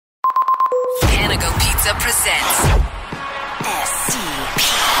Go Pizza presents SCP.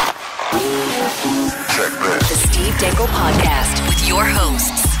 The Steve Dangle Podcast with your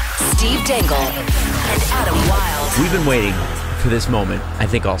hosts, Steve Dangle and Adam Wylde. We've been waiting for this moment, I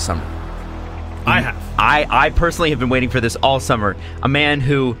think, all summer. I have. I personally have been waiting for this all summer. A man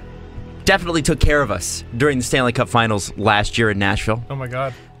who definitely took care of us during the Stanley Cup Finals last year in Nashville. Oh, my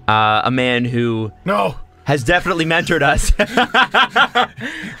God. A man who has definitely mentored us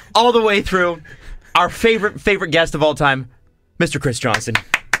all the way through. Our favorite guest of all time, Mr. Chris Johnston.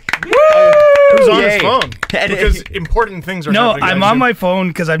 Who's on his phone? Because important things are happening. No, I'm on my phone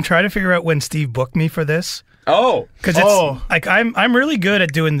because I'm trying to figure out when Steve booked me for this. Oh. Because it's like I'm really good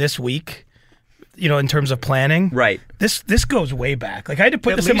at doing this week, you know, in terms of planning. Right. This goes way back. Like I had to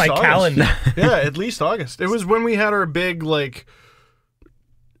put this in my August. calendar. Yeah, at least August. It was when we had our big, like,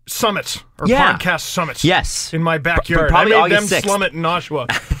 summits, or podcast summits. Yes. In my backyard. Probably I made August them 6th. slum it in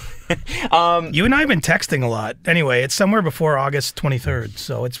Oshawa. You and I have been texting a lot. Anyway, it's somewhere before August 23rd.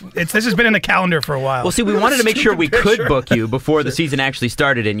 So it's this has been in the calendar for a while. Well, see, we wanted to make sure we could picture. book you before the season actually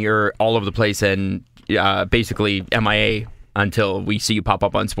started, and you're all over the place and basically MIA until we see you pop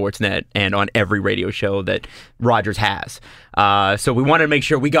up on Sportsnet and on every radio show that Rogers has. So we wanted to make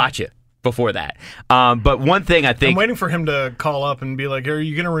sure we got you before that. But one thing I think... I'm waiting for him to call up and be like, are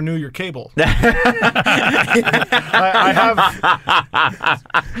you going to renew your cable? I have...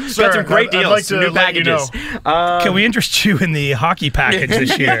 Got some great deals, like to new let you packages. know. Can we interest you in the hockey package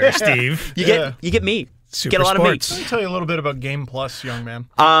this year, Steve? You get me. Super get a lot sports. of Let me tell you a little bit about Game Plus, young man.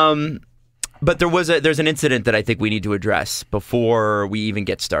 But there's an incident that I think we need to address before we even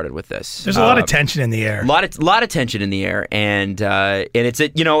get started with this. There's a lot of tension in the air. A lot of tension in the air, and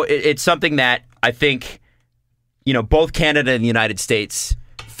it's something that I think both Canada and the United States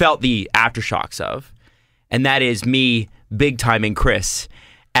felt the aftershocks of, and that is me big timing Chris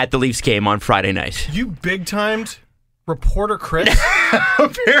at the Leafs game on Friday night. You big timed reporter Chris?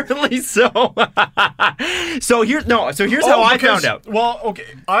 Apparently so. So here's how I found out. Well, okay,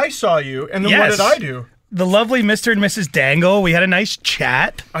 I saw you, and then Yes. what did I do? The lovely Mr. and Mrs. Dangle. We had a nice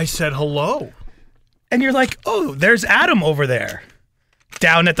chat. I said hello. And you're like, oh, there's Adam over there.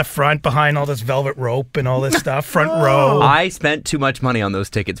 Down at the front behind all this velvet rope and all this stuff. Front row. I spent too much money on those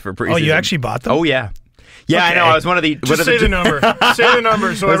tickets for preseason. Oh, you actually bought them? Oh, yeah. Yeah, Okay. I know. I was one of the... Just say the number. Say the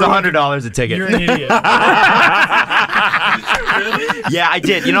number. So It was everyone $100 a ticket. You're an idiot. Yeah, I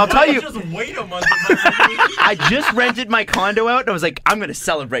did. I'll tell you. Just wait a month. I just rented my condo out, and I was like, I'm going to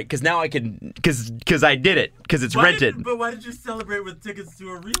celebrate because now I can, because I did it, because it's rented. But why did you celebrate with tickets to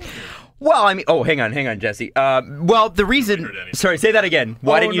a real game? Well, I mean, hang on, Jesse. Well, the reason. Sorry, say that again.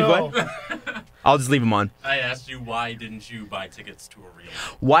 Why didn't you? No. What? I'll just leave them on. I asked you, why didn't you buy tickets to a real game?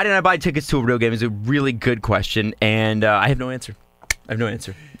 Why didn't I buy tickets to a real game is a really good question, and I have no answer.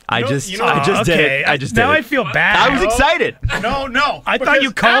 I just did it. I just did now it. I feel bad. I was excited. No. I thought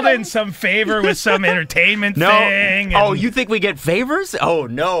you called in some favor with some entertainment thing. Oh, you think we get favors? Oh,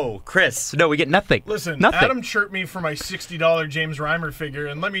 no, Chris. No, we get nothing. Listen, nothing. Adam chirped me for my $60 James Reimer figure,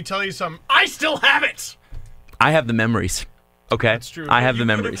 and let me tell you something. I still have it. I have the memories. Okay, That's true. I have the You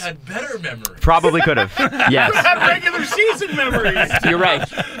memories. could have had better memories. Probably could have. Yes, I have regular season memories. you're right.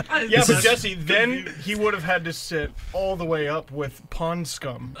 Yeah, but Jesse, then he would have had to sit all the way up with pond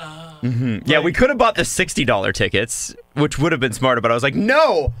scum. Yeah, we could have bought the $60 tickets, which would have been smarter. But I was like,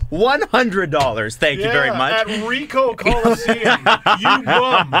 no, $100. Thank you very much. At Ricoh Coliseum. You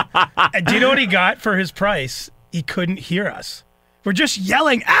bum. And do you know what he got for his price? He couldn't hear us. We're just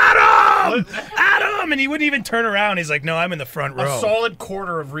yelling, Adam! Adam! And he wouldn't even turn around. He's like, no, I'm in the front row. A solid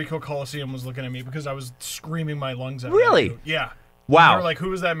quarter of Ricoh Coliseum was looking at me because I was screaming my lungs out. Really? Yeah. Wow. They were like,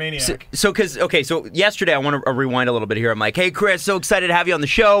 who is that maniac? So yesterday I want to rewind a little bit here. I'm like, hey, Chris, so excited to have you on the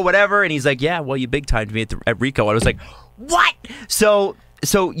show, whatever. And he's like, yeah, well, you big timed me at Ricoh. I was like, what? So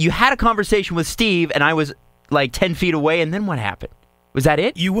you had a conversation with Steve, and I was like 10 feet away, and then what happened? Was that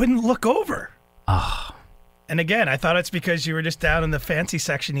it? You wouldn't look over. Oh. And again, I thought it's because you were just down in the fancy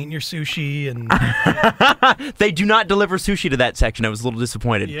section eating your sushi. And They do not deliver sushi to that section. I was a little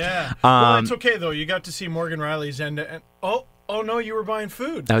disappointed. Yeah. Well, it's okay, though. You got to see Morgan Riley's end. Oh, no, you were buying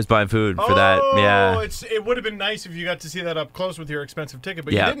food. I was buying food for that. Yeah. It would have been nice if you got to see that up close with your expensive ticket,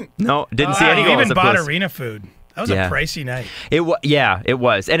 but you didn't. No, didn't see any you goals even up bought close. arena food. That was Yeah. a pricey night. It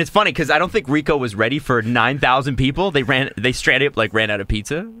was, and it's funny because I don't think Ricoh was ready for 9,000 people. They straight up ran out of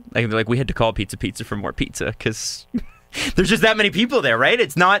pizza. Like we had to call Pizza for more pizza because there's just that many people there, right?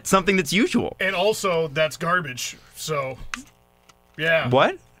 It's not something that's usual. And also, that's garbage. So, yeah.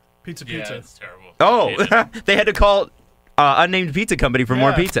 What? Pizza. Yeah, it's terrible. Oh, they had to call unnamed pizza company for more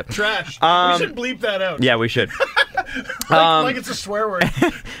Yeah, pizza. Trash. We should bleep that out. Yeah, we should. Like it's a swear word.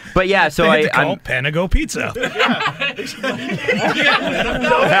 But yeah, so They had to call I'm Panago Pizza.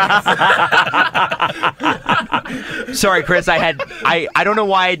 sorry, Chris. I don't know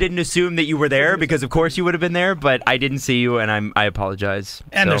why I didn't assume that you were there because of course you would have been there, but I didn't see you, and I apologize.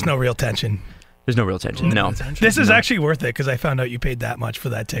 And So, there's no real tension. there's no real tension. No, This is actually worth it because I found out you paid that much for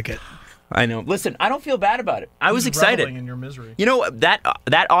that ticket. I know. Listen, I don't feel bad about it. I was He's excited. reveling in your misery. You know that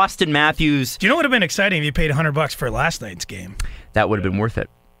Auston Matthews, Do you know what would have been exciting if you paid $100 for last night's game? that would have been worth it.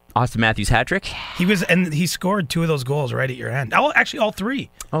 Auston Matthews hat trick. He scored 2 of those goals right at your end. Oh, actually, all 3.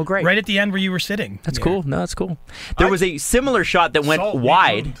 Oh, great. Right at the end where you were sitting. That's cool. No, that's cool. There was a similar shot that went Salt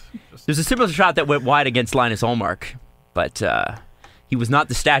wide. weekend. There's a similar shot that went wide against Linus Ullmark, but he was not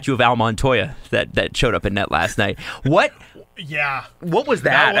the statue of Al Montoya that showed up in net last night. What Yeah. was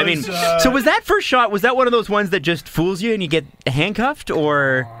that? That I mean, was, so was that first shot? Was that one of those ones that just fools you and you get handcuffed,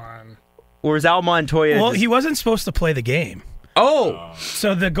 or is Al Montoya? Well, just- he wasn't supposed to play the game. Oh,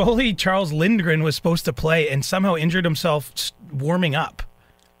 So the goalie, Charles Lindgren, was supposed to play and somehow injured himself warming up.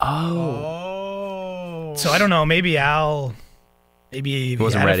 Oh. So I don't know. Maybe Al. Maybe he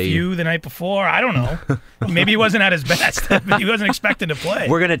Wasn't had ready. a few the night before. I don't know. Maybe he wasn't at his best. But he wasn't expected to play.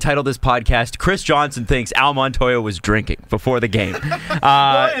 we're gonna title this podcast. Chris Johnston thinks Al Montoya was drinking before the game.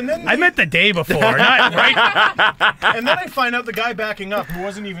 Well, and then I meant the day before, not right. and then I find out the guy backing up, who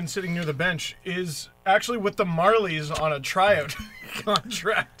wasn't even sitting near the bench, is actually with the Marlies on a tryout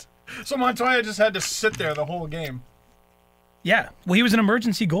contract. So Montoya just had to sit there the whole game. Yeah. Well, he was an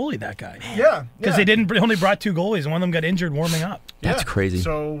emergency goalie, that guy. Yeah. Because they only brought 2 goalies, and one of them got injured warming up. That's crazy.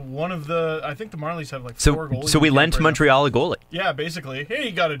 So I think the Marlies have like 4 So goalies. so we in lent camp right now. Montreal a goalie. Yeah, basically. Hey,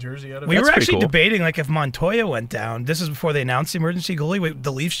 he got a jersey out of We it. were pretty actually cool. debating, like, if Montoya went down. This is before they announced the emergency goalie.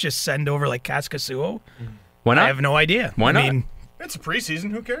 The Leafs just send over, like, Kaskasuo. Why not? I have no idea. Why not? I mean, It's a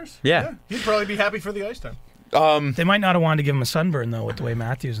preseason. Who cares? Yeah. He'd probably be happy for the ice time. they might not have wanted to give him a sunburn, though, with the way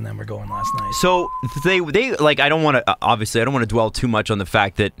Matthews and them were going last night. So they like I don't want to dwell too much on the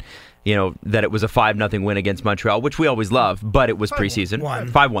fact that that it was a 5-0 win against Montreal, which we always love, but it was 5-1. preseason.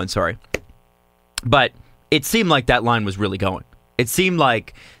 1. 5-1, sorry. But it seemed like that line was really going. It seemed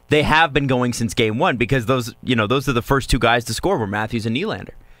like they have been going since game 1 because those are the first 2 guys to score were Matthews and Nylander.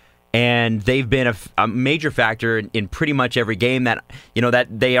 And they've been a major factor in pretty much every game that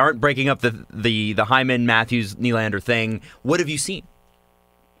they aren't breaking up the Hyman Matthews Nylander thing. What have you seen?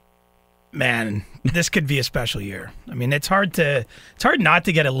 Man, this could be a special year. I mean, it's hard not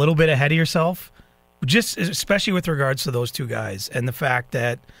to get a little bit ahead of yourself, just especially with regards to those 2 guys and the fact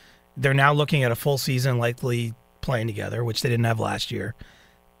that they're now looking at a full season likely playing together, which they didn't have last year.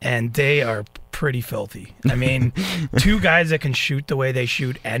 And they are pretty filthy. I mean, 2 guys that can shoot the way they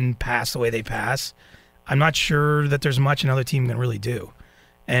shoot and pass the way they pass. I'm not sure that there's much another team can really do.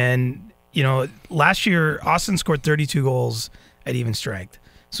 And, last year, Auston scored 32 goals at even strength.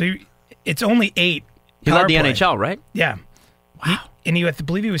 So it's only 8. He led the power play. NHL, right? Yeah. Wow. I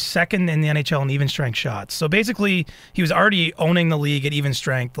believe he was second in the NHL in even strength shots. So basically, he was already owning the league at even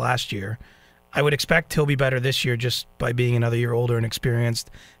strength last year. I would expect he'll be better this year just by being another year older and experienced,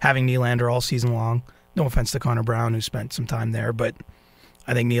 having Nylander all season long. No offense to Connor Brown, who spent some time there, but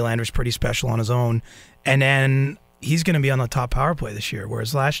I think Nylander's pretty special on his own. And then he's going to be on the top power play this year,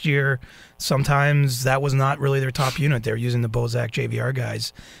 whereas last year, sometimes that was not really their top unit. They were using the Bozak JVR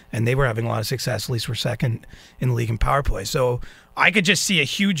guys, and they were having a lot of success. At least we're second in the league in power play. So I could just see a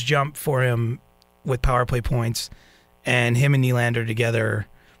huge jump for him with power play points, and him and Nylander together.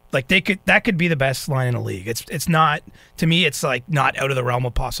 Like that could be the best line in the league. It's not, to me, it's like not out of the realm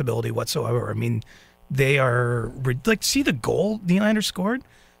of possibility whatsoever. I mean, they are like, see the goal Nylander scored?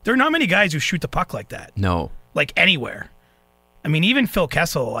 There are not many guys who shoot the puck like that. No. Like anywhere. I mean, even Phil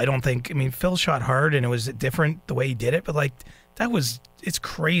Kessel, Phil shot hard and it was different the way he did it, but like it's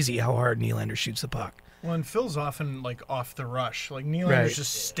crazy how hard Nylander shoots the puck. Well, and Phil's often like off the rush. Like Nylander's Right.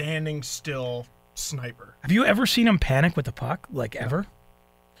 just standing still, sniper. Have you ever seen him panic with the puck? Like ever?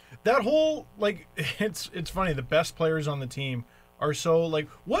 That whole it's funny. The best players on the team are so like.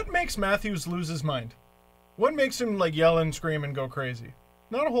 What makes Matthews lose his mind? What makes him like yell and scream and go crazy?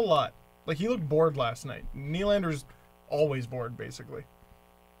 Not a whole lot. Like he looked bored last night. Nylander's always bored, basically.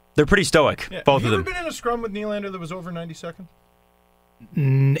 They're pretty stoic, Yeah. both Have of you them. ever been in a scrum with Nylander that was over 90 seconds?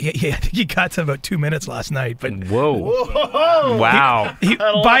 Yeah, I think he got to about 2 minutes last night, but Whoa. Whoa! Wow. he, Had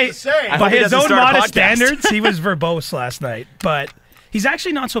a lot by to say. I by hope he his doesn't own start a modest podcast. standards, he was verbose last night. But he's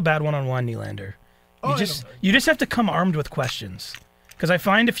actually not so bad one-on-one, Nylander. Oh, I You just have to come armed with questions. Because I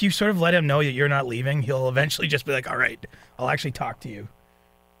find if you sort of let him know that you're not leaving, he'll eventually just be like, all right, I'll actually talk to you.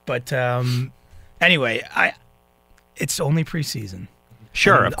 But anyway, it's only preseason.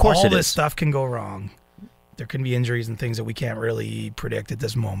 Sure, And of course all it this is. stuff can go wrong. There can be injuries and things that we can't really predict at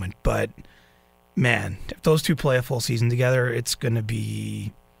this moment. But, man, if those two play a full season together, it's going to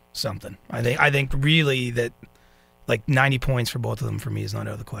be something. I think really that, like, 90 points for both of them for me is not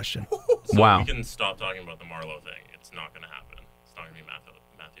out of the question. So Wow. we can stop talking about the Marleau thing. It's not going to happen. It's not going to be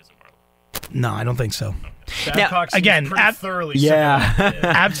Matthews and Marleau. No, I don't think so. Babcock seems again, pretty thoroughly sick of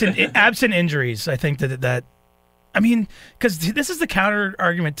it. absent injuries, I think that I mean, because this is the counter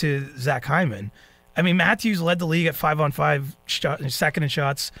argument to Zach Hyman. I mean, Matthews led the league at 5-on-5, second in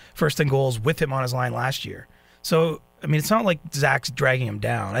shots, first in goals with him on his line last year. So, I mean, it's not like Zach's dragging him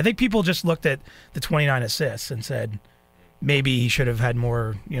down. I think people just looked at the 29 assists and said maybe he should have had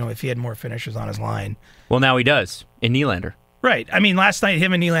more, if he had more finishers on his line. Well, now he does in Nylander. Right. I mean, last night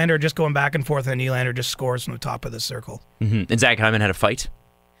him and Nylander are just going back and forth, and Nylander just scores from the top of the circle. Mm-hmm. And Zach Hyman had a fight.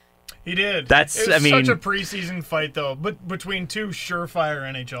 He did. That's- It was I mean- such a preseason fight though, but between two surefire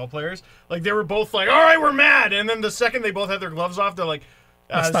NHL players, like they were both like, "All right, we're mad," and then the second they both had their gloves off, they're like,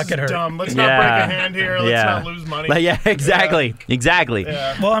 Let's "This not is get hurt." dumb. Let's not break a hand here. Let's not lose money." Yeah, exactly. Exactly.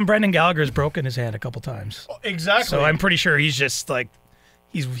 Yeah. Well, and Brendan Gallagher's broken his hand a couple times. Exactly. So I'm pretty sure he's just like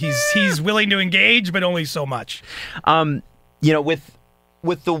he's willing to engage, but only so much.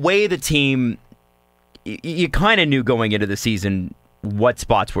 With the way the team, you kind of knew going into the season what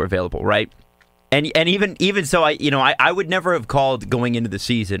spots were available, right? And even so, I would never have called going into the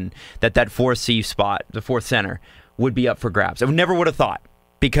season that fourth C spot, the fourth center, would be up for grabs. I never would have thought.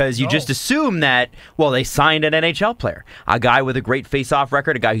 Because you just assume that, well, they signed an NHL player, a guy with a great face-off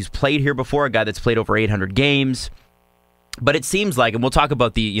record, a guy who's played here before, a guy that's played over 800 games. But it seems like, and we'll talk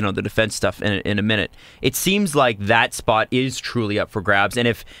about the defense stuff in a minute. It seems like that spot is truly up for grabs. And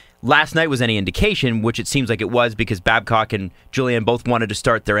if last night was any indication, which it seems like it was, because Babcock and Julian both wanted to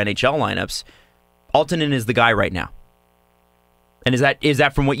start their NHL lineups, Aaltonen is the guy right now. And is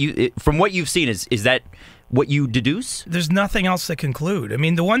that from what you've seen? Is that what you deduce? There's nothing else to conclude. I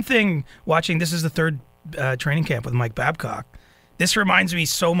mean, the one thing watching, this is the third training camp with Mike Babcock. This reminds me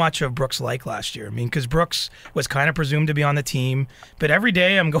so much of Brooks Lake last year. I mean, because Brooks was kind of presumed to be on the team, but every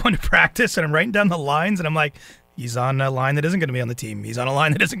day I'm going to practice and I'm writing down the lines and I'm like, he's on a line that isn't going to be on the team. He's on a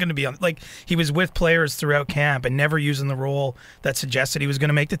line that isn't going to be on. Like, he was with players throughout camp and never using the role that suggested he was going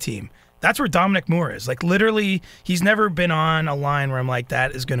to make the team. That's where Dominic Moore is. Like, literally, he's never been on a line where I'm like,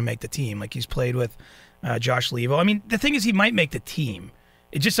 that is going to make the team. Like, he's played with Josh Levo. I mean, the thing is, he might make the team.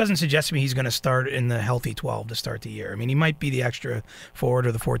 It just doesn't suggest to me he's going to start in the healthy 12 to start the year. I mean, he might be the extra forward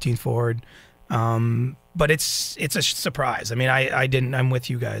or the 14th forward, but it's a surprise. I mean, I'm with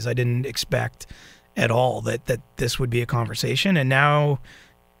you guys. I didn't expect at all that this would be a conversation, and now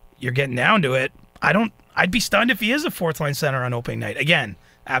you're getting down to it. I'd be stunned if he is a fourth line center on opening night. Again,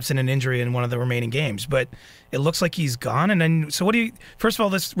 absent an injury in one of the remaining games, but it looks like he's gone. And then, so first of all,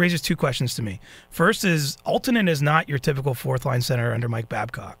 this raises two questions to me. First is, Aaltonen is not your typical fourth line center under Mike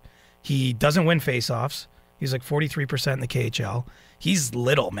Babcock. He doesn't win faceoffs. He's like 43% in the KHL. He's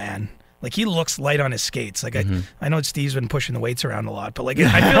little, man. Like, he looks light on his skates. Like, I know Steve's been pushing the weights around a lot, but like,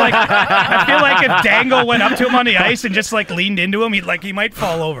 I feel like if Dangle went up to him on the ice and just like leaned into him, he might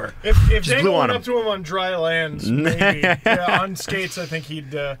fall over. If Dangle blew on went him. up to him on dry lands, maybe. Yeah, on skates, I think he'd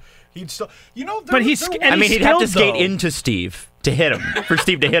still. But he'd have to skate though. into Steve to hit him, for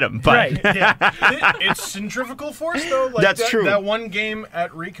Steve to hit him. But Right. Yeah. It's centrifugal force though. Like That's true. That one game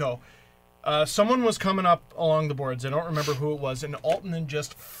at Rico, someone was coming up along the boards. I don't remember who it was, and Aaltonen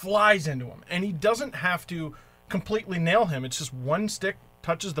just flies into him, and he doesn't have to completely nail him. It's just one stick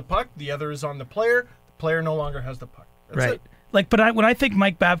touches the puck, the other is on the player. The player no longer has the puck. That's Right. it. Like, but when I think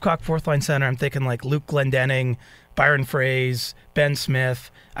Mike Babcock, fourth line center, I'm thinking like Luke Glendening, Byron Frazee, Ben Smith.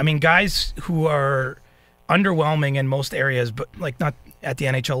 I mean, guys who are underwhelming in most areas, but like not at the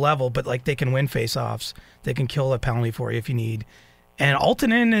NHL level, but like they can win faceoffs. They can kill a penalty for you if you need. And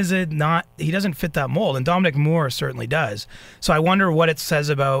Aaltonen he doesn't fit that mold, and Dominic Moore certainly does. So I wonder what it says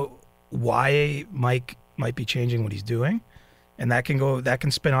about why Mike might be changing what he's doing. And that can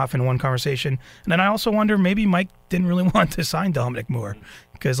spin off in one conversation. And then I also wonder, maybe Mike didn't really want to sign Dominic Moore,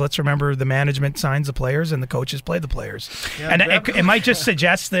 because let's remember, the management signs the players and the coaches play the players. Yeah, and it might just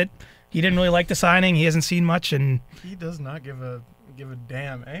suggest that he didn't really like the signing. He hasn't seen much, and He does not give a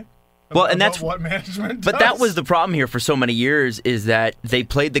damn, eh? Well, and About that's what management. But that was the problem here for so many years, is that they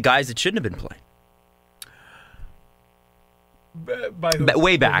played the guys that shouldn't have been playing. by who?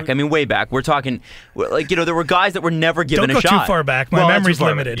 Way back. I mean, way back. We're talking, like, there were guys that were never given don't a go shot. too far back. My Well, that's memory's too far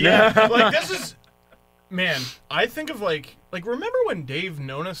limited. back. Yeah, like this is, man. I think of like remember when Dave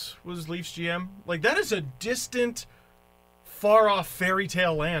Nonis was Leafs GM? Like, that is a distant, far off fairy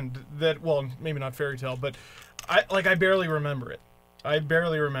tale land. That, well, maybe not fairy tale, but I barely remember it.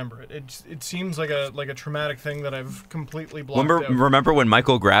 It seems like a traumatic thing that I've completely blocked out. Remember when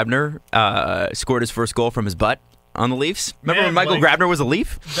Michael Grabner scored his first goal from his butt on the Leafs? Remember when Michael Grabner was a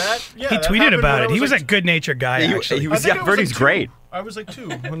Leaf? He tweeted about it. He was a good-natured guy, actually. He was great. I was like 2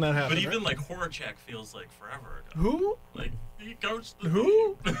 when that happened. But even like Horacek feels like forever ago. Who? Like he goes.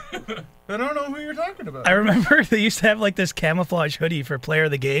 Who? I don't know who you're talking about. I remember they used to have like this camouflage hoodie for player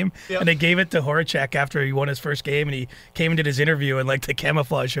of the game, and they gave it to Horacek after he won his first game, and he came and did his interview in like the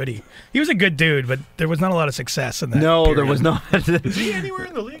camouflage hoodie. He was a good dude, but there was not a lot of success in that. No, period. there was not. Is he anywhere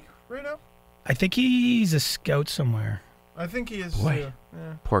in the league right now? I think he's a scout somewhere. I think he is. Boy.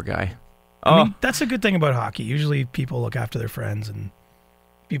 Yeah. Poor guy. I mean, that's a good thing about hockey. Usually people look after their friends, and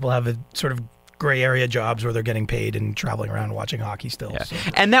people have a sort of gray area jobs where they're getting paid and traveling around watching hockey still. Yeah. So.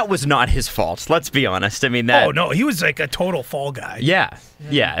 And that was not his fault. Let's be honest. I mean, that. Oh, no. He was like a total fall guy. Yeah.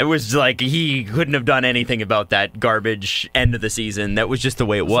 It was like he couldn't have done anything about that garbage end of the season. That was just the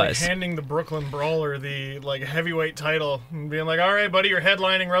way it was. Like handing the Brooklyn Brawler the heavyweight title and being like, "All right, buddy, you're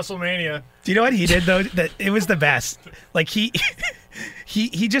headlining WrestleMania." Do you know what he did though? That it was the best. Like he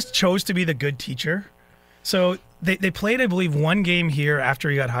just chose to be the good teacher. So they played, I believe, one game here after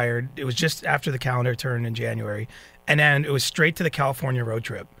he got hired. It was just after the calendar turned in January, and then it was straight to the California road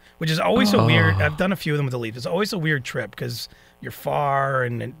trip, which is always a weird. I've done a few of them with the Leafs. It's always a weird trip because you're far,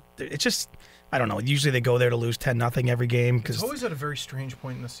 and it's just, I don't know. Usually they go there to lose 10-0 every game. It's always at a very strange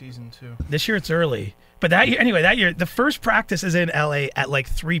point in the season too. This year it's early, but that year the first practice is in LA at like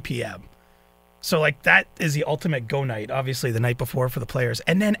 3 p.m. So, like, that is the ultimate go night, obviously, the night before for the players.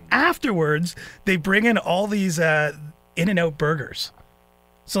 And then afterwards, they bring in all these In-N-Out burgers.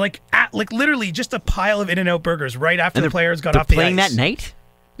 So, like literally just a pile of In-N-Out burgers right after the players got off the ice. Playing that night?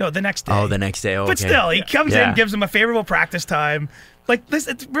 No, the next day. Oh, the next day. Oh, but okay. still, he comes in, gives them a favorable practice time. Like,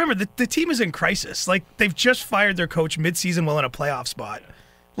 remember, the team is in crisis. Like, they've just fired their coach mid-season while in a playoff spot.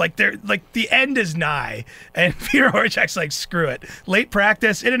 Like the end is nigh, and Peter Horacek's like, screw it. Late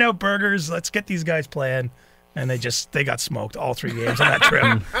practice, In-N-Out burgers. Let's get these guys playing, and they got smoked all 3 games on that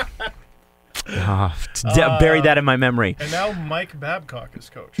trip. Bury that in my memory. And now Mike Babcock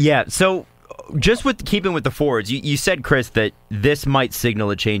is coach. Yeah. So, just with keeping with the forwards, you said, Chris, that this might signal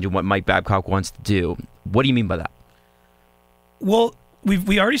a change in what Mike Babcock wants to do. What do you mean by that? Well,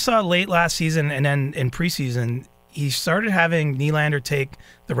 we already saw late last season, and then in preseason, he started having Nylander take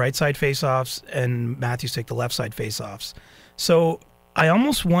the right side faceoffs and Matthews take the left side faceoffs. So I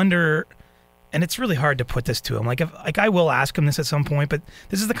almost wonder, and it's really hard to put this to him. Like I will ask him this at some point, but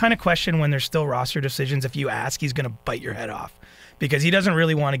this is the kind of question when there's still roster decisions. If you ask, he's going to bite your head off because he doesn't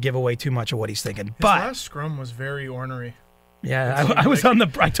really want to give away too much of what he's thinking. His but last scrum was very ornery. Yeah, I was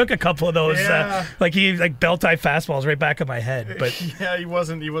I took a couple of those. Yeah. He belt tie fastballs right back of my head. But yeah, he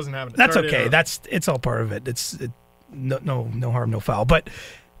wasn't having it. That's okay. It's all part of it. No harm, no foul. But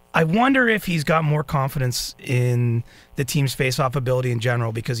I wonder if he's got more confidence in the team's face-off ability in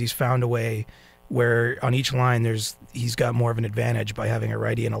general because he's found a way where on each line he's got more of an advantage by having a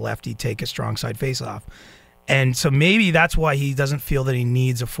righty and a lefty take a strong side face-off. And so maybe that's why he doesn't feel that he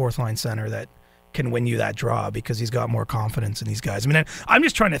needs a fourth line center that can win you that draw because he's got more confidence in these guys. I mean, I'm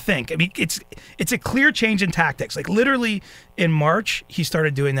just trying to think. I mean, it's a clear change in tactics. Like literally in March, he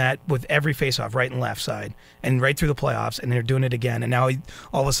started doing that with every faceoff, right and left side, and right through the playoffs, and they're doing it again. And now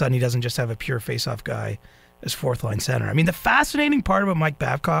all of a sudden he doesn't just have a pure faceoff guy as fourth line center. I mean, the fascinating part about Mike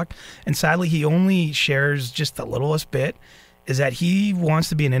Babcock, and sadly he only shares just the littlest bit, is that he wants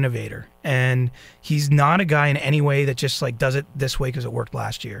to be an innovator, and he's not a guy in any way that just like does it this way because it worked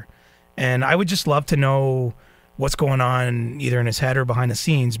last year. And I would just love to know what's going on either in his head or behind the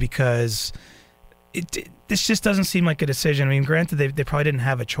scenes because this just doesn't seem like a decision. I mean, granted, they probably didn't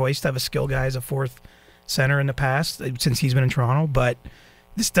have a choice to have a skill guy as a fourth center in the past since he's been in Toronto, but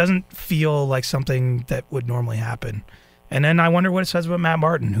this doesn't feel like something that would normally happen. And then I wonder what it says about Matt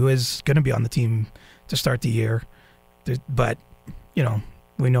Martin, who is going to be on the team to start the year. But,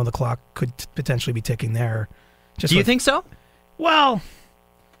 we know the clock could potentially be ticking there. Do you think so? Well,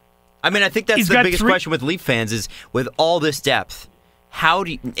 I mean, I think that's the biggest question with Leaf fans is with all this depth, how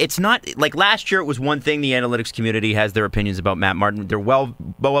do you, it's not like last year it was one thing. The analytics community has their opinions about Matt Martin. They're well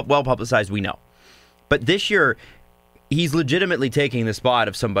publicized, we know. But this year, he's legitimately taking the spot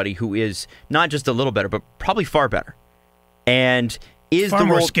of somebody who is not just a little better, but probably far better. And is far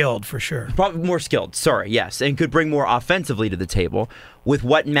more skilled for sure. Probably more skilled, sorry, yes. And could bring more offensively to the table with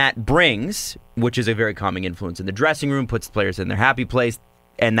what Matt brings, which is a very calming influence in the dressing room, puts the players in their happy place.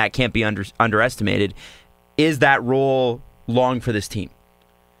 And that can't be underestimated. Is that role long for this team?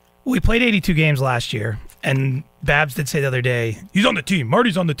 We played 82 games last year, and Babs did say the other day, he's on the team.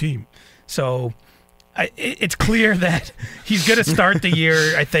 Marty's on the team. So it's clear that he's going to start the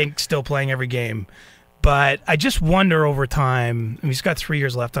year, I think, still playing every game. But I just wonder over time. I mean, he's got 3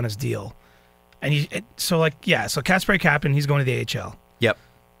 years left on his deal. And so Kasperi Kapanen, he's going to the AHL. Yep.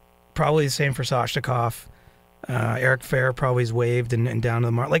 Probably the same for Soshnikov. Eric Fair probably is waived and down to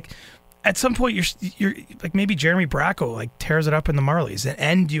the Marlies. Like, at some point, you're like maybe Jeremy Bracco like tears it up in the Marlies,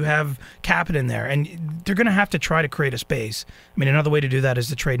 and you have Kapanen there, and they're going to have to try to create a space. I mean, another way to do that is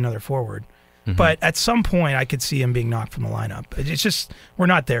to trade another forward. Mm-hmm. But at some point, I could see him being knocked from the lineup. It's just we're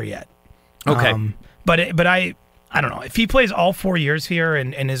not there yet. Okay. But I don't know. If he plays all 4 years here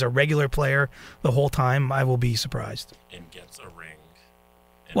and is a regular player the whole time, I will be surprised. And gets a ring.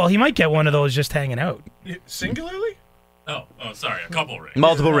 Well, he might get one of those just hanging out. Singularly? Oh, sorry, a couple rings.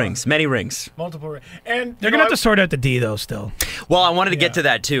 Multiple rings, many rings. Multiple rings. And they're gonna have to sort out the D though. Still. Well, I wanted to get to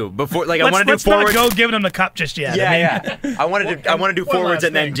that too. Before, like, I wanted to do let's forwards. not go giving them the cup just yet. Yeah, I wanted to do forwards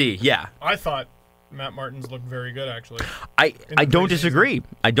and then D. Yeah. I thought Matt Martin's looked very good, actually. I don't disagree.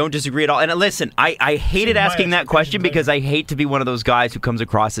 I don't disagree at all. And listen, I hated asking that question because I hate to be one of those guys who comes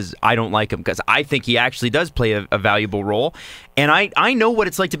across as I don't like him, because I think he actually does play a valuable role. And I know what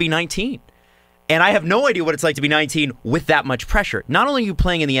it's like to be 19. And I have no idea what it's like to be 19 with that much pressure. Not only are you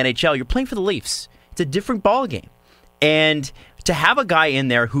playing in the NHL, you're playing for the Leafs. It's a different ball game. And to have a guy in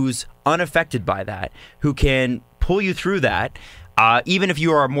there who's unaffected by that, who can pull you through that, even if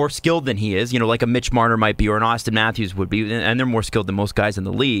you are more skilled than he is, like a Mitch Marner might be or an Auston Matthews would be, and they're more skilled than most guys in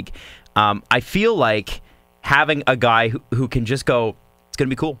the league, I feel like having a guy who can just go, it's going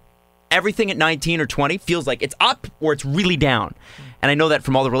to be cool. Everything at 19 or 20 feels like it's up or it's really down. And I know that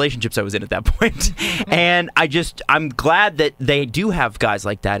from all the relationships I was in at that point. And I'm glad that they do have guys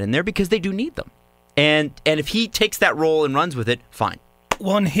like that in there because they do need them. And if he takes that role and runs with it, fine.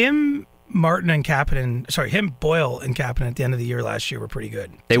 Well, and Boyle and Kapanen at the end of the year last year were pretty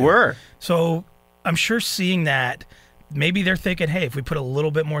good. They were. So I'm sure seeing that, maybe they're thinking, hey, if we put a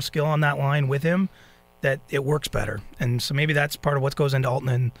little bit more skill on that line with him, that it works better. And so maybe that's part of what goes into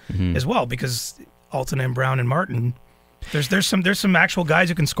Alton as well, because Alton and Brown and Martin, there's some actual guys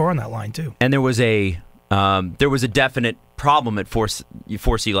who can score on that line too. And there was a definite problem at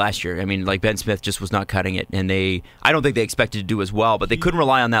 4C last year. I mean, like Ben Smith just was not cutting it, and I don't think they expected to do as well, but they couldn't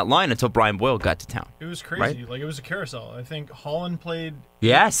rely on that line until Brian Boyle got to town. It was crazy. Right? Like, it was a carousel. I think Holland played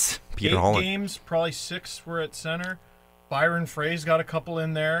Peter Holland. 8 games, probably 6 were at center. Byron Frey's got a couple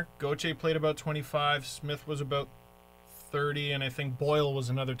in there. Gauthier played about 25. Smith was about 30, and I think Boyle was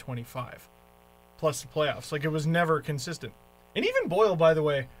another 25, plus the playoffs. Like, it was never consistent. And even Boyle, by the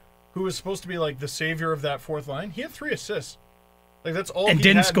way, who was supposed to be like the savior of that fourth line, he had 3 assists. Like, that's all and he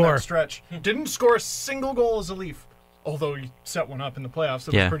didn't had score. in that stretch. Didn't score a single goal as a Leaf, although he set one up in the playoffs.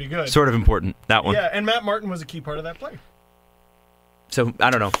 That was pretty good. Sort of important, that one. Yeah, and Matt Martin was a key part of that play. So I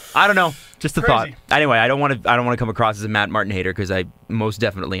don't know. Just a thought. Anyway, I don't want to come across as a Matt Martin hater because I most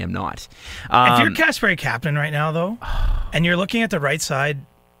definitely am not. If you're Kasperi Kapanen right now, though, and you're looking at the right side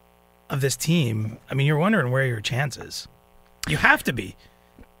of this team, I mean, you're wondering where are your chances. You have to be.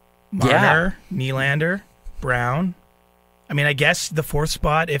 Marner, Nylander, Brown. I mean, I guess the 4th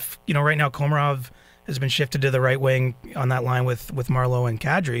spot. If right now Komarov has been shifted to the right wing on that line with Marleau and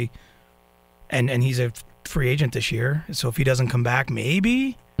Kadri, and he's a free agent this year, so if he doesn't come back,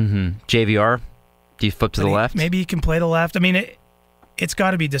 maybe JVR, do you flip to the left? Maybe he can play the left. I mean, it's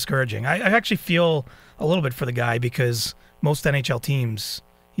got to be discouraging. I actually feel a little bit for the guy because most NHL teams,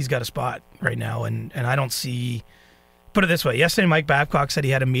 he's got a spot right now, and I don't see. Put it this way: yesterday, Mike Babcock said he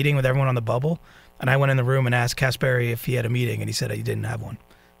had a meeting with everyone on the bubble, and I went in the room and asked Kasperi if he had a meeting, and he said he didn't have one.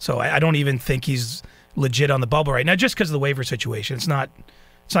 So I don't even think he's legit on the bubble right now, just because of the waiver situation. It's not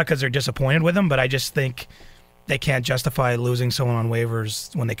because they're disappointed with him, but I just think they can't justify losing someone on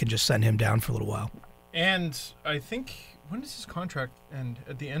waivers when they can just send him down for a little while. And I think, when does his contract end?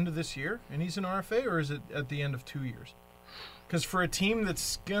 At the end of this year? And he's an RFA, or is it at the end of 2 years? Because for a team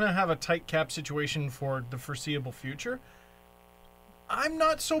that's going to have a tight cap situation for the foreseeable future, I'm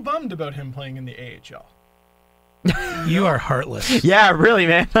not so bummed about him playing in the AHL. You are heartless. Yeah, really,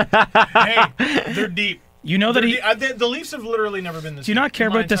 man. Hey, they're deep. You know that the Leafs have literally never been this. Do you not care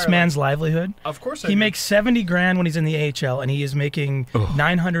about this man's livelihood? Of course, he makes $70,000 when he's in the AHL, and he is making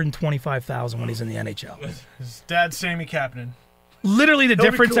 $925,000 when he's in the NHL. His dad's Sammy Kapanen. Literally, the That'll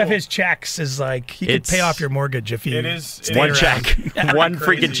be difference cool. of his checks is like he could pay off your mortgage if you. It is one check, one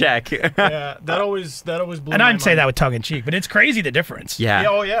crazy. freaking check. Yeah, that always blew and my I'd say mind. that with tongue in cheek, but it's crazy the difference. Yeah.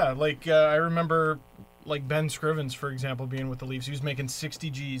 Oh yeah, like I remember, like Ben Scrivens, for example, being with the Leafs. He was making 60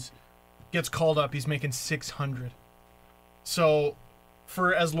 G's, gets called up, he's making 600. So,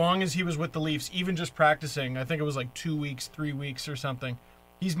 for as long as he was with the Leafs, even just practicing, I think it was like 2 weeks, 3 weeks or something,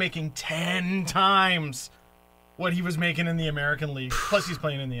 He's making 10 times what he was making in the American League. Plus, he's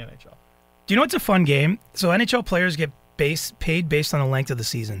playing in the NHL. Do you know what's a fun game? So NHL players get paid based on the length of the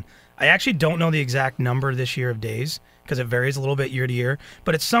season. I actually don't know the exact number this year of days because it varies a little bit year to year,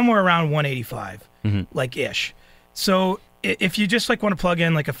 but it's somewhere around 185, like ish. So if you just like want to plug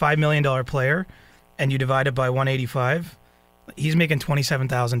in like a $5 million player and you divide it by 185, he's making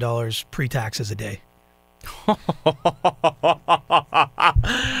 $27,000 pre-taxes a day. Or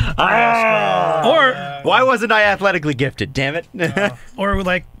why wasn't I athletically gifted? Damn it! Or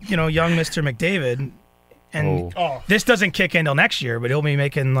like young Mr. McDavid, and this doesn't kick in till next year, but he'll be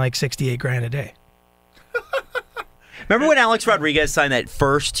making like $68,000 a day. Remember when Alex Rodriguez signed that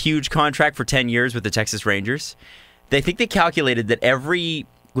first huge contract for 10 years with the Texas Rangers? They calculated that he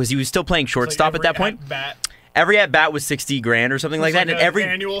was still playing shortstop at that point. Every at bat was $60,000 or something like that, and every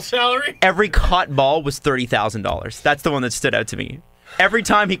annual salary. Every caught ball was $30,000. That's the one that stood out to me. Every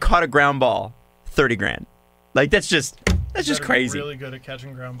time he caught a ground ball, $30,000. Like that's just crazy. Really good at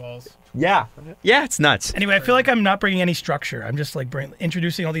catching ground balls. Yeah, it's nuts. Anyway, I feel like I'm not bringing any structure. I'm just like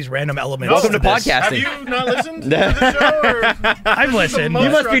introducing all these random elements. Welcome to podcasting. Have you not listened to the show? Or I've listened. You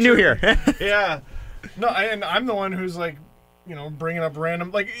must be new here. Yeah. No, and I'm the one who's like, bringing up random,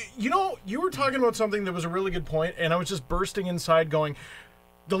 like, you were talking about something that was a really good point, and I was just bursting inside going,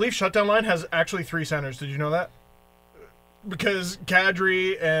 the Leaf shutdown line has actually 3 centers. Did you know that? Because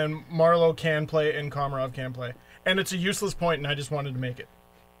Kadri and Marleau can play and Komarov can play. And it's a useless point, and I just wanted to make it.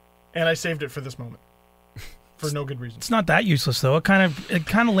 And I saved it for this moment. For no good reason. It's not that useless, though. It kind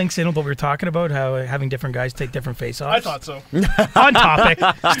of links in with what we were talking about, how having different guys take different face-offs. I thought so. On topic.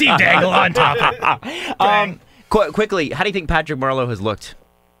 Steve Dangle, on topic. Quickly, how do you think Patrick Marleau has looked?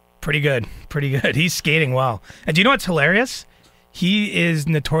 Pretty good. He's skating well. And do you know what's hilarious? He is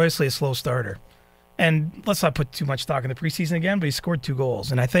notoriously a slow starter. And let's not put too much stock in the preseason again, but he scored 2 goals.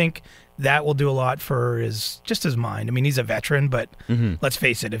 And I think that will do a lot for his mind. I mean, he's a veteran, but let's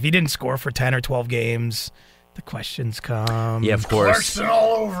face it, if he didn't score for 10 or 12 games, the questions come. Yeah, of course. Clarkson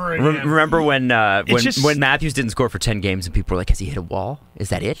all over again. Remember when Matthews didn't score for 10 games and people were like, has he hit a wall? Is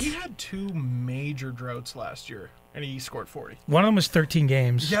that it? He had 2 major droughts last year, and he scored 40. One of them was 13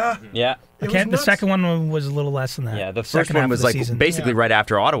 games. Yeah. The second one was a little less than that. Yeah, the first one was like basically right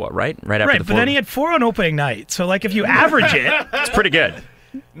after Ottawa, right? Right after the but then he had 4 on opening night. So like if you average it, it's pretty good.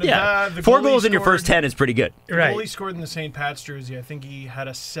 Yeah, 4 goals in your first 10 is pretty good. The goalie scored in the St. Pat's jersey. I think he had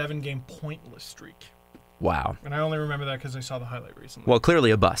a 7-game pointless streak. Wow. And I only remember that because I saw the highlight recently. Well,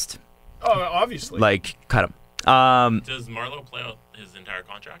 clearly a bust. Oh, obviously. Like, cut him. Does Marleau play out his entire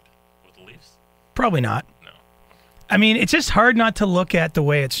contract with the Leafs? Probably not. No. I mean, it's just hard not to look at the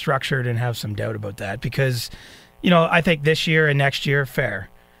way it's structured and have some doubt about that because, I think this year and next year, fair.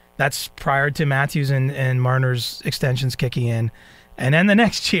 That's prior to Matthews and Marner's extensions kicking in. And then the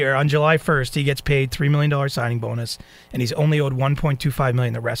next year, on July 1st, he gets paid $3 million signing bonus, and he's only owed $1.25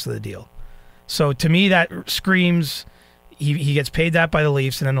 million the rest of the deal. So to me, that screams he gets paid that by the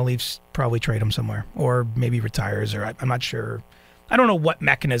Leafs, and then the Leafs probably trade him somewhere, or maybe retires, or I'm not sure. I don't know what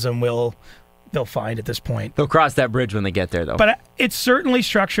mechanism they'll find at this point. They'll cross that bridge when they get there, though. But it's certainly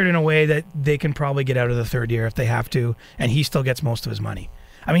structured in a way that they can probably get out of the third year if they have to, and he still gets most of his money.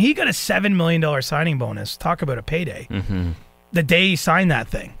 I mean, he got a $7 million signing bonus. Talk about a payday. The day he signed that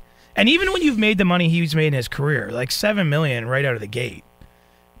thing. And even when you've made the money he's made in his career, like $7 million right out of the gate.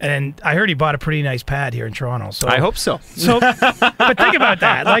 And I heard he bought a pretty nice pad here in Toronto. So I hope so. But think about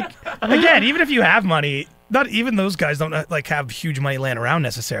that. Like, again, even if you have money, not even those guys don't like have huge money laying around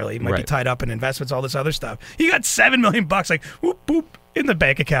necessarily. It might be tied up in investments, all this other stuff. He got $7 million, like whoop boop in the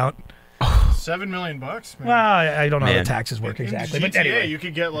bank account. $7 million, man. Well, I don't know how the taxes work exactly, in GTA, but anyway, you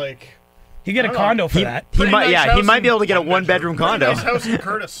could get like. You get a condo for that. He might be able to get a 1-bedroom condo. Nice house in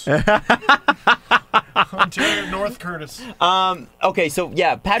Curtis. Ontario, North Curtis. Okay, so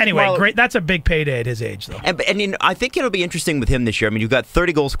yeah, Patrick Marleau, great. That's a big payday at his age, though. And I think it'll be interesting with him this year. I mean, you've got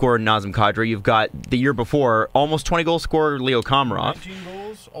 30-goal scorer Nazem Kadri. You've got the year before almost 20-goal scorer Leo Komarov. 19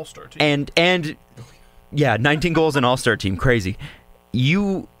 goals, All-Star team. And 19 goals in All-Star team. Crazy.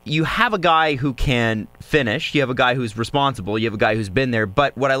 You have a guy who can finish. You have a guy who's responsible. You have a guy who's been there.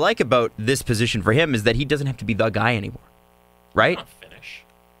 But what I like about this position for him is that he doesn't have to be the guy anymore, right? Not finish.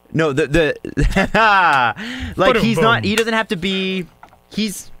 No, like he's not. He doesn't have to be.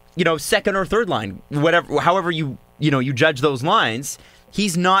 He's second or third line, whatever. However you judge those lines.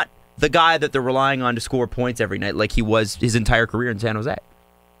 He's not the guy that they're relying on to score points every night, like he was his entire career in San Jose.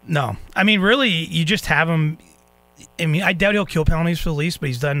 No, I mean really, you just have him. I mean, I doubt he'll kill penalties for the Leafs, but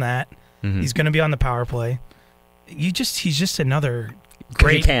he's done that. He's going to be on the power play. He's just another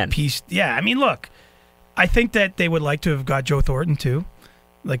great piece. Yeah, I mean, look, I think that they would like to have got Joe Thornton too,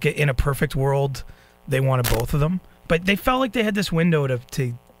 Like in a perfect world, they wanted both of them, but they felt like they had this window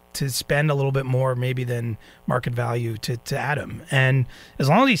to spend a little bit more maybe than market value to add him. And as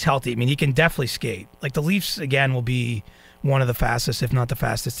long as he's healthy, I mean, he can definitely skate. Like the Leafs again will be one of the fastest, if not the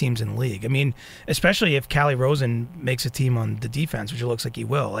fastest teams in the league. I mean, especially if Calle Rosen makes a team on the defense, which it looks like he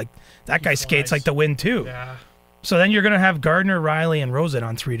will. Like that guy skates like the wind too. Yeah. So then you're going to have Gardner, Riley, and Rosen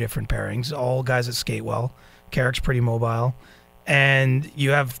on 3 different pairings, all guys that skate well. Carrick's pretty mobile. And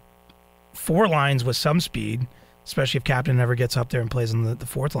you have 4 lines with some speed, especially if Captain ever gets up there and plays on the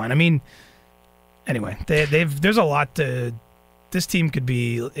 4th line. I mean, anyway, there's a lot to... This team could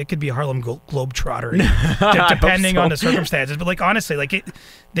be a Harlem Globetrotter, depending on the circumstances. But like honestly, like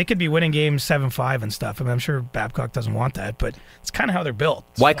they could be winning games 7-5 and stuff. I mean, I'm sure Babcock doesn't want that, but it's kind of how they're built.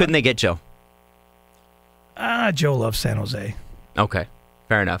 Why couldn't they get Joe? Joe loves San Jose. Okay,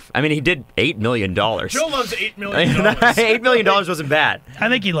 fair enough. I mean, he did $8 million. Joe loves $8 million. $8 million wasn't bad. I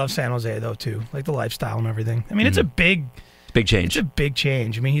think he loves San Jose though too, like the lifestyle and everything. I mean, it's a big change. It's a big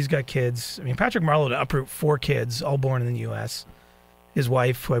change. I mean, he's got kids. I mean, Patrick Marleau to uproot 4 kids, all born in the U.S. His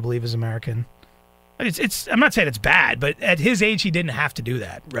wife, who I believe is American. It's. I'm not saying it's bad, but at his age, he didn't have to do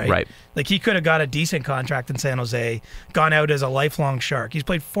that, right? Right. Like he could have got a decent contract in San Jose, gone out as a lifelong Shark. He's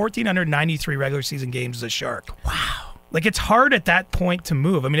played 1,493 regular season games as a Shark. Wow. Like it's hard at that point to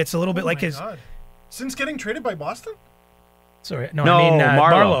move. I mean, it's a little bit like his. God. Since getting traded by Boston? Sorry, I mean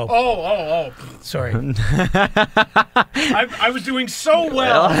Marleau. Oh. Sorry. I was doing so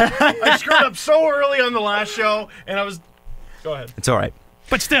well. I screwed up so early on the last show, and I was. Go ahead. It's all right.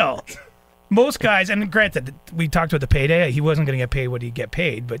 But still, most guys, and granted, we talked about the payday. He wasn't going to get paid what he'd get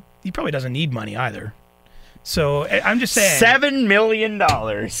paid, but he probably doesn't need money either. So I'm just saying. $7 million.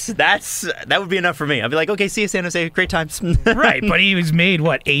 That would be enough for me. I'd be like, okay, see you, San Jose. Great times. Right, but he was made,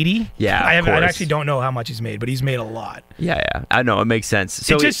 what, 80? Yeah, I actually don't know how much he's made, but he's made a lot. Yeah. I know. It makes sense.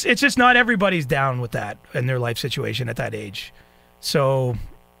 So it's just not everybody's down with that in their life situation at that age. So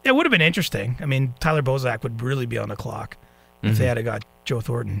it would have been interesting. I mean, Tyler Bozak would really be on the clock if they had got Joe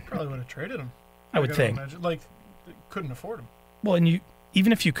Thornton. Probably would have traded him. I would think. Like, couldn't afford him. Well, and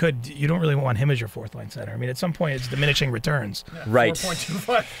even if you could, you don't really want him as your 4th line center. I mean, at some point, it's diminishing returns. Yeah, right.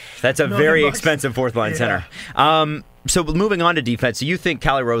 4.25. That's a very expensive 4th line center. So moving on to defense, so you think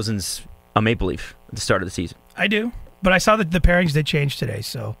Calle Rosen's a Maple Leaf at the start of the season? I do, but I saw that the pairings did change today.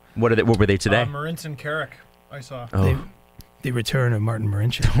 So what were they today? Marince and Carrick, I saw. Oh. The return of Martin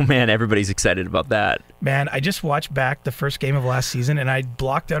Marincin. Oh man, everybody's excited about that. Man, I just watched back the first game of last season, and I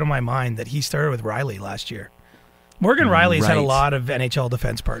blocked out of my mind that he started with Riley last year. Morgan Riley's had a lot of NHL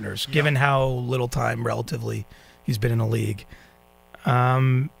defense partners, given how little time relatively he's been in the league. But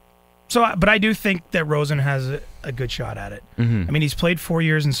I do think that Rosen has a good shot at it. Mm-hmm. I mean, he's played 4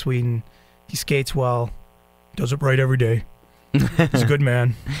 years in Sweden. He skates well, does it right every day. He's a good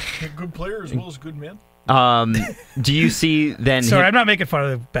man. A good player as well as good man. Do you see then? Sorry, I'm not making fun of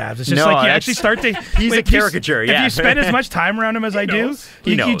the Babs. It's just like you actually start to. He's a caricature. If you spend as much time around him as I do,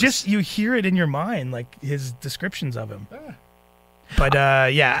 he knows. you hear it in your mind, like his descriptions of him. Yeah. But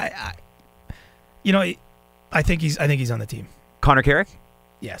I think he's on the team. Connor Carrick?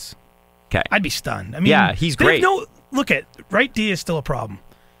 Yes. Okay. I'd be stunned. I mean, yeah, he's great. Look at right D is still a problem.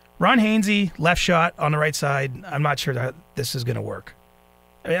 Ron Hainsey, left shot on the right side. I'm not sure that this is going to work.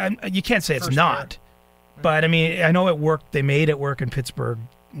 I mean, you can't say it's not. But, I mean, I know it worked. They made it work in Pittsburgh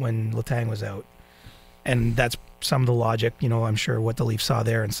when Letang was out. And that's some of the logic, I'm sure what the Leafs saw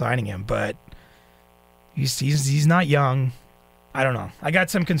there in signing him. But he's not young. I don't know. I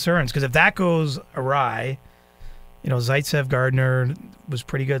got some concerns because if that goes awry, Zaitsev, Gardner was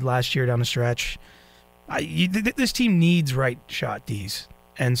pretty good last year down the stretch. This team needs right shot Ds.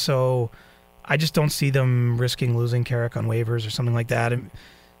 And so I just don't see them risking losing Carrick on waivers or something like that.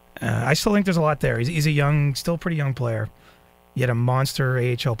 I still think there's a lot there. He's a still pretty young player. He had a monster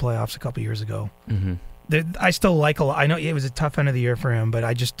AHL playoffs a couple years ago. Mm-hmm. I still like a lot. I know it was a tough end of the year for him, but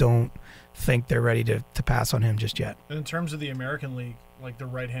I just don't think they're ready to pass on him just yet. And in terms of the American League, like the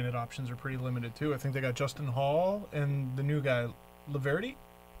right-handed options are pretty limited too. I think they got Justin Hall and the new guy, Laverty.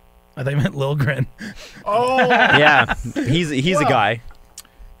 I thought you meant Liljegren. Oh, yeah, he's a guy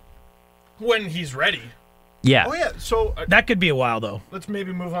when he's ready. Yeah. Oh yeah. So that could be a while though. Let's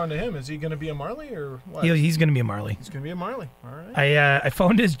maybe move on to him. Is he going to be a Marley or what? He's going to be a Marley. He's going to be a Marley. All right. I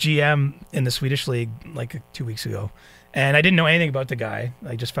phoned his GM in the Swedish league like 2 weeks ago, and I didn't know anything about the guy.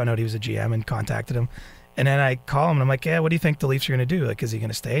 I just found out he was a GM and contacted him. And then I call him and I'm like, yeah, what do you think the Leafs are going to do? Like, is he going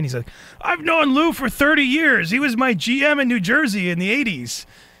to stay? And he's like, I've known Lou for 30 years. He was my GM in New Jersey in the 80s.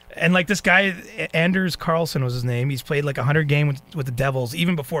 And like this guy, Anders Carlson was his name. He's played like 100 games with the Devils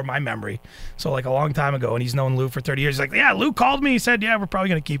even before my memory. So like a long time ago, and he's known Lou for 30 years. He's like, yeah, Lou called me. He said, yeah, we're probably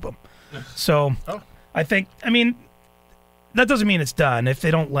going to keep him. So I think, that doesn't mean it's done. If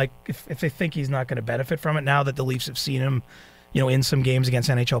they don't if they think he's not going to benefit from it now that the Leafs have seen him, in some games against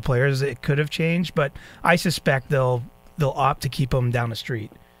NHL players, it could have changed. But I suspect they'll opt to keep him down the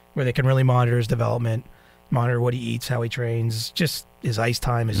street where they can really monitor his development, monitor what he eats, how he trains, just his ice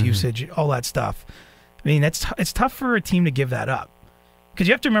time, his usage, all that stuff. It's tough for a team to give that up. Because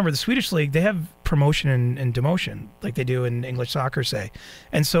you have to remember, the Swedish League, they have promotion and demotion like they do in English soccer, say.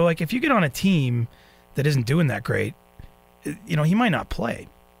 And so like if you get on a team that isn't doing that great, he might not play.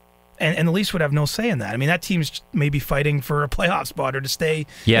 And the Leafs would have no say in that. That team's maybe fighting for a playoff spot or to stay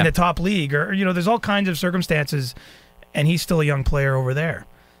in the top league. Or, there's all kinds of circumstances, and he's still a young player over there.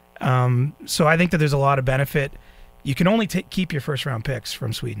 So I think that there's a lot of benefit. You can only keep your first-round picks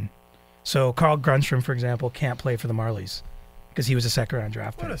from Sweden. So Carl Grundstrom, for example, can't play for the Marlies because he was a second-round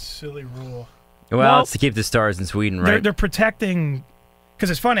draft pick. What a silly rule. Well, it's to keep the stars in Sweden, right? They're protecting...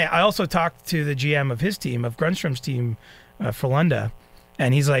 Because it's funny, I also talked to the GM of his team, of Grundstrom's team, for Lunda,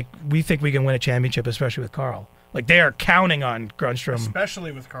 and he's like, we think we can win a championship, especially with Carl. Like, they are counting on Grundstrom.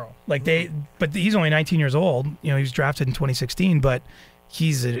 Especially with Carl. But he's only 19 years old. He was drafted in 2016, but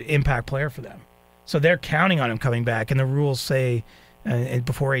he's an impact player for them. So they're counting on him coming back, and the rules say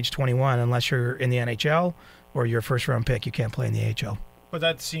before age 21, unless you're in the NHL or you're a first-round pick, you can't play in the AHL. But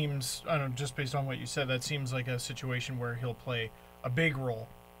that seems, I don't know, just based on what you said, that seems like a situation where he'll play a big role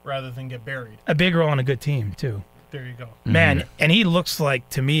rather than get buried. A big role on a good team, too. There you go. Man, and he looks like,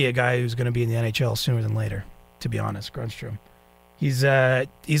 to me, a guy who's going to be in the NHL sooner than later, to be honest, Grundstrom. He's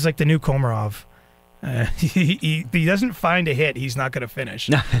like the new Komarov. He doesn't find a hit, he's not going to finish.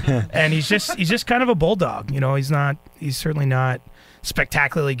 And he's just kind of a bulldog. He's certainly not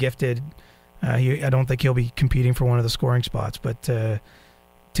spectacularly gifted. I don't think he'll be competing for one of the scoring spots, but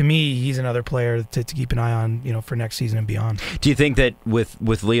to me, he's another player to keep an eye on, for next season and beyond. Do you think that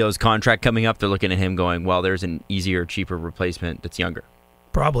with Leo's contract coming up, they're looking at him going, well, there's an easier, cheaper replacement that's younger?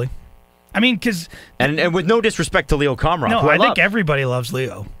 Probably. Because... And with no disrespect to Leo Komarov. No, I think everybody loves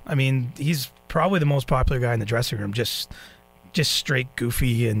Leo. He's probably the most popular guy in the dressing room, just straight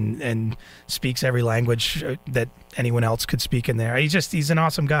goofy and speaks every language that anyone else could speak in there. He's an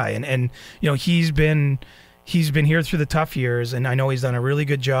awesome guy. And he's been here through the tough years, and I know he's done a really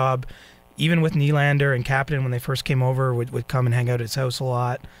good job. Even with Nylander and Kapanen, when they first came over, would come and hang out at his house a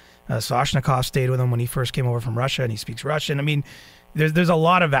lot. Soshnikov stayed with him when he first came over from Russia, and he speaks Russian. There's a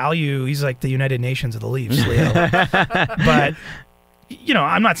lot of value. He's like the United Nations of the Leafs, Leo. But,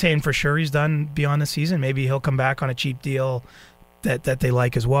 I'm not saying for sure he's done beyond the season. Maybe he'll come back on a cheap deal that they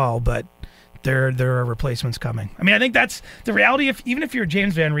like as well, but there are replacements coming. I think that's the reality. Even if you're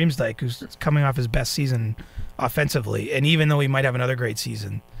James Van Riemsdyk, who's coming off his best season offensively, and even though he might have another great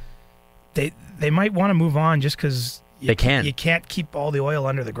season, they might want to move on just because you can't keep all the oil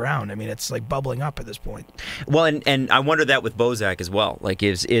under the ground. It's like bubbling up at this point. Well, and I wonder that with Bozak as well. Like,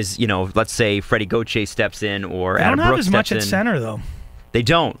 is let's say Freddie Gauthier steps in or Adam Brooks steps in. They don't have as much at center, though. They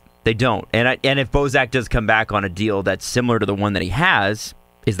don't. And if Bozak does come back on a deal that's similar to the one that he has,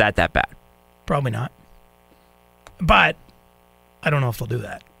 is that bad? Probably not. But I don't know if they'll do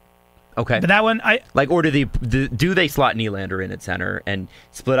that. Okay. But that one, or do they slot Nylander in at center and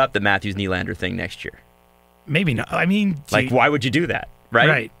split up the Matthews Nylander thing next year? Maybe not. Why would you do that? Right.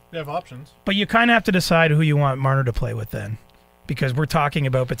 Right. They have options. But you kind of have to decide who you want Marner to play with then, because we're talking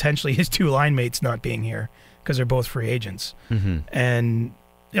about potentially his two line mates not being here because they're both free agents, and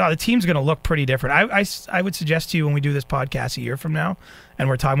the team's going to look pretty different. I would suggest to you when we do this podcast a year from now, and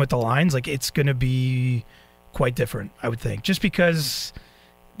we're talking about the lines, it's going to be quite different. I would think, just because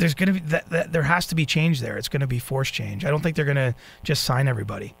there's going to be there has to be change there. It's going to be forced change. I don't think they're going to just sign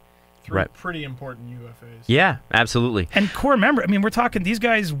everybody. Three pretty important UFAs. Yeah, absolutely. And core member. We're talking these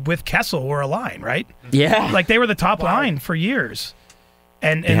guys with Kessel were a line, right? Yeah. They were the top line for years,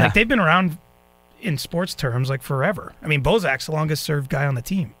 and they've been around in sports terms forever. Bozak's the longest served guy on the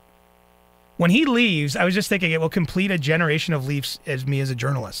team. When he leaves, I was just thinking it will complete a generation of Leafs as me as a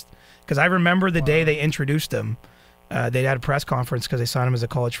journalist, because I remember the day they introduced him. They had a press conference because they signed him as a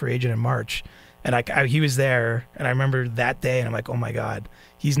college free agent in March. And he was there, and I remember that day, and I'm like, oh my God,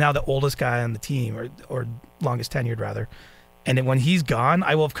 he's now the oldest guy on the team, or longest tenured rather. And then when he's gone,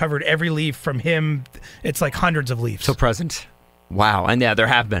 I will have covered every Leaf from him. It's hundreds of Leafs. So present. Wow. And yeah, there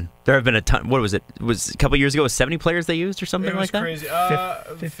have been a ton. What was it? It was a couple years ago, 70 players they used or something like that? Crazy.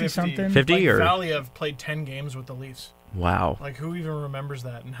 50 something? 50 or? Valiev played 10 games with the Leafs. Wow. Who even remembers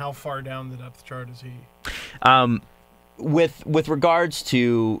that, and how far down the depth chart is he? with regards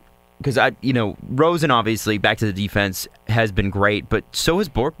to, because Rosen obviously, back to the defense, has been great, but so has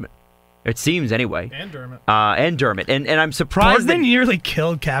Borkman. It seems anyway. And Dermott. And I'm surprised Borkman nearly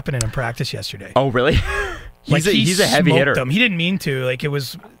killed Kapanen in practice yesterday. Oh, really? he's a heavy hitter. Him. He didn't mean to. Like, it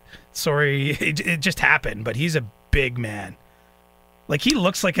was, sorry, it just happened. But he's a big man. Like, he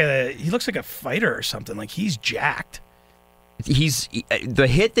looks like a fighter or something. Like, he's jacked. The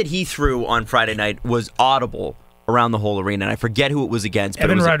hit that he threw on Friday night was audible around the whole arena, and I forget who it was against. But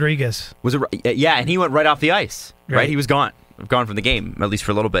Evan Rodriguez. Yeah, and he went right off the ice. Right, he was gone from the game, at least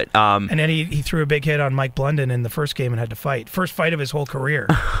for a little bit. And then he threw a big hit on Mike Blunden in the first game and had to fight. First fight of his whole career.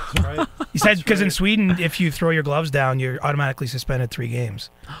 Right. He said because in Sweden, if you throw your gloves down, you're automatically suspended 3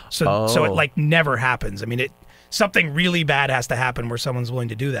 games. So it like never happens. I mean, something really bad has to happen where someone's willing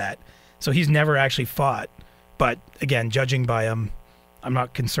to do that. So he's never actually fought. But again, judging by him, I'm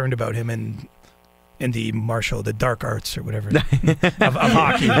not concerned about him in the martial, the dark arts or whatever of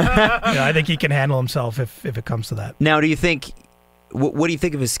hockey. I think he can handle himself if it comes to that. Now, do you think? What do you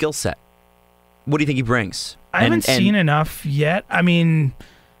think of his skill set? What do you think he brings? I haven't seen enough yet. I mean,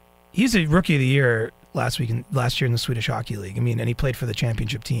 he's a rookie of the year last year in the Swedish Hockey League. I mean, and he played for the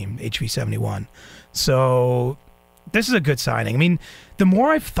championship team, HV71. So this is a good signing. I mean, the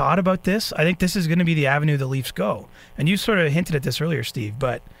more I've thought about this, I think this is going to be the avenue the Leafs go. And you sort of hinted at this earlier, Steve,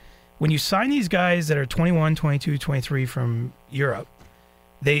 but when you sign these guys that are 21, 22, 23 from Europe,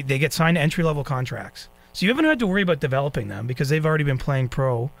 they get signed to entry-level contracts. So you haven't had to worry about developing them because they've already been playing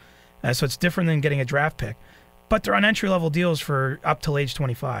pro. So it's different than getting a draft pick. But they're on entry-level deals for up till age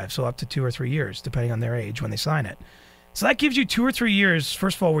 25, so up to 2 or 3 years, depending on their age when they sign it. So that gives you 2 or 3 years,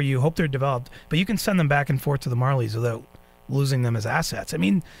 first of all, where you hope they're developed, but you can send them back and forth to the Marlies without losing them as assets. I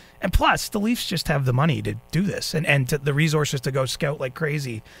mean, and plus, the Leafs just have the money to do this and the resources to go scout like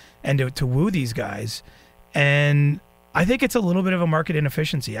crazy and to woo these guys. And I think it's a little bit of a market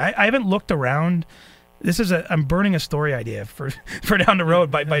inefficiency. I haven't looked around. I'm burning a story idea for down the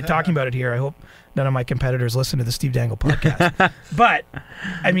road by talking about it here. I hope none of my competitors listen to the Steve Dangle podcast. But,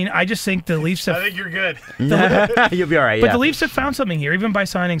 I mean, I just think the Leafs have... I think you're good. You'll be all right, But the Leafs have found something here, even by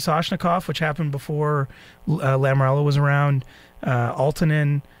signing Soshnikov, which happened before Lamoriello was around,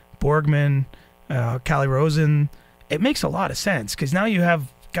 Altonen, Borgman, Calle Rosen. It makes a lot of sense because now you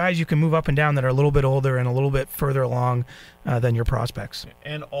have guys you can move up and down that are a little bit older and a little bit further along than your prospects.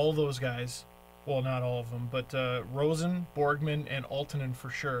 And all those guys... Well, not all of them, but Rosen, Borgman, and Altonen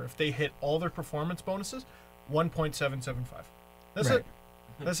for sure. If they hit all their performance bonuses, 1.775. That's Right. it.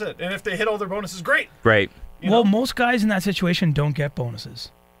 That's it. And if they hit all their bonuses, great. Right. Well, most guys in that situation don't get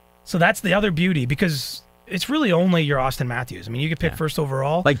bonuses. So that's the other beauty because it's really only your Auston Matthews. I mean, you get picked first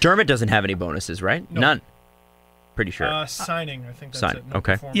overall. Like Dermott doesn't have any bonuses, right? No. None. Pretty sure. Signing, I think that's Sign. it. No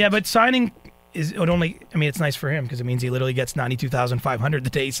Okay. performance. Yeah, but signing it's nice for him because it means he literally gets 92,500 the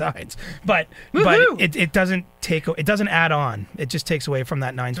day he signs. But it doesn't add on. It just takes away from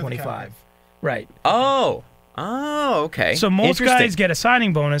that 925. Right. Oh, okay. So most Interesting. guys get a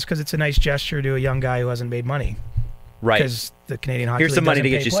signing bonus because it's a nice gesture to a young guy who hasn't made money. Right. Because the Canadian Hockey Here's League some money doesn't to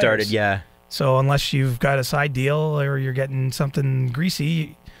get pay you players. started. Yeah. So unless you've got a side deal or you're getting something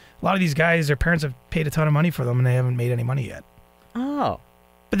greasy, a lot of these guys, their parents have paid a ton of money for them and they haven't made any money yet. Oh.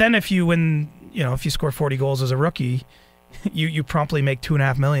 But then if you win, if you score 40 goals as a rookie, you promptly make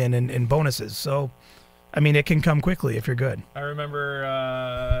 $2.5 million in bonuses. So, I mean, it can come quickly if you're good. I remember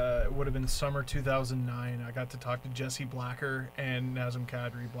it would have been summer 2009. I got to talk to Jesse Blacker and Nazem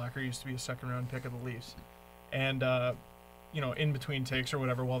Kadri. Blacker used to be a second-round pick of the Leafs. And, in between takes or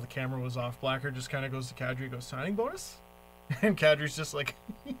whatever, while the camera was off, Blacker just kind of goes to Kadri, goes, signing bonus? And Kadri's just like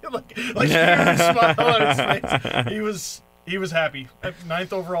smile on his face. He was happy.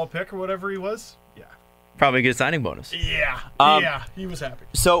 9th overall pick or whatever he was. Yeah. Probably a good signing bonus. Yeah. He was happy.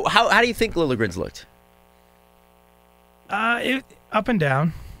 So how do you think Liljegren's looked? Up and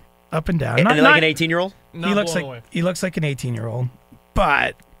down. Up and down. And Not- like not- an 18-year-old? Not blown away. He looks like an 18-year-old,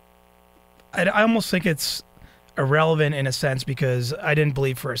 but I almost think it's irrelevant in a sense because I didn't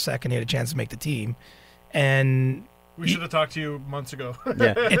believe for a second he had a chance to make the team, and We should have talked to you months ago.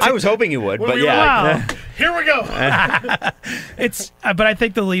 Yeah. I was hoping you would, When but we were yeah. like, here we go. but I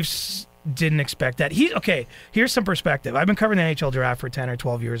think the Leafs didn't expect that. Here's some perspective. I've been covering the NHL draft for 10 or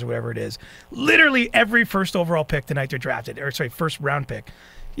 12 years or whatever it is. Literally every first overall pick the night they're drafted, first round pick,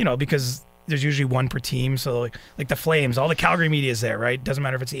 because there's usually one per team. So like the Flames, all the Calgary media is there, right? Doesn't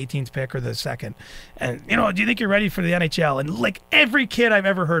matter if it's the 18th pick or the second. And do you think you're ready for the NHL? And like every kid I've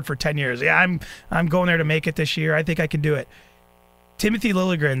ever heard for 10 years, yeah, I'm going there to make it this year. I think I can do it. Timothy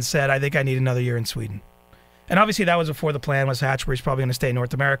Liljegren said, I think I need another year in Sweden. And obviously that was before the plan was hatched where he's probably going to stay in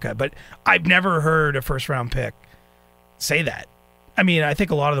North America. But I've never heard a first round pick say that. I mean, I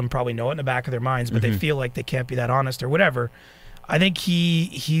think a lot of them probably know it in the back of their minds, but they feel like they can't be that honest or whatever. I think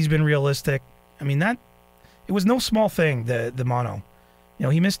he's been realistic. I mean, it was no small thing, the mono. You know,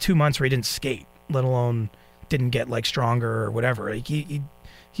 he missed 2 months where he didn't skate, let alone didn't get like stronger or whatever. Like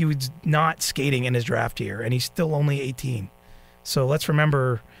he was not skating in his draft year, and he's still only 18. So let's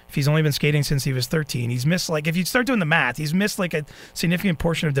remember, if he's only been skating since he was 13, he's missed, like, if you start doing the math, he's missed like a significant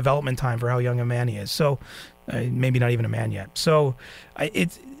portion of development time for how young a man he is. So maybe not even a man yet. So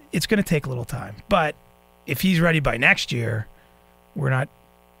it's going to take a little time. But if he's ready by next year, we're not,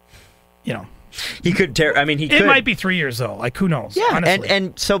 you know. He could tear. I mean, he could. It might be 3 years though. Like, who knows? Yeah, honestly.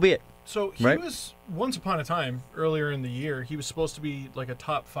 and so be it. So he was, once upon a time, earlier in the year, he was supposed to be like a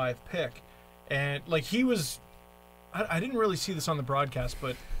top 5 pick. And like he was, I didn't really see this on the broadcast,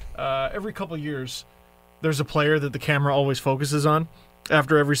 but every couple of years, there's a player that the camera always focuses on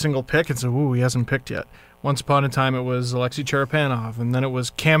after every single pick and says, ooh, he hasn't picked yet. Once upon a time, it was Alexei Cherepanov, and then it was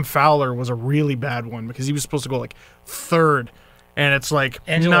Cam Fowler was a really bad one because he was supposed to go like 3rd. And it's like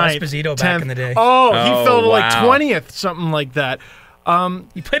Angelo 9th, Esposito 10th. back in the day. Oh, he fell to like wow. 20th, something like that.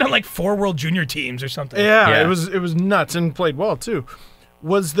 He played on like 4 World Junior teams or something. Yeah, it was nuts and played well too.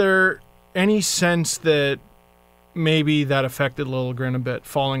 Was there any sense that maybe that affected Liljegren a bit,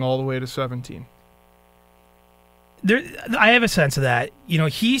 falling all the way to 17? I have a sense of that. You know,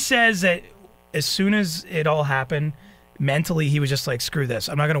 he says that as soon as it all happened, mentally he was just like, screw this.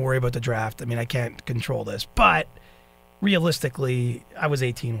 I'm not going to worry about the draft. I mean, I can't control this. But realistically, I was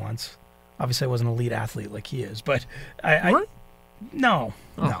 18 once. Obviously, I wasn't an elite athlete like he is. But no,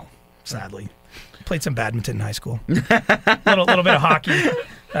 sadly. Played some badminton in high school. little bit of hockey.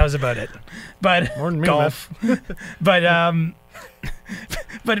 That was about it. But More than me, golf. but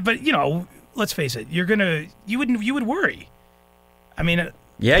you know, let's face it. You would worry. I mean,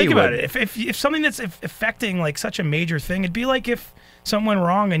 think about it. If something that's affecting like such a major thing, it'd be like if something went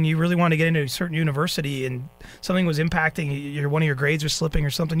wrong and you really wanted to get into a certain university and something was impacting one of your grades was slipping or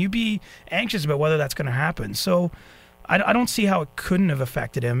something. You'd be anxious about whether that's going to happen. So I don't see how it couldn't have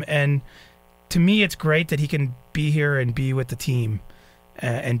affected him. And to me, it's great that he can be here and be with the team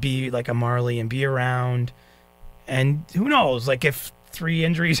and be like a Marley and be around. And who knows, like if 3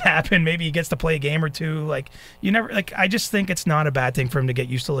 injuries happen, maybe he gets to play a game or 2. Like I just think it's not a bad thing for him to get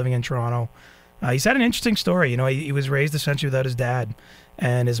used to living in Toronto. He's had an interesting story. You know, he was raised essentially without his dad,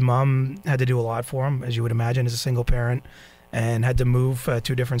 and his mom had to do a lot for him, as you would imagine, as a single parent, and had to move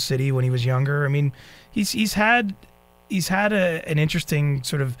to a different city when he was younger. I mean, he's had an interesting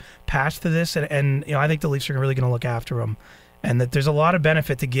sort of past to this, and you know, I think the Leafs are really going to look after him, and that there's a lot of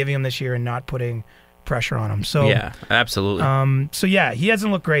benefit to giving him this year and not putting pressure on him. So yeah, absolutely. So yeah, he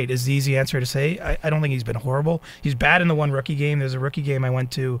hasn't looked great is the easy answer to say. I don't think he's been horrible. He's bad in the one rookie game. There's a rookie game I went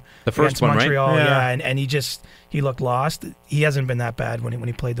to, the first against one, Montreal, right? yeah, and he looked lost. He hasn't been that bad when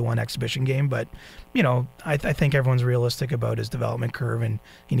he played the one exhibition game, but you know, I think everyone's realistic about his development curve and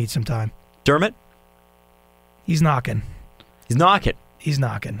he needs some time. Dermott? He's knocking.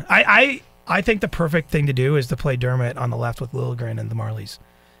 I think the perfect thing to do is to play Dermott on the left with Liljegren and the Marlies.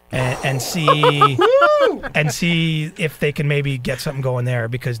 And see if they can maybe get something going there,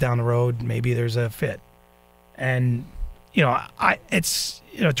 because down the road maybe there's a fit. And you know,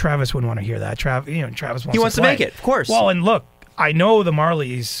 Travis wouldn't want to hear that. Travis wants to make it, of course. Well, and look, I know the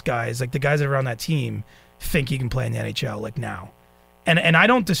Marlies guys, like the guys that are on that team, think he can play in the NHL like now, and I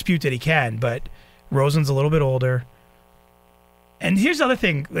don't dispute that he can, but Rosen's a little bit older. And here's the other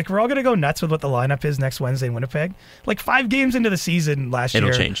thing. Like, we're all going to go nuts with what the lineup is next Wednesday in Winnipeg. Like, 5 games into the season last year,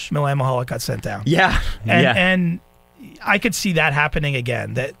 it'll change. Milan Mahalik got sent down. Yeah. And I could see that happening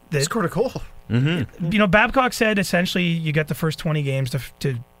again. That Scored a goal. You know, Babcock said essentially you get the first 20 games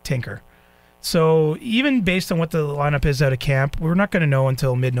to tinker. So even based on what the lineup is out of camp, we're not going to know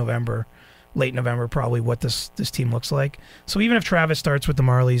until mid-November, late November probably, what this team looks like. So even if Travis starts with the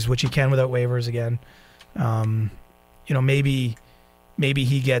Marlies, which he can without waivers again, you know, maybe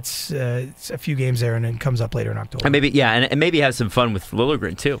he gets a few games there and then comes up later in October. And maybe have some fun with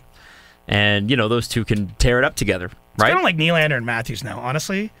Liljegren too. And, you know, those two can tear it up together, right? It's kind of like Nylander and Matthews now,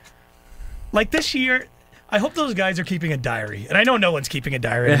 honestly. Like this year, I hope those guys are keeping a diary. And I know no one's keeping a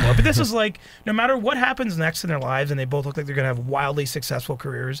diary anymore, but this is like, no matter what happens next in their lives, and they both look like they're going to have wildly successful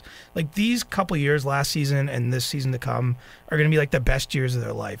careers, like these couple years, last season and this season to come, are going to be like the best years of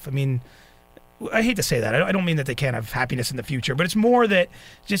their life. I mean, I hate to say that. I don't mean that they can't have happiness in the future, but it's more that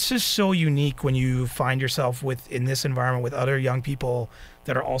it's just so unique when you find yourself in this environment with other young people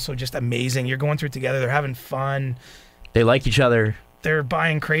that are also just amazing. You're going through it together. They're having fun. They like each other. They're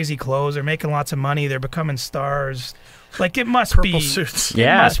buying crazy clothes. They're making lots of money. They're becoming stars. Like, it must Purple be. suits.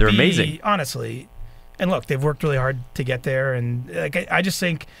 Yeah, they're amazing. Honestly. And look, they've worked really hard to get there, and like I just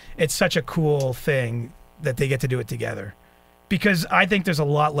think it's such a cool thing that they get to do it together. Because I think there's a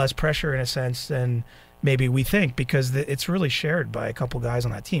lot less pressure in a sense than maybe we think, because it's really shared by a couple guys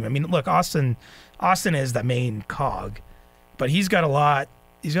on that team. I mean, look, Auston is the main cog, but he's got a lot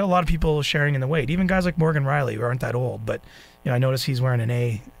of people sharing in the weight. Even guys like Morgan Rielly, who aren't that old, but I notice he's wearing an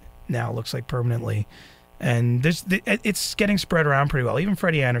A now, looks like permanently. And it's getting spread around pretty well. Even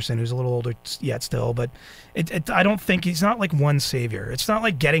Freddie Anderson, who's a little older yet still, but I don't think he's not like one savior. It's not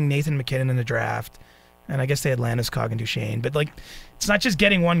like getting Nathan McKinnon in the draft, and I guess they had Landeskog and Duchesne, but like it's not just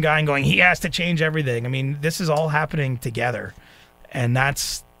getting one guy and going, he has to change everything. I mean, this is all happening together, and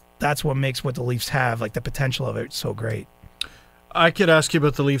that's what makes what the Leafs have, like the potential of it, so great. I could ask you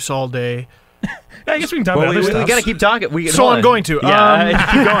about the Leafs all day. I guess we can talk about other stuff. We got to keep talking. I'm going to.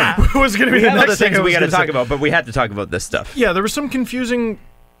 Yeah, keep going. What was going to be the next thing we got to talk about, but we had to talk about this stuff. Yeah, there was some confusing.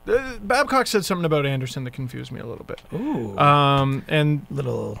 Babcock said something about Anderson that confused me a little bit. Ooh. And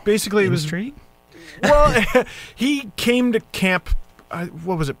little basically it was intrigue? Well, he came to camp.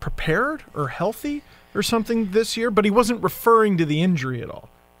 What was it? Prepared or healthy or something this year, but he wasn't referring to the injury at all.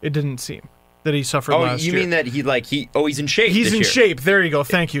 It didn't seem that he suffered last year. Oh, you mean that he's in shape? He's this in year. shape. There you go.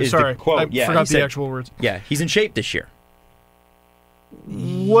 Thank you. Is the Sorry, quote. I Yeah, forgot he the said- actual words. Yeah, he's in shape this year.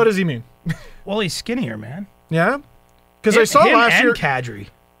 What does he mean? Well, he's skinnier, man. Yeah, because I saw him last and year. Kadri,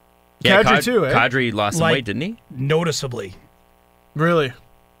 Kadri too, eh? Kadri lost some Like- weight, didn't he? noticeably. Really?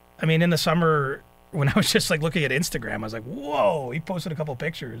 I mean, in the summer, when I was just like looking at Instagram, I was like, whoa, he posted a couple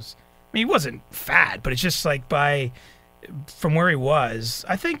pictures. I mean, he wasn't fat, but it's just like from where he was,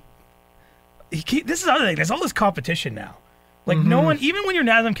 I think this is the other thing. There's all this competition now. Like no one, even when you're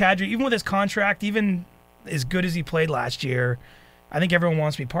Nazem Kadri, even with his contract, even as good as he played last year, I think everyone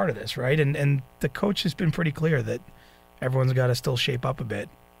wants to be part of this, right? And the coach has been pretty clear that everyone's got to still shape up a bit.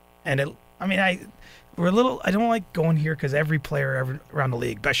 And I don't like going here because every player around the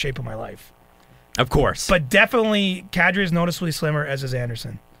league, best shape of my life. Of course. But definitely, Kadri is noticeably slimmer, as is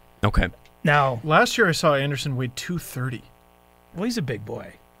Anderson. Okay. Now, Last year I saw Anderson weighed 230. well, he's a big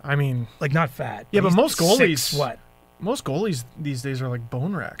boy. I mean, Like, not fat. Yeah, but he's most goalies- 6', most goalies these days are like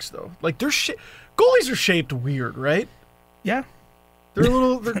bone racks, though. Like goalies are shaped weird, right? Yeah. They're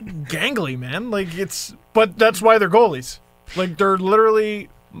they're gangly, man. But that's why they're goalies. Like they're literally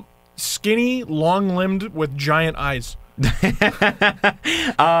skinny, long-limbed with giant eyes.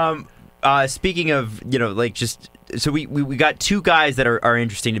 Speaking of, so we got two guys that are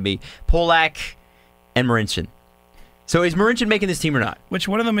interesting to me, Polak and Marincin. So is Marincin making this team or not? Which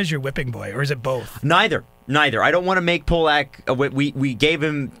one of them is your whipping boy, or is it both? Neither. I don't want to make Polak. We gave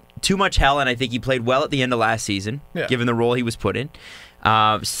him too much hell, and I think he played well at the end of last season, given the role he was put in.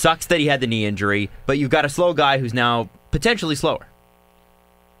 Sucks that he had the knee injury, but you've got a slow guy who's now potentially slower.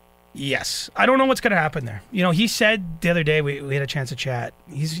 Yes. I don't know what's going to happen there. He said the other day, we had a chance to chat,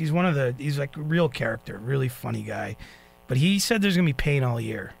 he's like a real character, really funny guy. But he said there's going to be pain all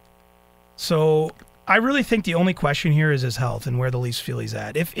year. So I really think the only question here is his health and where the Leafs feel he's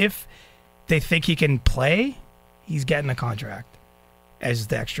at. If they think he can play, he's getting a contract as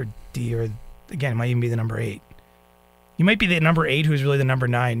the extra D, or again, it might even be the number 8. He might be the number 8 who's really the number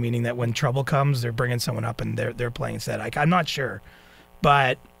 9, meaning that when trouble comes, they're bringing someone up and they're playing instead. I'm not sure.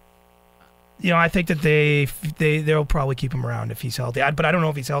 But I think that they'll probably keep him around if he's healthy. But I don't know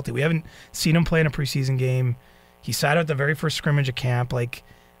if he's healthy. We haven't seen him play in a preseason game. He sat out the very first scrimmage at camp. Like,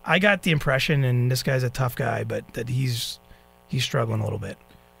 I got the impression, and this guy's a tough guy, but that he's struggling a little bit.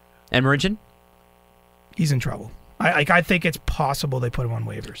 And Marincin? He's in trouble. I think it's possible they put him on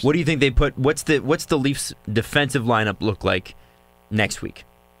waivers. What do you think they put? What's the Leafs' defensive lineup look like next week?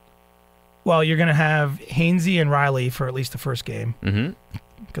 Well, you're going to have Hainsey and Rielly for at least the first game. Mm-hmm.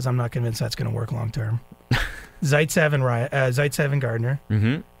 Because I'm not convinced that's going to work long term. Zaitsev and Gardner.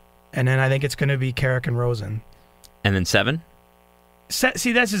 Mm-hmm. And then I think it's going to be Carrick and Rosen. And then 7?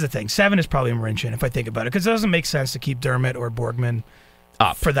 See, that's just the thing. 7 is probably Marincin, if I think about it, because it doesn't make sense to keep Dermott or Borgman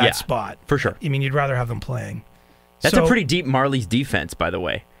up for that spot. For sure. I mean, you'd rather have them playing. That's a pretty deep Marley's defense, by the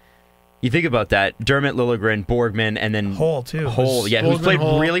way. You think about that. Dermott, Liljegren, Borgman, and then Hole, too. Hole, yeah, who's played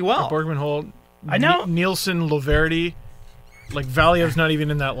really well. Borgman, Hole. I know. Nielsen, Loverdi. Like, Valiev's not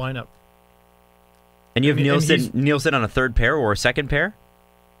even in that lineup. And you have Nielsen on a third pair or a second pair?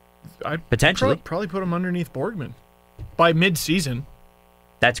 Potentially. Probably put him underneath Borgman by mid-season.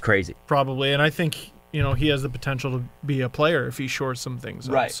 That's crazy. Probably. And I think, he has the potential to be a player if he shores some things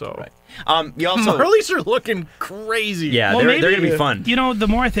up. Right. So. Right. You also Marlies are looking crazy. Yeah, Well, they're going to be fun. The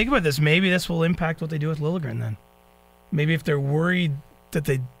more I think about this, maybe this will impact what they do with Liljegren then. Maybe if they're worried that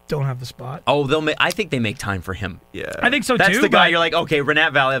they don't have the spot. Oh, I think they make time for him. Yeah. I think so That's too. the guy but- you're like, okay,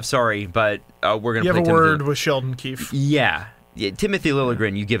 Renat Valev, sorry, but we're going to You play have a Timothy. word with Sheldon Keefe. Yeah. Timothy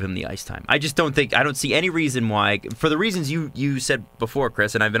Liljegren, you give him the ice time. I don't see any reason why, for the reasons you said before,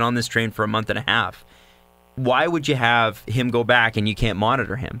 Chris, and I've been on this train for a month and a half, why would you have him go back and you can't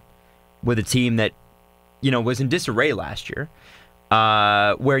monitor him with a team that, was in disarray last year,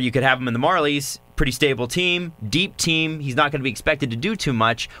 where you could have him in the Marlies, pretty stable team, deep team. He's not going to be expected to do too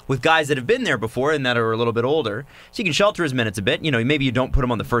much with guys that have been there before and that are a little bit older. So you can shelter his minutes a bit. Maybe you don't put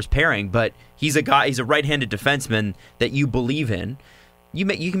him on the first pairing, but he's a right-handed defenseman that you believe in. You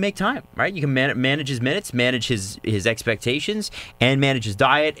can make time, right? You can manage his minutes, manage his expectations, and manage his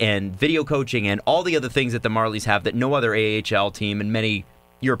diet and video coaching and all the other things that the Marlies have that no other AHL team and many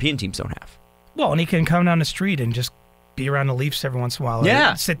European teams don't have. Well, and he can come down the street and just be around the Leafs every once in a while.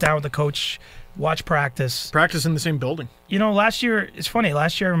 Yeah. Sit down with the coach, watch practice. Practice in the same building. Last year, it's funny.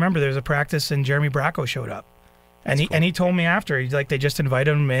 Last year, I remember there was a practice and Jeremy Bracco showed up. And he told me after, they just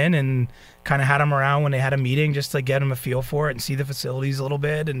invited him in and kind of had him around when they had a meeting just to get him a feel for it and see the facilities a little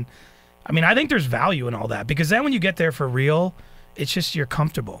bit. And I think there's value in all that because then when you get there for real, it's just you're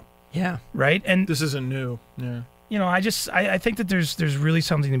comfortable. Yeah. Right? And This isn't new. Yeah. I think that there's really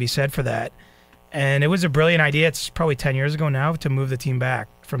something to be said for that. And it was a brilliant idea. It's probably 10 years ago now to move the team back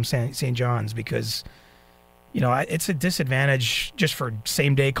from St. John's because, it's a disadvantage just for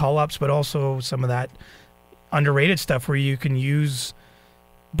same-day call-ups, but also some of that underrated stuff where you can use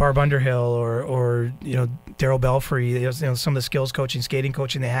Barb Underhill or Daryl Belfry, some of the skills coaching, skating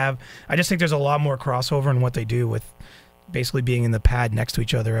coaching they have. I just think there's a lot more crossover in what they do with basically being in the pad next to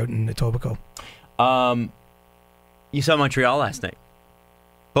each other out in Etobicoke. You saw Montreal last night.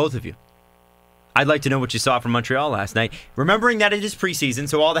 Both of you. I'd like to know what you saw from Montreal last night. Remembering that it is preseason,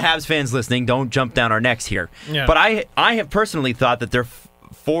 so all the Habs fans listening, don't jump down our necks here. Yeah. But I have personally thought that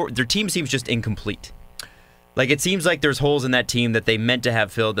their team seems just incomplete. Like, it seems like there's holes in that team that they meant to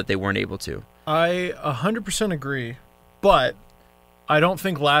have filled that they weren't able to. I 100% agree, but I don't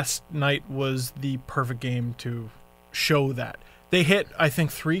think last night was the perfect game to show that. They hit, I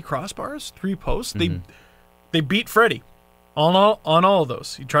think, 3 crossbars, 3 posts. They beat Freddie on all of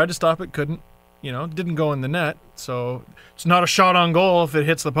those. He tried to stop it, couldn't. Didn't go in the net, so it's not a shot on goal if it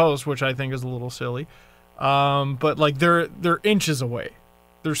hits the post, which I think is a little silly. But they're inches away.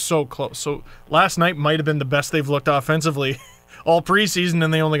 They're so close. So last night might have been the best they've looked offensively all preseason,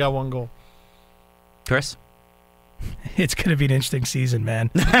 and they only got 1 goal. Chris? It's going to be an interesting season,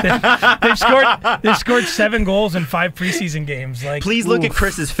 man. They've scored 7 goals in 5 preseason games. Please look at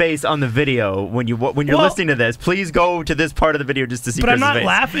Chris's face on the video when you're listening to this. Please go to this part of the video just to see Chris's face. But I'm not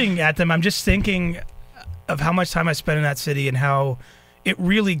laughing at them. I'm just thinking of how much time I spent in that city and how it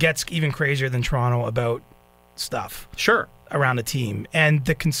really gets even crazier than Toronto about stuff. Sure. Around the team. And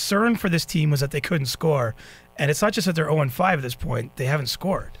the concern for this team was that they couldn't score. And it's not just that they're 0-5 at this point. They haven't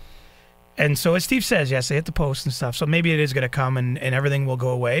scored. And so as Steve says, yes, they hit the post and stuff. So maybe it is going to come and everything will go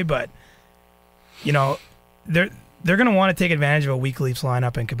away. But, they're going to want to take advantage of a weak Leafs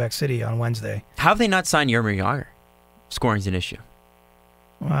lineup in Quebec City on Wednesday. How have they not signed Jaromir Jagr? Scoring's an issue.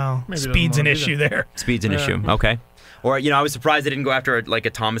 Well, Maybe speed's an issue there. Speed's an issue. Okay. Or, I was surprised they didn't go after a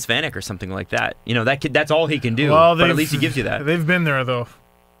Thomas Vanek or something like that. That's all he can do. Well, but at least he gives you that. They've been there, though.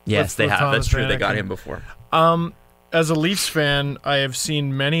 Yes, they have. Thomas That's true. They Vanek got and- him before. As a Leafs fan, I have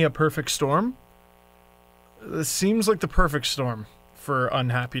seen many a perfect storm. This seems like the perfect storm for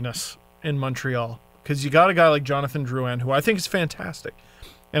unhappiness in Montreal because you got a guy like Jonathan Drouin, who I think is fantastic,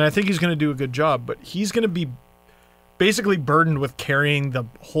 and I think he's going to do a good job, but he's going to be basically burdened with carrying the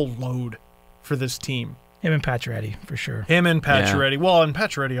whole load for this team. Him and Pacioretty, for sure. Him and Pacioretty. Yeah. Well, and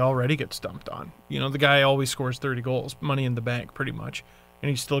Pacioretty already gets dumped on. The guy always scores 30 goals, money in the bank pretty much, and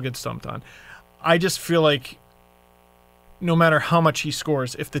he still gets dumped on. I just feel like no matter how much he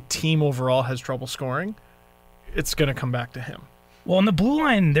scores, if the team overall has trouble scoring, it's going to come back to him. Well, on the blue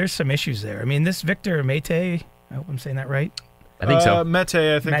line, there's some issues there. I mean, this Victor Mete, I hope I'm saying that right. I think so. Mete,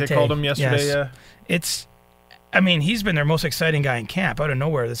 I think they called him yesterday. Yes. He's been their most exciting guy in camp. Out of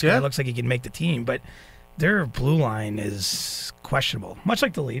nowhere, this guy looks like he can make the team, but their blue line is questionable. Much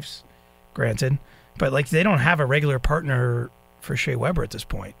like the Leafs, granted, but they don't have a regular partner for Shea Weber at this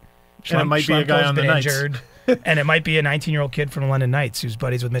point. And it might be a guy on the Knights. Injured, and it might be a 19-year-old kid from the London Knights who's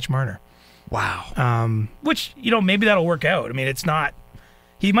buddies with Mitch Marner. Wow. Which, maybe that'll work out. I mean, it's not...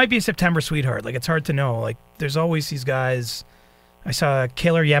 He might be a September sweetheart. It's hard to know. There's always these guys... I saw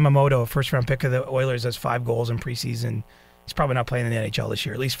Kaylor Yamamoto, first-round pick of the Oilers, has 5 goals in preseason. He's probably not playing in the NHL this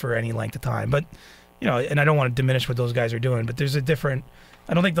year, at least for any length of time. But, and I don't want to diminish what those guys are doing, but there's a different...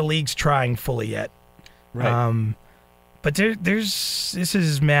 I don't think the league's trying fully yet. Right. But this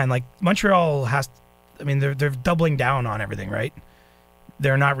is, man, like Montreal has, I mean, they're doubling down on everything, right?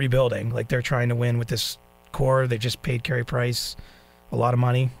 They're not rebuilding. Like they're trying to win with this core. They just paid Carey Price a lot of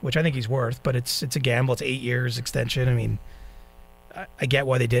money, which I think he's worth, but it's a gamble. It's 8 years extension. I mean, I get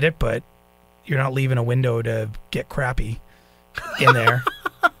why they did it, but you're not leaving a window to get crappy in there.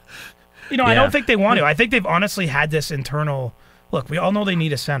 I don't think they want to. I think they've honestly had this internal look. We all know they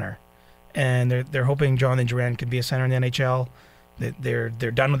need a center, and they're hoping Jonathan Drouin could be a center in the NHL. They're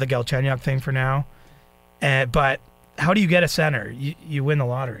done with the Galchenyuk thing for now. But how do you get a center? You win the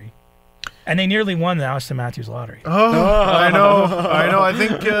lottery, and they nearly won the Auston Matthews lottery. I know. I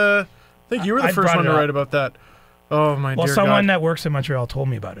think you were the first one to write about that. Oh my dear God. Well, someone that works in Montreal told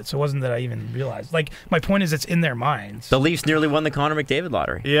me about it, so it wasn't that I even realized. Like, my point is, it's in their minds. The Leafs nearly won the Connor McDavid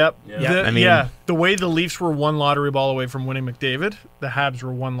lottery. Yep. Yeah. The way the Leafs were one lottery ball away from winning McDavid, the Habs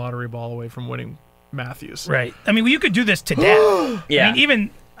were one lottery ball away from winning Matthews. Right. I mean, you could do this to death. Yeah. I mean,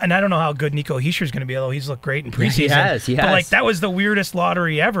 even. And I don't know how good Nico Hischier is going to be, although he's looked great in preseason. He has. But like that was the weirdest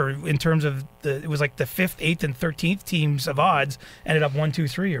lottery ever in terms of it was like the 5th, 8th, and 13th teams of odds ended up 1, 2,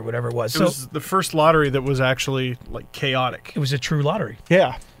 3 or whatever it was. It was the first lottery that was actually like chaotic. It was a true lottery.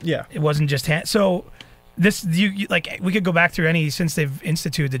 Yeah. It wasn't just so this you like we could go back through since they've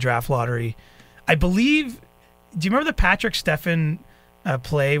instituted the draft lottery. I believe. Do you remember the Patrick Stefan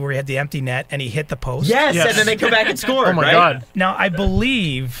play where he had the empty net and he hit the post? Yes. And then they come back and score. Oh my God! Now I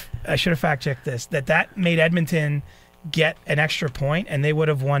believe I should have fact checked this that made Edmonton get an extra point and they would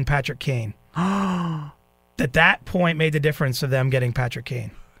have won Patrick Kane. that point made the difference of them getting Patrick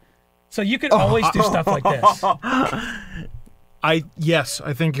Kane. So you could always do stuff like this. I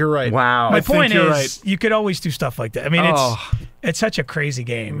think you're right. Wow. My point is, you could always do stuff like that. I mean, it's such a crazy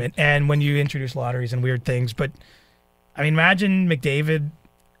game, and when you introduce lotteries and weird things, but. I mean, imagine McDavid.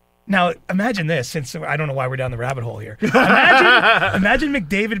 Now, imagine this, since I don't know why we're down the rabbit hole here. Imagine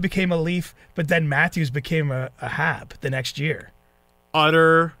McDavid became a Leaf, but then Matthews became a Hab the next year.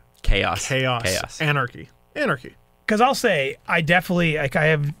 Utter chaos. Anarchy. Because I'll say, I definitely I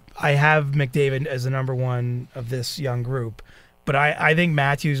have McDavid as the number one of this young group, but I think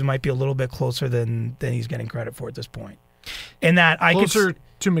Matthews might be a little bit closer than he's getting credit for at this point. In that closer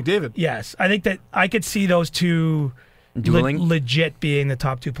to McDavid. Yes, I think that I could see those two. Dueling? Legit being the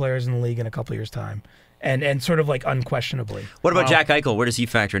top 2 players in the league in a couple of years' time. And sort of like unquestionably. What about Jack Eichel? Where does he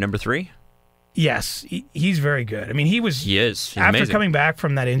factor? Number 3? Yes, he's very good. I mean, he is. He's after amazing. Coming back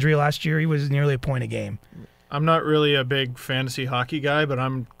from that injury last year, he was nearly a point a game. I'm not really a big fantasy hockey guy, but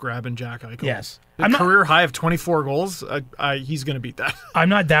I'm grabbing Jack Eichel. Yes. Career high of 24 goals, he's going to beat that. I'm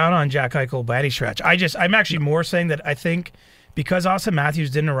not down on Jack Eichel by any stretch. I'm actually more saying that I think because Auston Matthews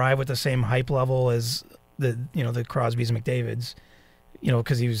didn't arrive with the same hype level as the Crosbys and McDavids,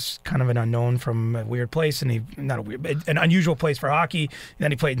 because he was kind of an unknown from a weird place, and an unusual place for hockey. And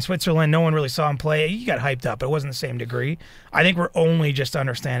then he played in Switzerland. No one really saw him play. He got hyped up, but it wasn't the same degree. I think we're only just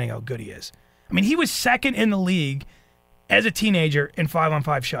understanding how good he is. I mean, he was second in the league as a teenager in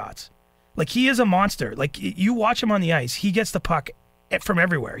 5-on-5 shots. Like, he is a monster. Like, you watch him on the ice, he gets the puck from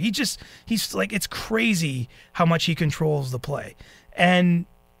everywhere. He's like, it's crazy how much he controls the play. And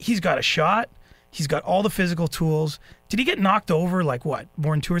he's got a shot. He's got all the physical tools. Did he get knocked over more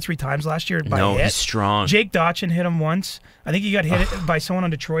than 2 or 3 times last year by a hit? He's strong. Jake Dotchin hit him once. I think he got hit by someone on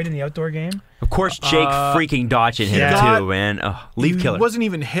Detroit in the outdoor game. Of course, Jake freaking Dotchin hit him too, man. Leaf killer. He wasn't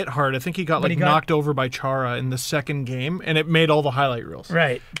even hit hard. I think he got knocked over by Chara in the second game, and it made all the highlight reels.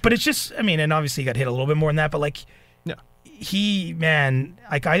 Right. But it's just, I mean, and obviously he got hit a little bit more than that, but he doesn't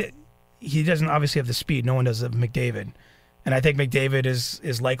obviously have the speed. No one does of McDavid. And I think McDavid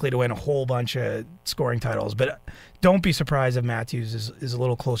is likely to win a whole bunch of scoring titles. But don't be surprised if Matthews is a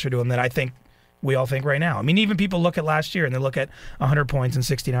little closer to him than I think we all think right now. I mean, even people look at last year and they look at 100 points and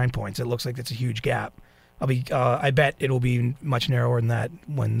 69 points. It looks like it's a huge gap. I bet it'll be much narrower than that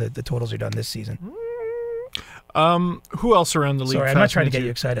when the totals are done this season. Who else around the league? Sorry, I'm not trying to get you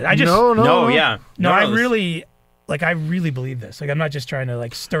excited. I really believe this. Like, I'm not just trying to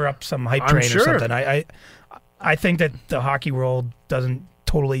stir up some hype train or something. I think that the hockey world doesn't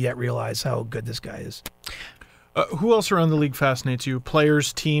totally yet realize how good this guy is. Who else around the league fascinates you?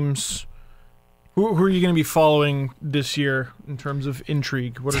 Players, teams? Who are you going to be following this year in terms of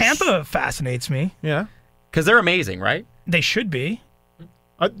intrigue? Tampa fascinates me. Yeah. Because they're amazing, right? They should be.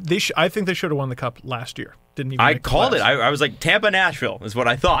 I think they should have won the cup last year. Didn't even I make the called it. playoffs. I was like, Tampa, Nashville is what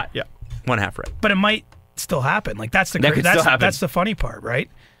I thought. Yeah. 1/2 right. But it might still happen. Like, that's the That could still happen. That's the funny part, right?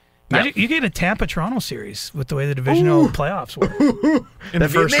 Imagine you get a Tampa-Toronto series with the way the divisional playoffs work. In the That'd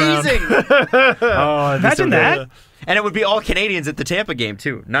be first round. amazing. Oh, it'd be Imagine so that. good. And it would be all Canadians at the Tampa game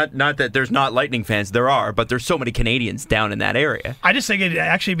too. Not that there's not Lightning fans. There are, but there's so many Canadians down in that area. I just think it'd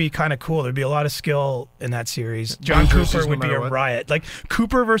actually be kind of cool. There'd be a lot of skill in that series. John Blue Cooper jerseys, would no be a matter what. riot. Like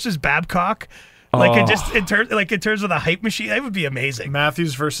Cooper versus Babcock. Like Oh. it just in terms of the hype machine, that would be amazing.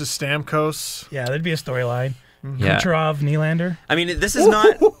 Matthews versus Stamkos. Yeah, that'd be a storyline. Yeah. Kucherov, Nylander. I mean, this is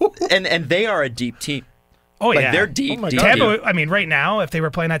not, and they are a deep team. Oh Like yeah, they're deep. Oh my deep, God. Tampa. deep. I mean, right now, if they were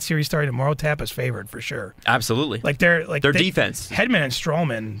playing that series starting tomorrow, Tampa's favored for sure. Absolutely. Like their defense, Hedman and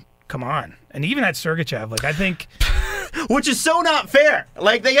Stroman. Come on, and even at Sergachev. Like I think which is so not fair.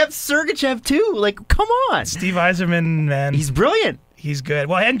 Like they have Sergachev too. Like come on, Steve Yzerman, man, he's brilliant. he's good.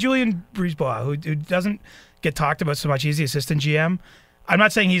 Well, and Julian Brisebois, who doesn't get talked about so much. He's the assistant GM. I'm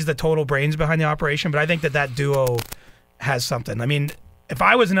not saying he's the total brains behind the operation, but I think that duo has something. I mean, if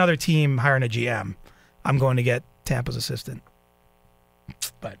I was another team hiring a GM, I'm going to get Tampa's assistant.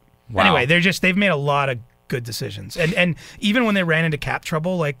 But Wow. anyway, they've made a lot of good decisions. And even when they ran into cap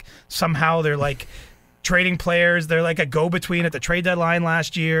trouble, like somehow they're like trading players. They're like a go-between at the trade deadline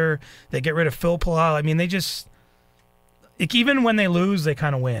last year. They get rid of Phil Palau. I mean, they just like, even when they lose, they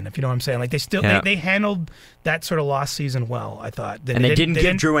kind of win, if you know what I'm saying. Like they still they handled that sort of lost season well, I thought. And they didn't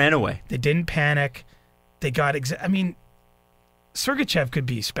give Drouin away. They didn't panic. They got I mean, Sergachev could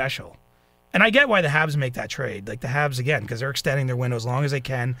be special. And I get why the Habs make that trade. Like the Habs, again, because they're extending their window as long as they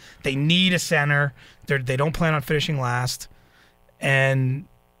can. They need a center. They don't plan on finishing last. And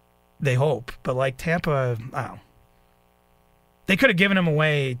they hope. But like Tampa, I don't know. They could have given him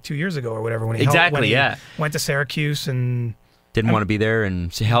away 2 years ago or whatever when he went to Syracuse and Didn't want to be there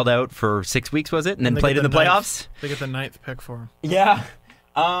and she held out for 6 weeks, was it? And then they played get in the playoffs? They get the 9th pick for him. Yeah.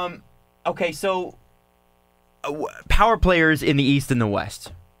 Okay, so power players in the East and the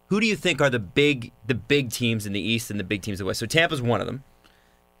West. Who do you think are the big teams in the East and the big teams in the West? So Tampa's one of them.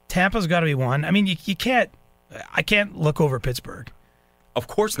 Tampa's got to be one. I mean, you can't. I can't look over Pittsburgh. Of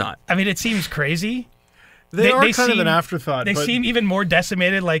course not. I mean, it seems crazy. They are kind seem, of an afterthought. They but seem even more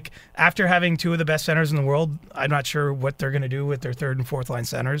decimated. Like after having two of the best centers in the world, I'm not sure what they're going to do with their third and fourth line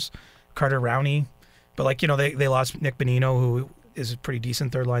centers, Carter Rowney. But like they lost Nick Bonino, who is a pretty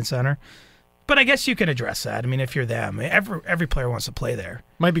decent third line center. But I guess you can address that. I mean, if you're them, every player wants to play there.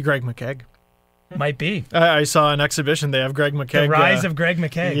 might be Greg McKegg. Might be I saw an exhibition. They have Greg McKegg. the rise of Greg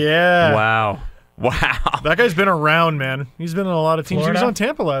McKegg. Yeah. Wow. That guy's been around, man. He's been in a lot of teams. Florida? He was on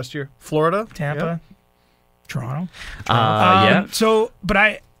Tampa last year. Florida. Tampa, Yep. Toronto. Yeah. So, but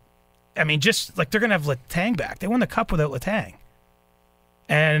I mean, just like they're gonna have Letang back. They won the cup without Letang,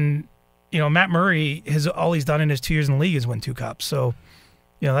 and Matt Murray all he's done in his 2 years in the league is win 2 cups. So,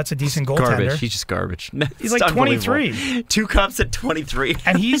 that's a decent goaltender. Garbage. He's just garbage. He's It's like unbelievable. 23, 2 cups at 23.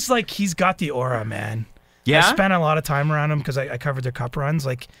 and he's got the aura, man. Yeah? I spent a lot of time around him because I covered their cup runs.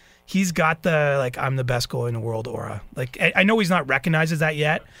 Like he's got the I'm the best goalie in the world aura. Like I know he's not recognized as that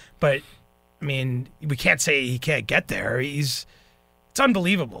yet, but I mean we can't say he can't get there. It's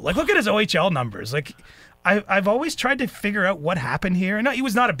unbelievable. Like look at his OHL numbers. Like I've always tried to figure out what happened here. No, he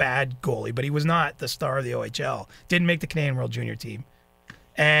was not a bad goalie, but he was not the star of the OHL. Didn't make the Canadian World Junior team.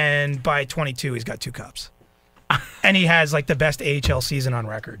 And by 22, he's got 2 cups. And he has the best AHL season on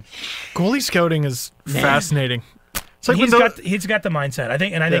record. Goalie scouting is fascinating. It's like He's got the mindset. I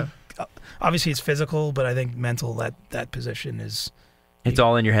think obviously it's physical, but I think mental that position is It's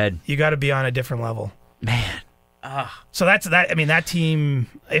all in your head. you got to be on a different level. Man. So that's that. I mean, that team,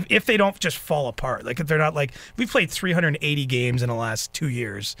 if they don't just fall apart, like if they're not we've played 380 games in the last 2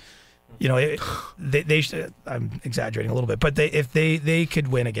 years. They should, I'm exaggerating a little bit, but if they could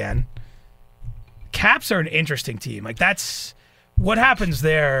win again. Caps are an interesting team. That's what happens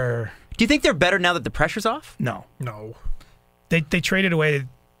there. Do you think they're better now that the pressure's off? No. They They traded away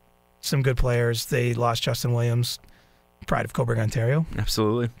some good players. They lost Justin Williams, pride of Cobourg, Ontario.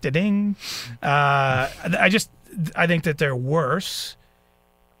 Absolutely. Da-ding. I think that they're worse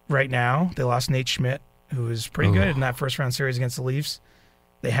right now. They lost Nate Schmidt, who was pretty good in that first round series against the Leafs.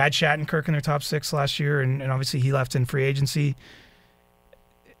 They had Shattenkirk in their top 6 last year, and obviously he left in free agency.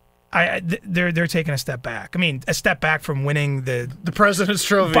 They're taking a step back. I mean, a step back from winning the President's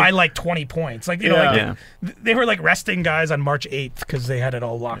Trophy by 20 points. Yeah. They were resting guys on March 8th because they had it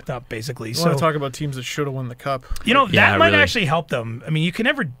all locked up basically. You So want to talk about teams that should have won the cup? that might really. actually help them. I mean, you can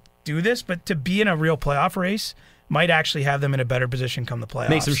never do this, but to be in a real playoff race might actually have them in a better position come the playoffs.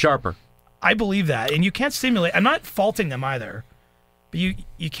 Makes them sharper. I believe that, and you can't stimulate. I'm not faulting them either, but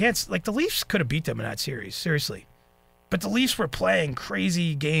you can't the Leafs could have beat them in that series, seriously. But the Leafs were playing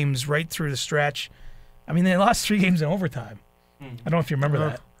crazy games right through the stretch. I mean, they lost 3 games in overtime. I don't know if you remember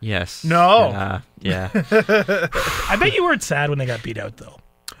that. Yes. No. Yeah. I bet you weren't sad when they got beat out, though.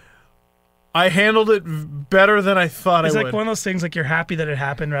 I handled it better than I thought It's I like would. one of those things, like you're happy that it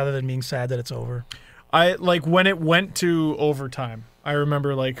happened rather than being sad that it's over. I like when it went to overtime. I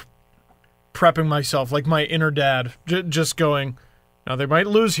remember like prepping myself, like my inner dad, just going, "Now they might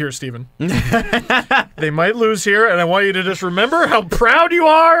lose here, Stephen. They might lose here, and I want you to just remember how proud you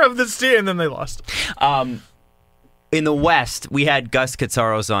are of this team." And then they lost. In the West, we had Gus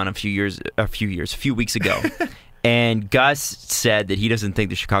Katsaros on a few weeks ago, and Gus said that he doesn't think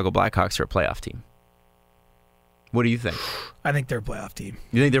the Chicago Blackhawks are a playoff team. What do you think? I think they're a playoff team.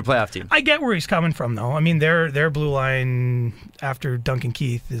 You think they're a playoff team? I get where he's coming from, though. I mean, their blue line after Duncan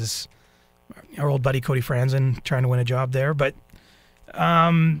Keith is our old buddy Cody Franzen trying to win a job there, but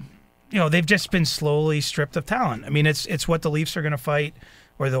they've just been slowly stripped of talent. I mean, it's what the Leafs are going to fight,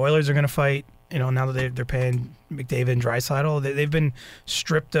 or the Oilers are going to fight. Now that they're paying McDavid and Draisaitl, they've been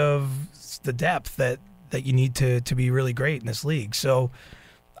stripped of the depth that you need to be really great in this league. So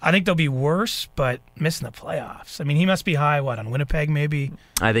I think they'll be worse, but missing the playoffs. I mean, he must be high, on Winnipeg maybe?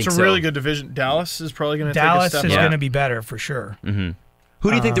 I think it's a really good division. Dallas is probably going to take a Dallas step is up. going to be better for sure. Mm-hmm. Who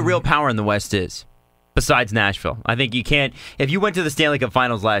do you think the real power in the West is, besides Nashville? I think you can't. If you went to the Stanley Cup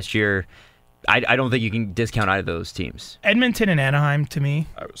Finals last year, I don't think you can discount either of those teams. Edmonton and Anaheim, to me.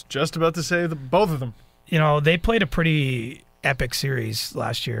 I was just about to say both of them. They played a pretty epic series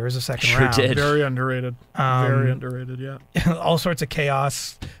last year. It was a second Sure round. did. Very underrated. Very underrated, yeah. All sorts of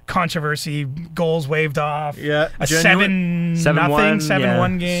chaos, controversy, goals waved off. Yeah. A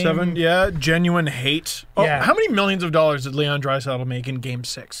 7-1 game. Genuine hate. Oh, Yeah. How many millions of dollars did Leon Draisaitl make in Game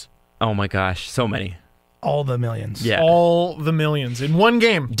 6? Oh my gosh, so many. All the millions. Yeah. All the millions in one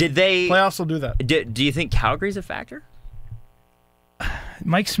game. Did they? Playoffs will do that. Do you think Calgary's a factor?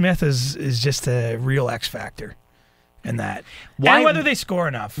 Mike Smith is just a real X factor in that. Why- And whether they score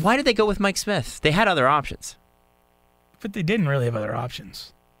enough. Why did they go with Mike Smith? They had other options. But they didn't really have other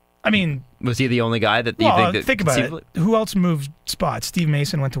options. I mean, Was he the only guy that you think that think about conceivably- it. Who else moved spots? Steve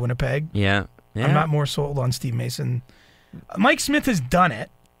Mason went to Winnipeg. Yeah. I'm not more sold on Steve Mason. Mike Smith has done it.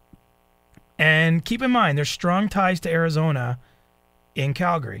 And keep in mind, there's strong ties to Arizona in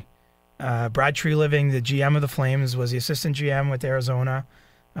Calgary. Brad Treliving, the GM of the Flames, was the assistant GM with Arizona.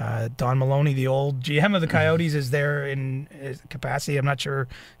 Don Maloney, the old GM of the Coyotes, is there in his capacity. I'm not sure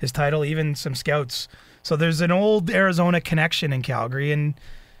his title, even some scouts. So there's an old Arizona connection in Calgary, and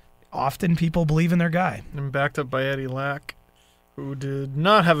often people believe in their guy. And backed up by Eddie Lack, who did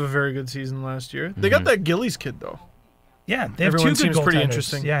not have a very good season last year. They got that Gillies kid, though. Yeah, they have Everyone two good seems pretty goaltenders.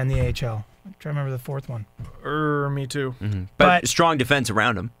 interesting. Yeah, in the AHL. I'm trying to remember the fourth one. Me too. But strong defense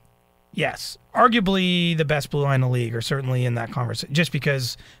around him. Yes, arguably the best blue line in the league, or certainly in that conversation, just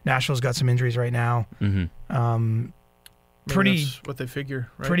because Nashville's got some injuries right now. Maybe Pretty that's what they figure,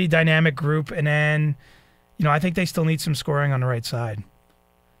 right? pretty dynamic group, and then I think they still need some scoring on the right side.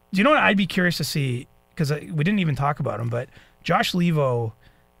 Do you know what I'd be curious to see? Because we didn't even talk about him, but Josh Levo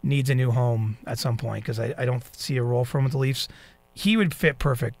needs a new home at some point because I don't see a role for him with the Leafs. He would fit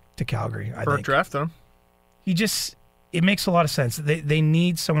perfect to Calgary, I for a think. draft, though. It makes a lot of sense. They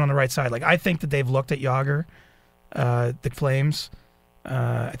need someone on the right side. Like, I think that they've looked at Yager, the Flames.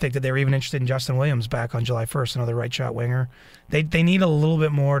 I think that they were even interested in Justin Williams back on July 1st, another right shot winger. They need a little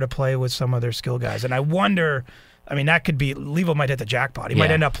bit more to play with some of their skill guys. And I wonder, that could be, Levo might hit the jackpot. He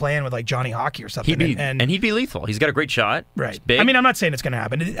might end up playing with like Johnny Hockey or something. He'd be lethal. He's got a great shot. Right. He's big. I'm not saying it's going to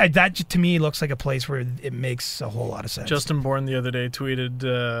happen. That to me looks like a place where it makes a whole lot of sense. Justin Bourne the other day tweeted,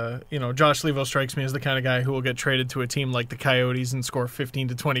 Josh Levo strikes me as the kind of guy who will get traded to a team like the Coyotes and score 15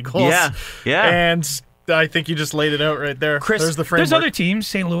 to 20 goals. Yeah. And I think you just laid it out right there. Chris, there's the framework. There's other teams.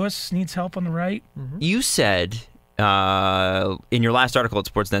 St. Louis needs help on the right. You said in your last article at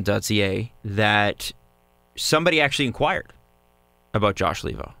sportsnet.ca that somebody actually inquired about Josh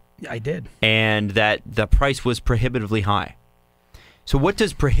Levo. I did. And that the price was prohibitively high. So what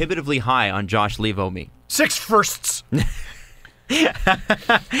does prohibitively high on Josh Levo mean? 6 firsts.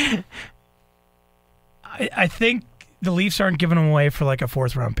 I think the Leafs aren't giving him away for like a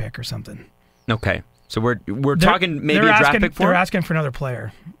 4th round pick or something. Okay. So we're talking maybe a draft pick for They're him? asking for another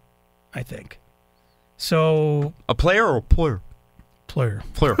player, I think. So A player or a player? player.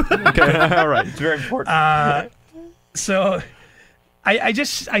 Player. Okay. All right. It's very important. So I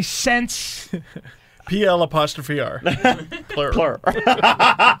sense PL''R. Plur.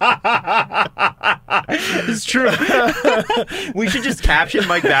 It's true. We should just caption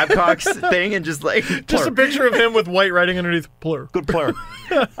Mike Babcock's thing and just like Just a picture of him with white writing underneath Plur. good player.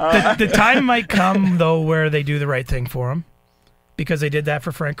 the time might come though where they do the right thing for him, because they did that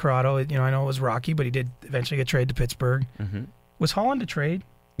for Frank Corrado. I know it was rocky, but he did eventually get traded to Pittsburgh. Was Holland a trade?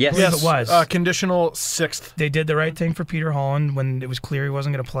 Yes. Yes. It was. Conditional 6th. They did the right thing for Peter Holland when it was clear he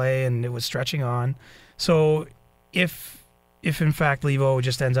wasn't going to play and it was stretching on. So if in fact Levo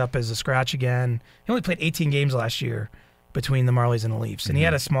just ends up as a scratch again, he only played 18 games last year between the Marlies and the Leafs, and he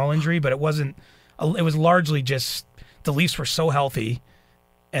had a small injury, but it wasn't. It was largely just the Leafs were so healthy,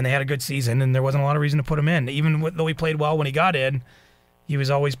 and they had a good season, and there wasn't a lot of reason to put him in. Even though he played well when he got in, he was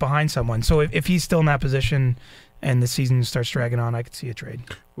always behind someone. So if he's still in that position and the season starts dragging on, I could see a trade.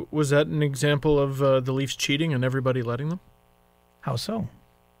 Was that an example of the Leafs cheating and everybody letting them? How so?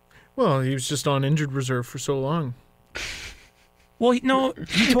 Well, he was just on injured reserve for so long. Well, he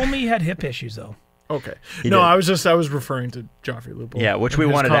told me he had hip issues, though. Okay. He No, did. I was referring to Joffrey Lupul. Yeah, which and we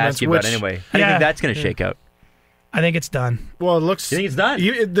his wanted to comments, ask you about which- anyway. How do you Yeah. think that's going to shake out? I think it's done. Well, it looks. You think it's done?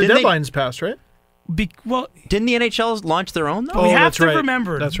 The Didn't they- deadline's passed, right? Well, Didn't the NHL launch their own, though? Oh, we have that's to right.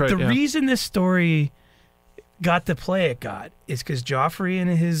 remember That's right, the yeah. reason this story got the play it got is because Joffrey in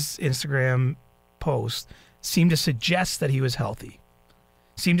his Instagram post seemed to suggest that he was healthy.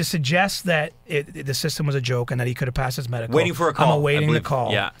 Seemed to suggest that the system was a joke and that he could have passed his medical. Waiting for a call. I'm awaiting I the believe.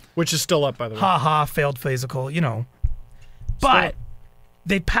 call. Yeah. Which is still up, by the way. Ha ha, failed physical, But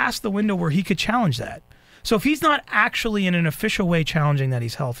they passed the window where he could challenge that. So if he's not actually in an official way challenging that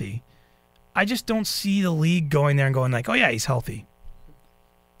he's healthy, I just don't see the league going there and going like, oh yeah, he's healthy.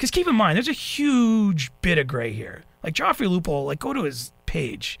 Because keep in mind, there's a huge bit of gray here. Like Joffrey Lupul, like go to his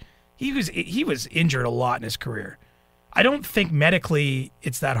page. He was injured a lot in his career. I don't think medically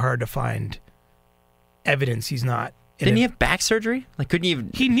it's that hard to find evidence he's not. Didn't he have back surgery? Like, couldn't he even...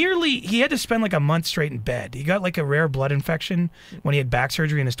 He had to spend like a month straight in bed. He got like a rare blood infection when he had back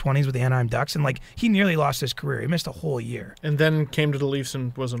surgery in his 20s with the Anaheim Ducks, and like he nearly lost his career. He missed a whole year. And then came to the Leafs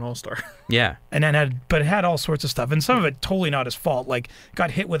and was an all-star. Yeah. And then had all sorts of stuff, and some of it totally not his fault. Like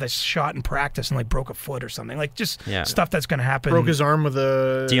got hit with a shot in practice and like broke a foot or something. Like just stuff that's going to happen. Broke his arm with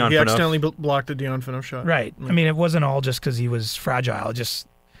a... Dion he Phaneuf. accidentally blocked a Dion Phaneuf shot. Right. I mean, it wasn't all just because he was fragile.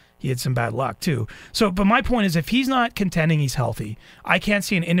 He had some bad luck too. So, but my point is, if he's not contending he's healthy, I can't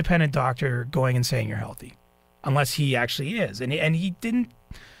see an independent doctor going and saying you're healthy, unless he actually is, and he didn't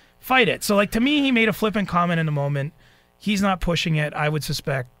fight it. So, like to me, he made a flippant comment in the moment. He's not pushing it. I would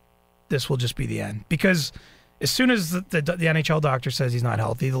suspect this will just be the end because as soon as the NHL doctor says he's not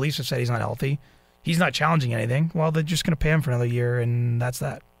healthy, the Leafs have said he's not healthy. He's not challenging anything. Well, they're just going to pay him for another year, and that's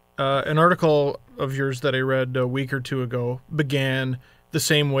that. An article of yours that I read a week or two ago began the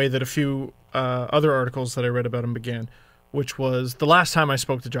same way that a few other articles that I read about him began, which was the last time I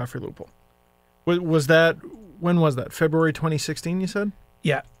spoke to Joffrey Lupul. Was that, when was that? February 2016, you said?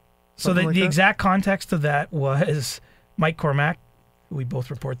 Yeah. So Something like the that? exact context of that was Mike Cormack, who we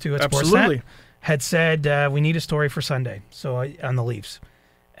both report to at Absolutely. Sportsnet, had said we need a story for Sunday. On the Leafs,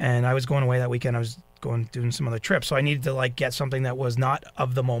 and I was going away that weekend. I was doing some other trips, so I needed to like get something that was not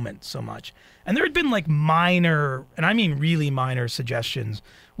of the moment so much. And there had been like minor, and I mean really minor suggestions.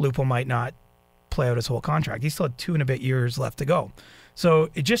 Lupul might not play out his whole contract. He still had 2 and a bit years left to go.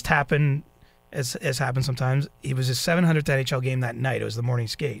 So it just happened, as happens sometimes. It was his 700th NHL game that night. It was the morning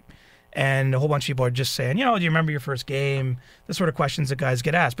skate. And a whole bunch of people are just saying, do you remember your first game? The sort of questions that guys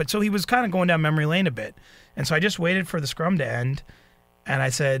get asked. But so he was kind of going down memory lane a bit. And so I just waited for the scrum to end. And I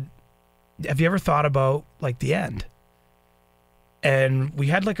said, have you ever thought about like the end? And we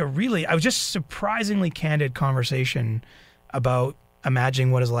had like I was just surprisingly candid conversation about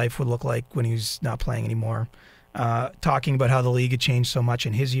imagining what his life would look like when he's not playing anymore. Talking about how the league had changed so much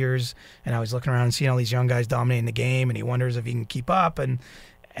in his years and how he's looking around and seeing all these young guys dominating the game and he wonders if he can keep up. And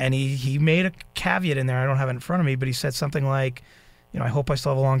he made a caveat in there. I don't have it in front of me, but he said something like, I hope I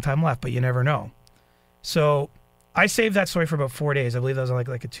still have a long time left, but you never know. So I saved that story for about 4 days. I believe that was on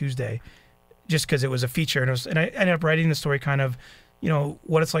like a Tuesday, just because it was a feature. And I ended up writing the story kind of,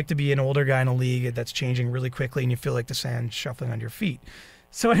 what it's like to be an older guy in a league that's changing really quickly and you feel like the sand shuffling under your feet.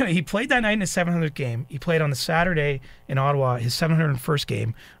 So anyway, he played that night in his 700th game. He played on the Saturday in Ottawa, his 701st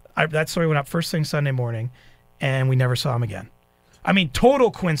game. That story went up first thing Sunday morning, and we never saw him again. I mean,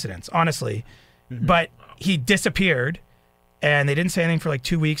 total coincidence, honestly. Mm-hmm. But he disappeared, and they didn't say anything for like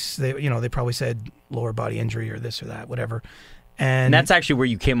 2 weeks. They probably said lower body injury or this or that, whatever. And that's actually where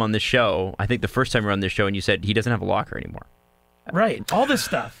you came on this show. I think the first time you were on this show, and you said he doesn't have a locker anymore. Right, all this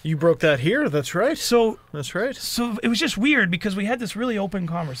stuff. You broke that here. That's right. That's right. So it was just weird because we had this really open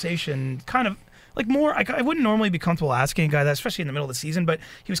conversation, kind of like more. I wouldn't normally be comfortable asking a guy that, especially in the middle of the season, but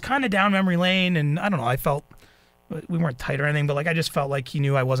he was kind of down memory lane, and I don't know. I felt we weren't tight or anything, but like I just felt like he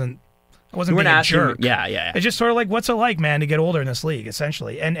knew I wasn't I wasn't You being weren't a asking- jerk. yeah. It's just sort of like, what's it like, man, to get older in this league,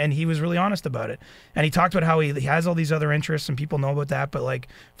 essentially. And he was really honest about it. And he talked about how he has all these other interests, and people know about that, but like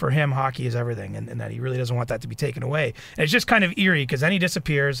for him, hockey is everything, and that he really doesn't want that to be taken away. And it's just kind of eerie because then he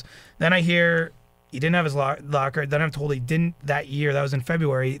disappears. Then I hear he didn't have his locker. Then I'm told he didn't that year. That was in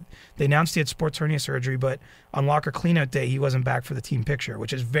February. They announced he had sports hernia surgery, but on locker cleanout day, he wasn't back for the team picture,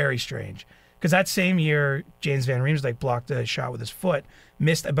 which is very strange. Because that same year, James Van Riemsdyk blocked a shot with his foot,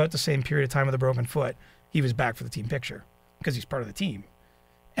 missed about the same period of time with a broken foot. He was back for the team picture because he's part of the team.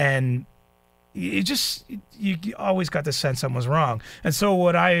 And you always got the sense something was wrong. And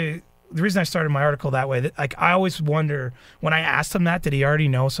so the reason I started my article that way, like I always wonder, when I asked him that, did he already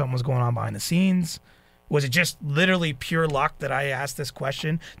know something was going on behind the scenes? Was it just literally pure luck that I asked this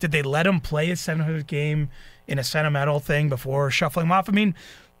question? Did they let him play his 700th game in a sentimental thing before shuffling him off? I mean,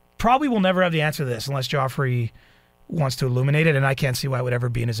 probably we'll never have the answer to this unless Joffrey wants to illuminate it, and I can't see why it would ever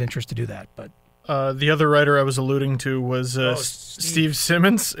be in his interest to do that. But the other writer I was alluding to was Steve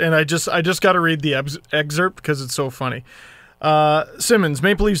Simmons, and I just got to read the excerpt because it's so funny. Simmons,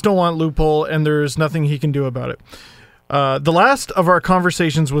 Maple Leafs don't want loophole, and there's nothing he can do about it. The last of our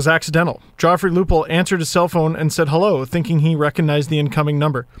conversations was accidental. Joffrey Lupul answered his cell phone and said hello, thinking he recognized the incoming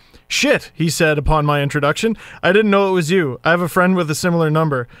number. Shit, he said upon my introduction. I didn't know it was you. I have a friend with a similar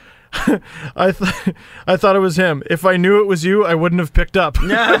number. I thought it was him. If I knew it was you, I wouldn't have picked up.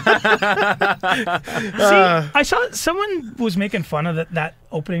 See, I saw someone was making fun of that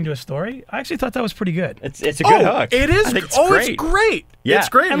opening to a story. I actually thought that was pretty good. It's a good hook. It is. It's It's great. Yeah. It's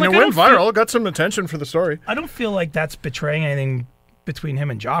great. And And like, it I went don't viral. Got some attention for the story. I don't feel like that's betraying anything between him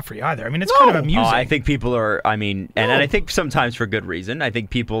and Joffrey either. I mean, it's kind of amusing. Oh, I think people are. I mean, and I think sometimes for good reason. I think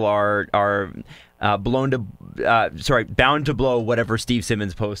people are bound to blow whatever Steve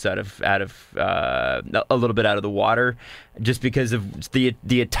Simmons posts out of a little bit out of the water, just because of the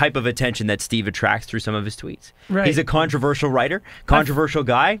type of attention that Steve attracts through some of his tweets. Right. He's a controversial writer, controversial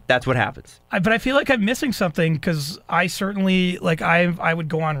guy. That's what happens. But I feel like I'm missing something because I certainly, like, I would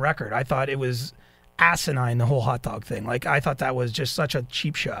go on record. I thought it was asinine, the whole hot dog thing. Like, I thought that was just such a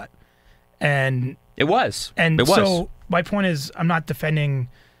cheap shot. And It was. So my point is, I'm not defending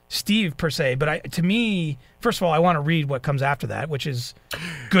Steve per se, but to me, first of all, I want to read what comes after that, which is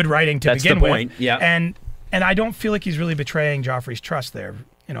good writing to That's begin the with. point. Yeah. And I don't feel like he's really betraying Joffrey's trust there.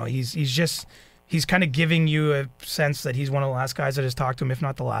 You know, he's kind of giving you a sense that he's one of the last guys that has talked to him, if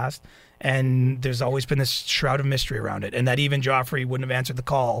not the last. And there's always been this shroud of mystery around it, and that even Joffrey wouldn't have answered the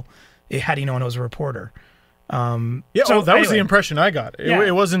call had he known it was a reporter. That was the impression I got.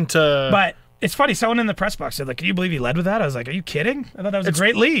 It wasn't. But it's funny. Someone in the press box said, "Like, can you believe he led with that?" I was like, "Are you kidding?" I thought that was a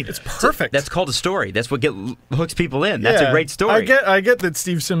great lead. It's perfect. That's called a story. That's what hooks people in. That's a great story. I get that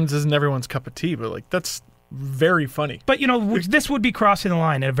Steve Simmons isn't everyone's cup of tea, but like that's very funny. But, you know, this would be crossing the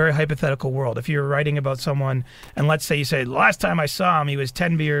line in a very hypothetical world. If you're writing about someone, and let's say you say, last time I saw him, he was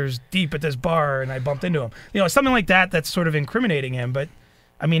 10 beers deep at this bar, and I bumped into him. You know, something like that that's sort of incriminating him. But,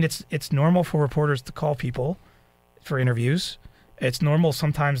 I mean, it's normal for reporters to call people for interviews. It's normal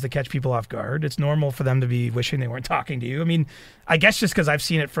sometimes to catch people off guard. It's normal for them to be wishing they weren't talking to you. I mean, I guess just because I've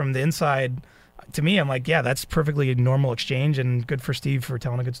seen it from the inside, to me, I'm like, yeah, that's perfectly a normal exchange, and good for Steve for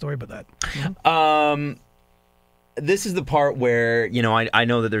telling a good story about that. Mm-hmm. This is the part where, you know, I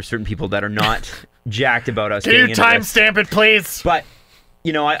know that there's certain people that are not jacked about us. Can you timestamp it, please? But,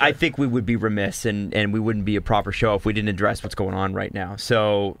 you know, I think we would be remiss and we wouldn't be a proper show if we didn't address what's going on right now.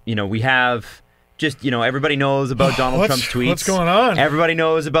 So, you know, we have just, you know, everybody knows about Donald Trump's tweets. What's going on? Everybody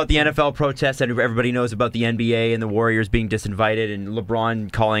knows about the NFL protests, and everybody knows about the NBA and the Warriors being disinvited, and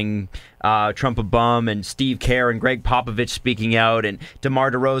LeBron calling Trump a bum, and Steve Kerr and Greg Popovich speaking out, and DeMar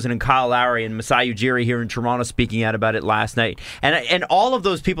DeRozan and Kyle Lowry and Masai Ujiri here in Toronto speaking out about it last night. And all of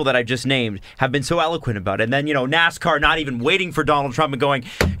those people that I just named have been so eloquent about it. And then, you know, NASCAR not even waiting for Donald Trump and going,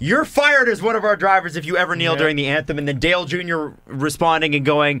 "You're fired as one of our drivers if you ever kneel during the anthem." And then Dale Jr. responding and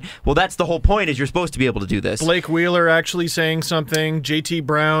going, "Well, that's the whole point, is you're supposed to be able to do this." Blake Wheeler actually saying something. JT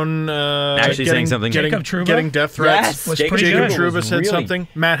Brown actually saying something. Jacob Trouba? Getting death threats. Was Jacob pretty Jacob good. Trouba was said really- something.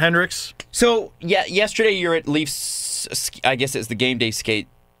 Matt Hendricks. So, yeah, yesterday you're at Leafs, I guess it's the game day skate,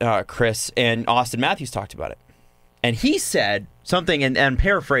 Chris, and Auston Matthews talked about it. And he said something, and I'm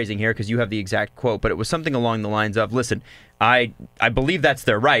paraphrasing here because you have the exact quote, but it was something along the lines of, listen, I believe that's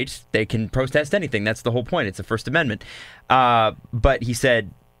their right. They can protest anything. That's the whole point. It's the First Amendment. But he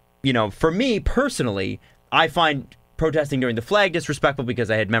said, you know, for me personally, I find protesting during the flag disrespectful because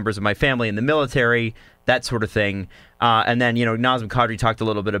I had members of my family in the military, that sort of thing. And then, you know, Nazem Kadri talked a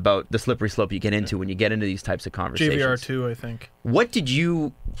little bit about the slippery slope you get into when you get into these types of conversations. JVR2, I think. What did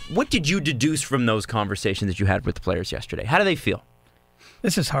you deduce from those conversations that you had with the players yesterday? How do they feel?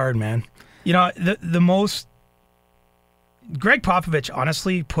 This is hard, man. You know, the most Greg Popovich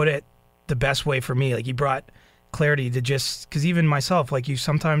honestly put it the best way for me. Like, he brought clarity to just, because even myself, like, you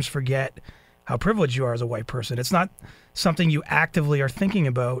sometimes forget how privileged you are as a white person. It's not something you actively are thinking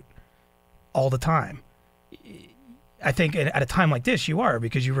about all the time. I think at a time like this, you are,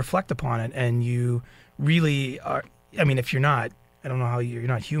 because you reflect upon it and you really are. I mean, if you're not, I don't know how you're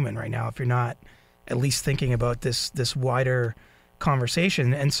not human right now if you're not at least thinking about this wider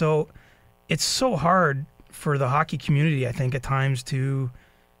conversation. And so it's so hard for the hockey community, I think, at times to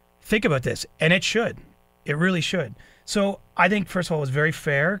think about this. And it should. It really should. So I think, first of all, it was very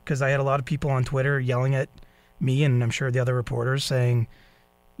fair, because I had a lot of people on Twitter yelling at me, and I'm sure the other reporters, saying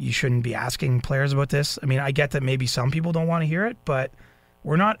you shouldn't be asking players about this. I mean, I get that maybe some people don't want to hear it, but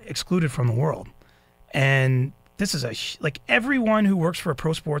we're not excluded from the world. And this is like, everyone who works for a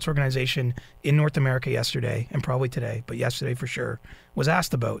pro sports organization in North America yesterday, and probably today, but yesterday for sure, was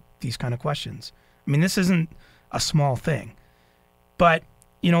asked about these kind of questions. I mean, this isn't a small thing. But,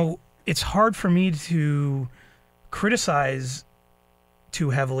 you know, it's hard for me to criticize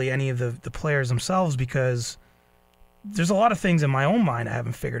too heavily any of the players themselves, because there's a lot of things in my own mind I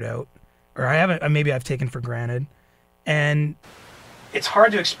haven't figured out, or maybe I've taken for granted. And it's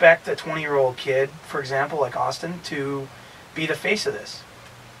hard to expect a 20-year-old kid, for example, like Auston, to be the face of this.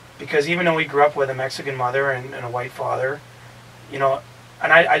 Because even though he grew up with a Mexican mother and a white father, you know,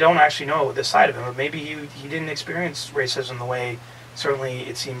 and I don't actually know this side of him, but maybe he didn't experience racism the way, certainly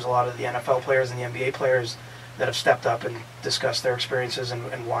it seems, a lot of the NFL players and the NBA players that have stepped up and discussed their experiences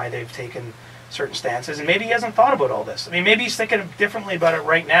and why they've taken certain stances. And maybe he hasn't thought about all this. I mean, maybe he's thinking differently about it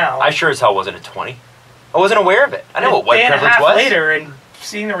right now. I sure as hell wasn't at 20. I wasn't aware of it. I know what white privilege was. A day and a half later, and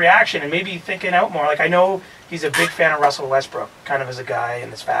seeing the reaction, and maybe thinking out more. Like, I know he's a big fan of Russell Westbrook, kind of as a guy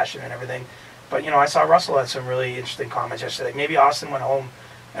and his fashion and everything. But, you know, I saw Russell had some really interesting comments yesterday. Maybe Auston went home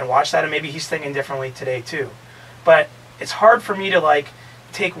and watched that, and maybe he's thinking differently today too. But it's hard for me to, like,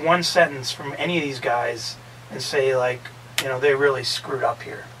 take one sentence from any of these guys and say, like, you know, they really screwed up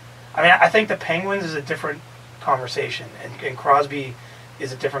here. I mean, I think the Penguins is a different conversation, and Crosby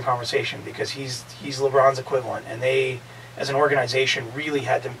is a different conversation, because he's LeBron's equivalent, and they, as an organization, really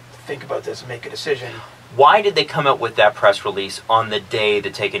had to think about this and make a decision. Why did they come out with that press release on the day the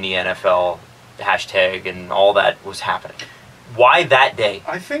Taking the NFL hashtag and all that was happening? Why that day?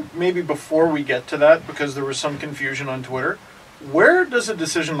 I think maybe before we get to that, because there was some confusion on Twitter, where does a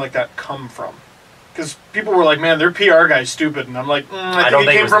decision like that come from? Because people were like, man, their PR guy's stupid. And I'm like, I think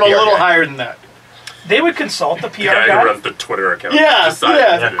it came from a little higher than that. They would consult the PR guy guy. who runs the Twitter account. Yeah.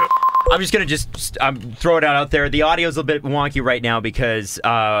 I'm just going to throw it out there. The audio's a bit wonky right now because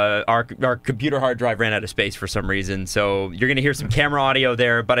our computer hard drive ran out of space for some reason. So you're going to hear some camera audio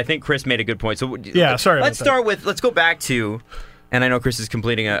there, but I think Chris made a good point. So yeah, sorry. Let's go back to, and I know Chris is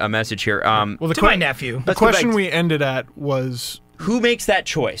completing a message here. To my nephew. The question we ended at was, who makes that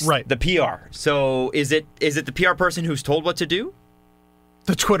choice? Right. The PR. So is it the PR person who's told what to do?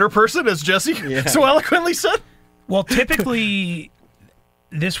 The Twitter person, as Jesse so eloquently said? Well, typically,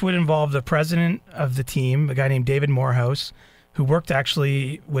 this would involve the president of the team, a guy named David Morehouse, who worked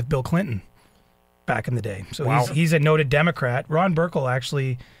actually with Bill Clinton back in the day. So he's a noted Democrat. Ron Burkle,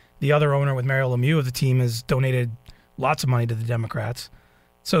 actually, the other owner with Mario Lemieux of the team, has donated lots of money to the Democrats.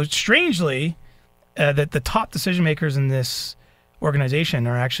 So strangely, that the top decision makers in this organization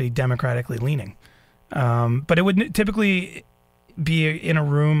are actually democratically leaning. But it would typically be in a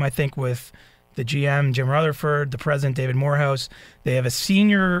room, I think, with the GM, Jim Rutherford, the president, David Morehouse. They have a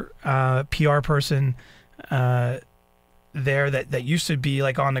senior PR person there that used to be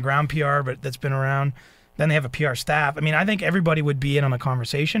like on the ground PR, but that's been around. Then they have a PR staff. I mean, I think everybody would be in on a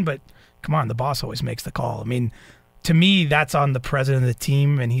conversation, but come on, the boss always makes the call. I mean, to me, that's on the president of the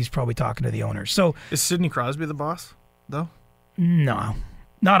team, and he's probably talking to the owners. So is Sidney Crosby the boss, though? No,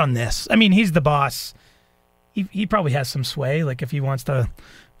 not on this. I mean, he's the boss. He probably has some sway. Like, if he wants to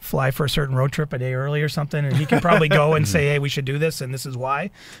fly for a certain road trip a day early or something, and he can probably go and say, hey, we should do this, and this is why.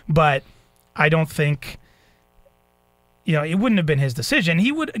 But I don't think, you know, it wouldn't have been his decision.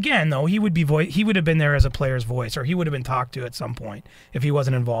 He would, again, though, he would have been there as a player's voice, or he would have been talked to at some point if he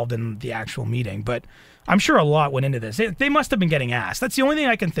wasn't involved in the actual meeting. But I'm sure a lot went into this. They must have been getting asked. That's the only thing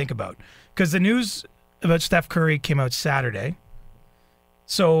I can think about, because the news about Steph Curry came out Saturday.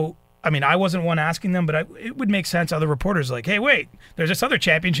 So, I mean, I wasn't one asking them, but it would make sense. Other reporters like, hey, wait, there's this other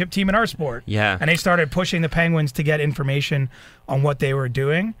championship team in our sport. Yeah. And they started pushing the Penguins to get information on what they were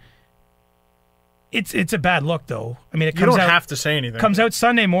doing. It's a bad look, though. I mean, you don't have to say anything. Comes out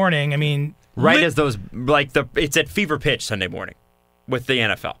Sunday morning. I mean, as those, like, it's at fever pitch Sunday morning with the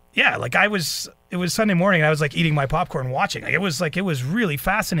NFL. Yeah, like I was it was Sunday morning, and I was like eating my popcorn watching. Like, it was really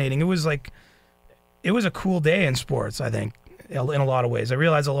fascinating. It was a cool day in sports, I think, in a lot of ways. I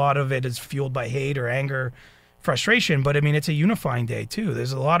realize a lot of it is fueled by hate or anger, frustration, but I mean, it's a unifying day too.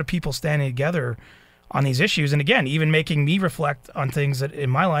 There's a lot of people standing together on these issues, and again, even making me reflect on things that in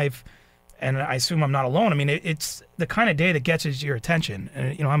my life, and I assume I'm not alone. I mean, it's the kind of day that gets your attention,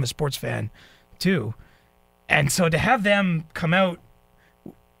 and you know, I'm a sports fan too, and so to have them come out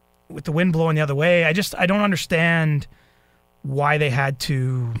with the wind blowing the other way, I don't understand why they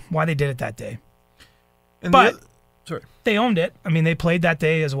did it that day. And but sorry, they owned it. I mean, they played that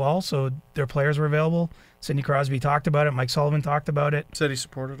day as well, so their players were available. Sidney Crosby talked about it. Mike Sullivan talked about it. said he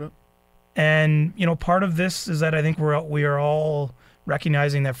supported it. And you know, part of this is that I think we are all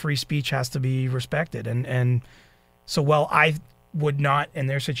recognizing that free speech has to be respected. And so while I would not, in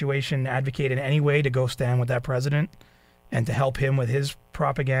their situation, advocate in any way to go stand with that president and to help him with his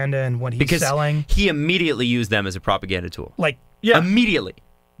propaganda and what he's selling. He immediately used them as a propaganda tool. Like, immediately.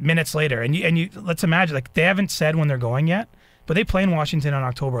 Minutes later. And you let's imagine, like, they haven't said when they're going yet, but they play in Washington on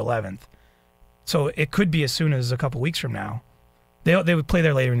October 11th. So it could be as soon as a couple weeks from now. They would play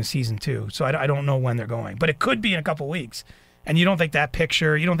there later in the season too. So I don't know when they're going, but it could be in a couple weeks. And you don't think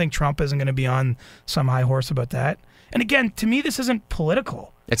you don't think Trump isn't going to be on some high horse about that? And again, to me, this isn't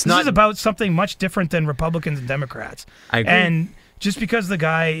political. This is about something much different than Republicans and Democrats. I agree. And just because the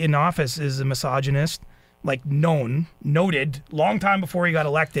guy in office is a misogynist, like noted, long time before he got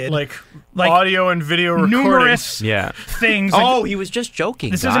elected. Like audio and video recordings. Numerous things. Oh, he was just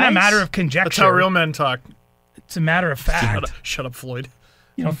joking, This isn't a matter of conjecture. That's how real men talk. It's a matter of fact. Shut up, Floyd.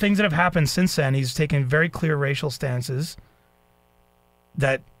 You know, things that have happened since then, he's taken very clear racial stances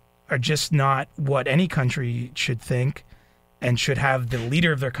that are just not what any country should think and should have the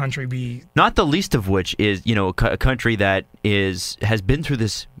leader of their country be. Not the least of which is, you know, a country that has been through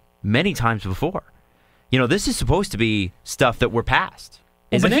this many times before. You know, this is supposed to be stuff that we're past,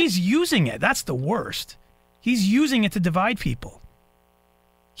 isn't but it? he's using it. That's the worst. He's using it to divide people.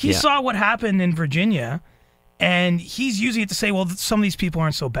 He saw what happened in Virginia, and he's using it to say, well, some of these people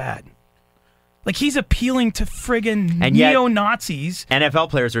aren't so bad. Like, he's appealing to friggin' neo-Nazis. NFL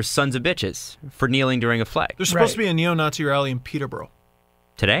players are sons of bitches for kneeling during a flag. There's supposed to be a neo-Nazi rally in Peterborough.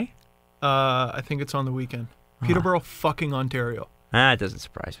 Today? I think it's on the weekend. Peterborough, fucking Ontario. It doesn't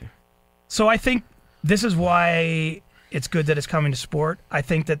surprise me. So I think this is why it's good that it's coming to sport. I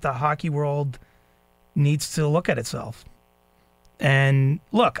think that the hockey world needs to look at itself. And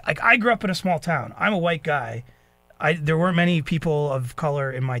look, I grew up in a small town. I'm a white guy. There weren't many people of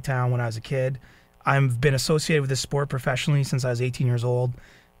color in my town when I was a kid. I've been associated with this sport professionally since I was 18 years old.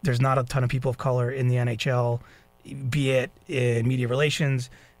 There's not a ton of people of color in the NHL, be it in media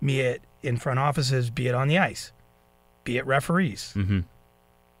relations, be it in front offices, be it on the ice, be it referees. Mm-hmm.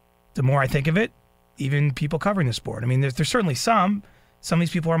 The more I think of it, even people covering the sport. I mean, there's certainly some. Some of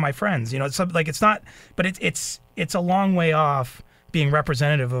these people are my friends. You know, it's not, but it's a long way off being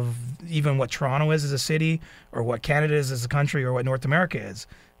representative of even what Toronto is as a city, or what Canada is as a country, or what North America is,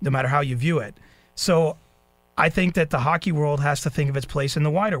 no matter how you view it. So I think that the hockey world has to think of its place in the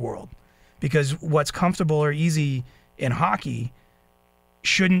wider world, because what's comfortable or easy in hockey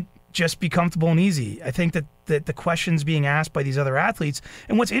shouldn't just be comfortable and easy. I think that the questions being asked by these other athletes,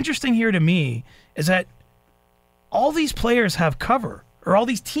 and what's interesting here to me is that all these players have cover, or all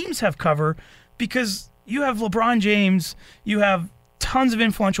these teams have cover, because you have LeBron James, you have tons of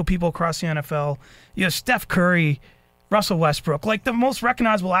influential people across the NFL, you have Steph Curry, Russell Westbrook, like the most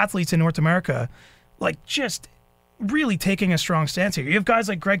recognizable athletes in North America, like just really taking a strong stance here. You have guys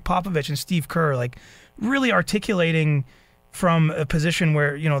like Greg Popovich and Steve Kerr, like really articulating from a position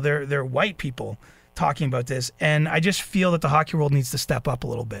where, you know, they're white people talking about this. And I just feel that the hockey world needs to step up a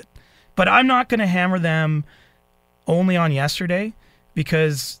little bit. But I'm not going to hammer them only on yesterday,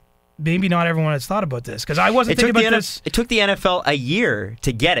 because maybe not everyone has thought about this. Because I wasn't thinking about this. It took the NFL a year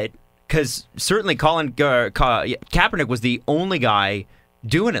to get it, because certainly Kaepernick was the only guy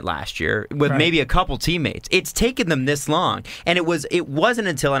doing it last year with maybe a couple teammates. It's taken them this long, and it wasn't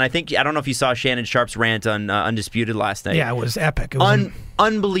until, and I don't know if you saw Shannon Sharp's rant on Undisputed last night. Yeah, it was epic. It was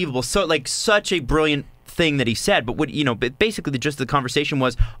unbelievable. So such a brilliant thing that he said. But basically the gist of the conversation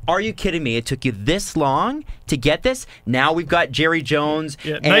was, are you kidding me? It took you this long to get this? Now we've got Jerry Jones.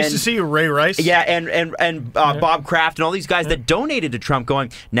 Yeah, nice to see you, Ray Rice. Yeah, and Bob Kraft and all these guys that donated to Trump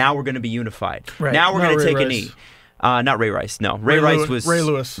going, now we're going to be unified. Right. Now we're going to take Ray a Rice. knee. Not Ray Rice. No, Ray Rice was Ray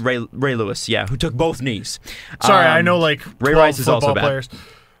Lewis. Ray Lewis, yeah, who took both knees. Sorry, I know like Ray Rice is also bad. Players.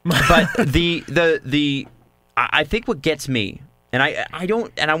 But I think what gets me, and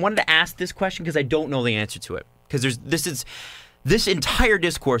I wanted to ask this question because I don't know the answer to it, because this entire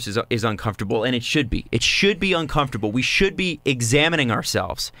discourse is uncomfortable, and it should be. It should be uncomfortable. We should be examining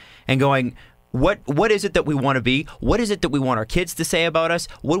ourselves and going, what is it that we want to be? What is it that we want our kids to say about us?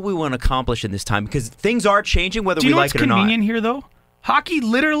 What do we want to accomplish in this time? Because things are changing, whether we like it or not. Do you know what's convenient here, though? Hockey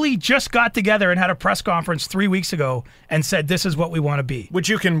literally just got together and had a press conference 3 weeks ago and said, this is what we want to be. Which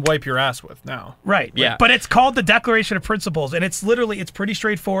you can wipe your ass with now. Right. Yeah. But it's called the Declaration of Principles, and it's pretty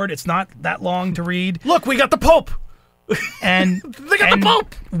straightforward. It's not that long to read. Look, we got the Pope. And They got the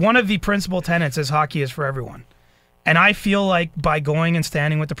Pope. One of the principal tenets is hockey is for everyone. And I feel like by going and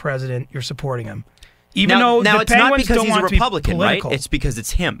standing with the president, you're supporting him. Even though now the it's not Penguins because don't he's a want to be Republican, right? political. It's because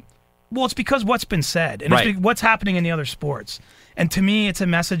it's him. Well, it's because what's been said, and Right. it's what's happening in the other sports. And to me, it's a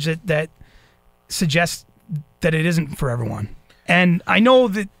message that suggests that it isn't for everyone. And I know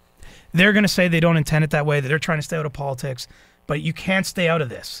that they're going to say they don't intend it that way, that they're trying to stay out of politics, but you can't stay out of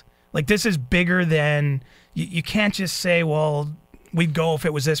this. Like, this is bigger than, you can't just say, well, we'd go if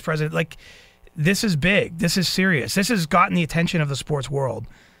it was this president. Like, this is big. This is serious. This has gotten the attention of the sports world.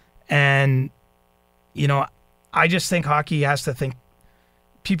 And, you know, I just think hockey has to think,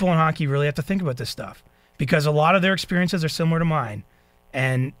 people in hockey really have to think about this stuff, because a lot of their experiences are similar to mine,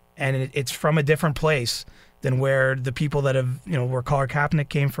 and it's from a different place than where the people that have, you know, where Colin Kaepernick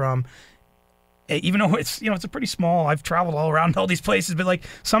came from. Even though it's, you know, it's a pretty small, I've traveled all around all these places, but like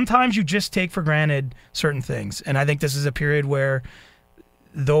sometimes you just take for granted certain things. And I think this is a period where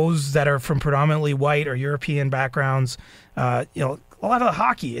those that are from predominantly white or European backgrounds, you know, a lot of the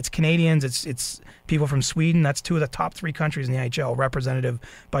hockey, it's Canadians, it's people from Sweden. That's two of the top 3 countries in the NHL, representative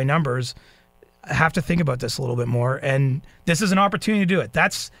by numbers. Have to think about this a little bit more, and this is an opportunity to do it.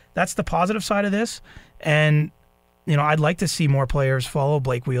 That's the positive side of this, and you know, I'd like to see more players follow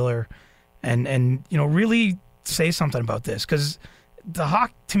Blake Wheeler, and you know, really say something about this, because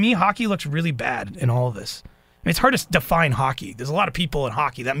to me, hockey looks really bad in all of this. I mean, it's hard to define hockey. There's a lot of people in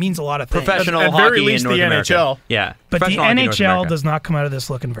hockey. That means a lot of things. Professional At hockey very least in North the America. NHL. Yeah, But the professional hockey in North NHL America. does not come out of this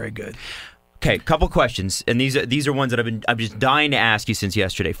looking very good. Okay, couple questions, and these are ones that I'm just dying to ask you since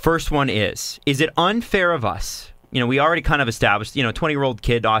yesterday. First one is it unfair of us? You know, we already kind of established, you know, 20-year-old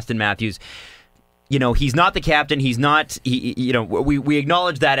kid, Auston Matthews, you know, he's not the captain, he's not, you know, we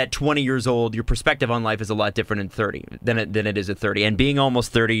acknowledge that at 20 years old, your perspective on life is a lot different in 30 than it is at 30, and being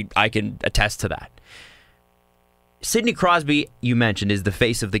almost 30, I can attest to that. Sidney Crosby, you mentioned, is the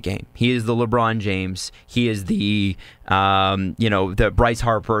face of the game. He is the LeBron James. He is the, you know, the Bryce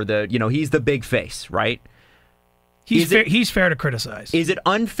Harper. He's the big face, right? He's fair to criticize. Is it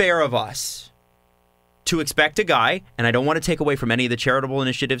unfair of us to expect a guy, and I don't want to take away from any of the charitable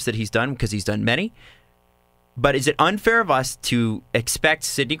initiatives that he's done, because he's done many, but is it unfair of us to expect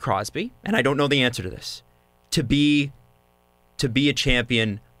Sidney Crosby, and I don't know the answer to this, to be a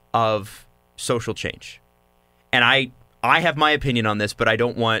champion of social change? And I have my opinion on this, but I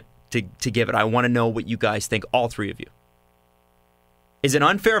don't want to give it. I want to know what you guys think, all 3 of you. Is it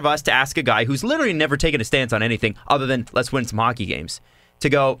unfair of us to ask a guy who's literally never taken a stance on anything other than let's win some hockey games to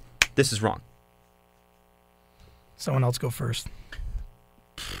go, this is wrong? Someone else go first.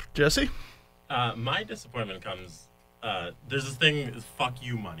 Jesse? My disappointment comes, there's this thing, fuck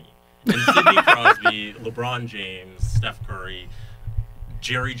you money. And Sidney Crosby, LeBron James, Steph Curry,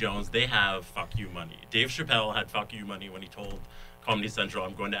 Jerry Jones, they have fuck you money. Dave Chappelle had fuck you money when he told Comedy Central,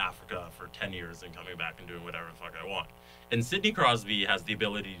 I'm going to Africa for 10 years and coming back and doing whatever the fuck I want. And Sidney Crosby has the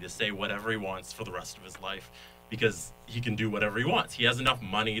ability to say whatever he wants for the rest of his life because he can do whatever he wants. He has enough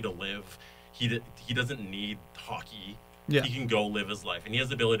money to live. He doesn't need hockey. Yeah. He can go live his life, and he has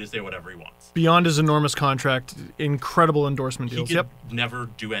the ability to say whatever he wants. Beyond his enormous contract, incredible endorsement deals. He could never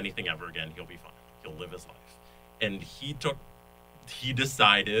do anything ever again. He'll be fine. He'll live his life. And he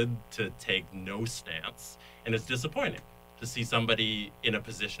decided to take no stance, and it's disappointing to see somebody in a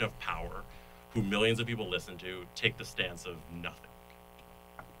position of power who millions of people listen to take the stance of nothing.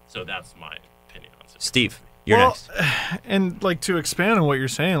 So that's my opinion on it. Steve, you're next. And like, to expand on what you're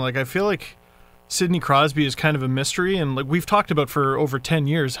saying, like, I feel like Sidney Crosby is kind of a mystery, and like we've talked about for over 10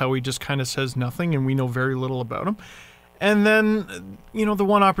 years how he just kind of says nothing and we know very little about him. And then, you know, the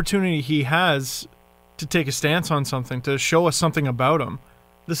one opportunity he has to take a stance on something, to show us something about him,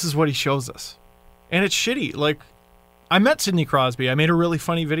 this is what he shows us. And it's shitty. Like, I met Sidney Crosby. I made a really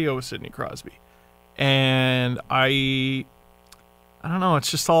funny video with Sidney Crosby. And I don't know, it's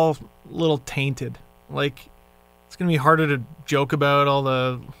just all a little tainted. Like, it's going to be harder to joke about all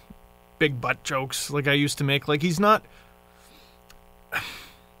the big butt jokes like I used to make. Like, he's not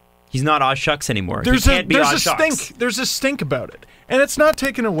Aw Shucks anymore. He can't be Aw Shucks. There's a stink about it. And it's not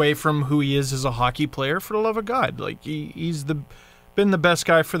taken away from who he is as a hockey player, for the love of God. Like, been the best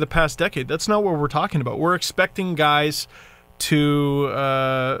guy for the past decade. That's not what we're talking about. We're expecting guys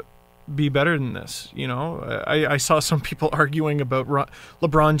to be better than this. You know, I saw some people arguing about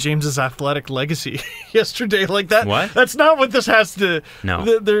LeBron James's athletic legacy yesterday. Like that. What? That's not what this has to.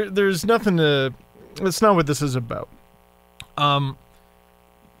 No. There's nothing to. That's not what this is about.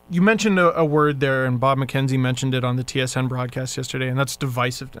 You mentioned a word there, and Bob McKenzie mentioned it on the TSN broadcast yesterday, and that's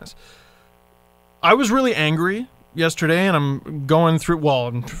divisiveness. I was really angry yesterday, and I'm going through,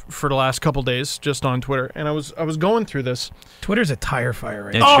 for the last couple days, just on Twitter, and I was going through this. Twitter's a tire fire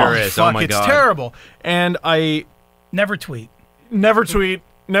right It now. sure is. Fuck, Oh my God. it's terrible. And I Never tweet. never tweet,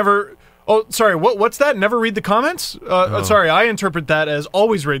 never. Oh, sorry. What's that? Never read the comments? Sorry, I interpret that as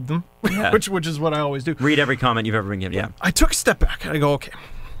always read them, Yeah. which is what I always do. Read every comment you've ever been given. Yeah. I took a step back. I go, okay,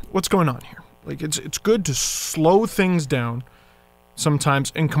 what's going on here? Like, it's good to slow things down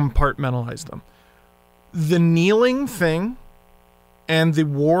sometimes and compartmentalize them. The kneeling thing and the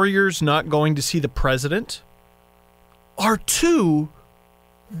Warriors not going to see the president are two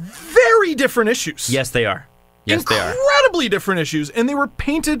very different issues. Yes, they are. Yes, they are. Incredibly different issues, and they were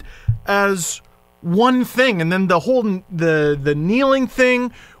painted as one thing. And then the whole the kneeling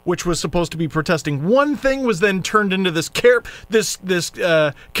thing, which was supposed to be protesting one thing, was then turned into this Care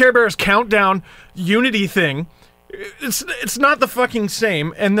Bears countdown unity thing. It's not the fucking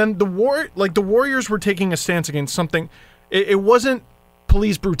same. And then the Warriors were taking a stance against something. It wasn't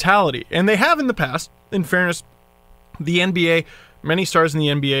police brutality, and they have in the past. In fairness, the NBA. Many stars in the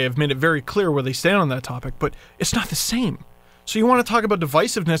NBA have made it very clear where they stand on that topic, but it's not the same. So you want to talk about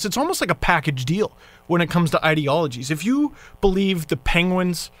divisiveness, it's almost like a package deal when it comes to ideologies. If you believe the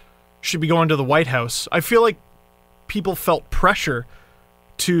Penguins should be going to the White House, I feel like people felt pressure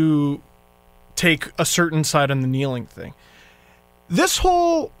to take a certain side on the kneeling thing. This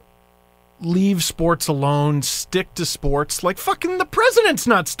whole leave sports alone, stick to sports, like fucking the president's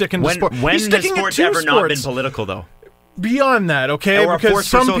not sticking to sports. When He's has sticking sports to ever not been sports. political, though? Beyond that, okay? Or a because force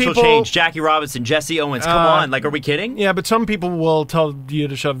for some social people, change. Jackie Robinson, Jesse Owens. Come on. Like, are we kidding? Yeah, but some people will tell you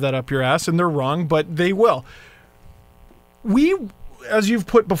to shove that up your ass, and they're wrong, but they will. We, as you've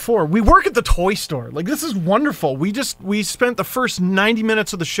put before, we work at the toy store. Like, this is wonderful. We spent the first 90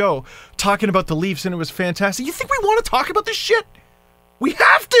 minutes of the show talking about the Leafs, and it was fantastic. You think we want to talk about this shit? We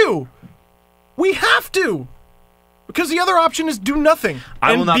have to! We have to! Because the other option is do nothing.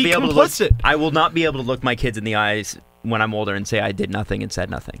 I will and not be be able complicit. to look. I will not be able to look my kids in the eyes when I'm older and say I did nothing and said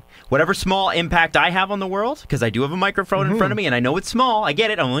nothing. Whatever small impact I have on the world, because I do have a microphone in front of me, and I know it's small. I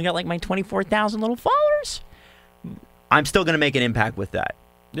get it. I only got like my 24,000 little followers. I'm still going to make an impact with that.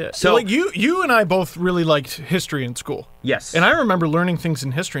 Yeah. So- like you and I both really liked history in school. Yes. And I remember learning things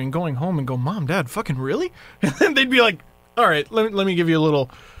in history and going home and go, Mom, Dad, fucking really? And then they'd be like, all right, let me give you a little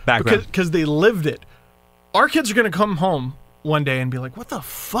Background. because they lived it. Our kids are going to come home one day and be like, what the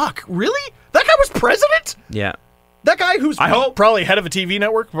fuck? Really? That guy was president? Yeah. That guy who's I hope. probably head of a TV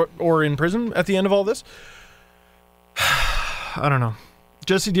network or in prison at the end of all this? I don't know.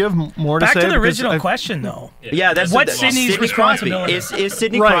 Jesse, do you have more to say? Back to the Because original I've- question, though. Yeah, that's What's that's Sidney's Sidney Crosby. responsibility? Is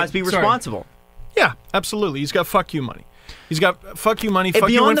Sidney Right, Crosby sorry. responsible? Yeah, absolutely. He's got fuck you money. He's got fuck you money, fuck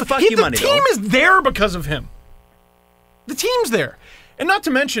you beyond info. the fuck you money, The team though. is there because of him. The team's there. And not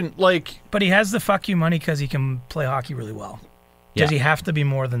to mention, like, But he has the fuck you money because he can play hockey really well. Does Yeah. he have to be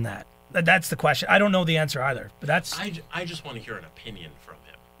more than that? That's the question. I don't know the answer either, but that's I just want to hear an opinion from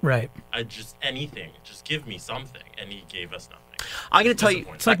him. right. Anything. Just give me something. And he gave us nothing. I'm going to tell you,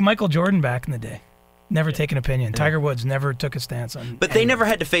 Disappointing. It's like Michael Jordan back in the day. Never take an opinion. Tiger Woods never took a stance on but they anything. never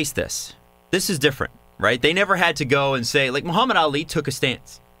had to face this. This is different, right? They never had to go and say, like Muhammad Ali took a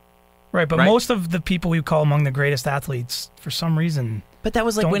stance. Right, but right? most of the people we call among the greatest athletes, for some reason, But that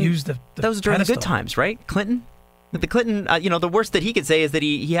was like don't when use the that was during the good pedestal. times, right? Clinton, the Clinton, the worst that he could say is that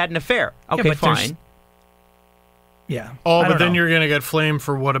he had an affair. Okay, but there's- fine. Yeah. oh, I but don't then know. you're gonna get flamed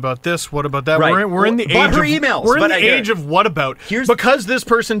for what about this? What about that? Right. We're in the But age her of emails, We're in but the I get age it. of what about? Here's- because this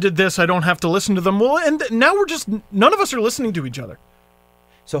person did this, I don't have to listen to them. Well, and now we're just none of us are listening to each other.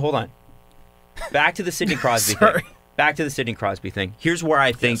 So hold on. Back to the Sidney Crosby Sorry. thing. Back to the Sidney Crosby thing. Here's where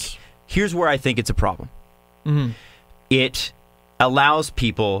I think it's a problem. Mm-hmm. It allows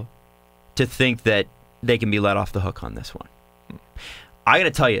people to think that they can be let off the hook on this one. I got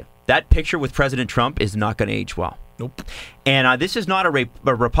to tell you, that picture with President Trump is not going to age well. Nope. And this is not a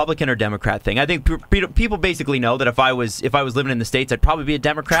Republican or Democrat thing. I think people basically know that if I was living in the States, I'd probably be a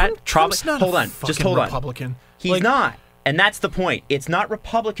Democrat. Trump's not hold a on, fucking just hold on. Republican. He's not. And that's the point. It's not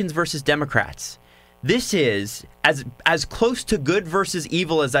Republicans versus Democrats. This is as close to good versus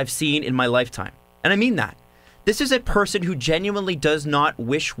evil as I've seen in my lifetime. And I mean that. This is a person who genuinely does not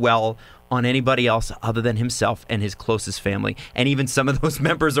wish well on anybody else other than himself and his closest family. And even some of those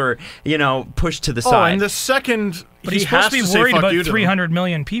members are, pushed to the side. Oh, and the second But he he's supposed has to be say worried fuck about you to them. 300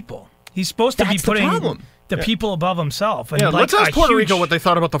 million people. He's supposed to be That's the putting problem. the people above himself. And Yeah, like let's ask a Puerto huge- Rico what they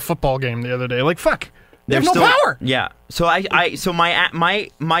thought about the football game the other day. Like, fuck. They have no still- power. Yeah. So so my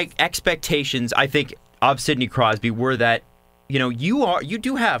expectations, I think, of Sidney Crosby were that,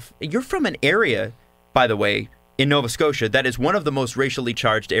 you're from an area, by the way, in Nova Scotia that is one of the most racially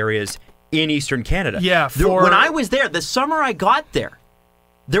charged areas in Eastern Canada. Yeah, when I was there, the summer I got there,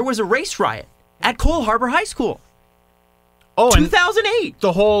 there was a race riot at Cole Harbour High School. Oh, and 2008.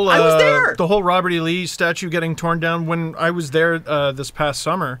 the whole I was there. The whole Robert E. Lee statue getting torn down. When I was there this past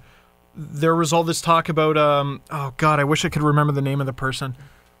summer, there was all this talk about oh God, I wish I could remember the name of the person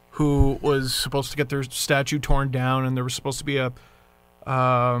who was supposed to get their statue torn down, and there was supposed to be a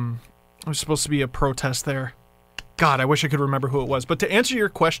protest there. God, I wish I could remember who it was. But to answer your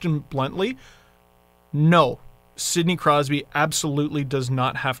question bluntly, no, Sidney Crosby absolutely does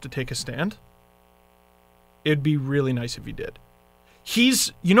not have to take a stand. It'd be really nice if he did.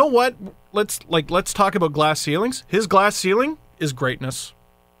 He's, you know what? Let's talk about glass ceilings. His glass ceiling is greatness.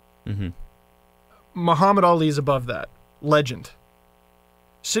 Mm-hmm. Muhammad Ali is above that. Legend.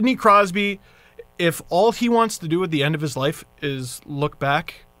 Sidney Crosby, if all he wants to do at the end of his life is look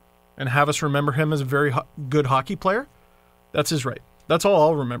back and have us remember him as a very good hockey player, that's his right. That's all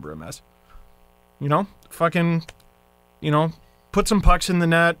I'll remember him as. Put some pucks in the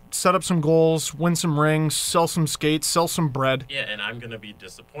net, set up some goals, win some rings, sell some skates, sell some bread. Yeah, and I'm going to be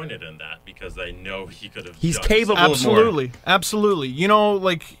disappointed in that because I know he could have He's done capable of more. Absolutely.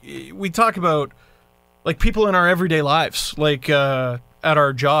 Absolutely. We talk about people in our everyday lives, at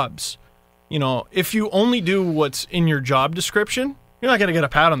our jobs. If you only do what's in your job description, you're not going to get a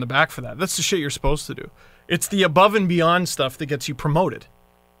pat on the back for that. That's the shit you're supposed to do. It's the above and beyond stuff that gets you promoted,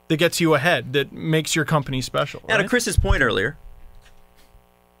 that gets you ahead, that makes your company special. Now, to right? Chris's point earlier,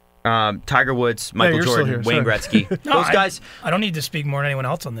 Tiger Woods, Michael you're still Jordan, here, Wayne sorry. Gretzky, No, those guys. I don't need to speak more than anyone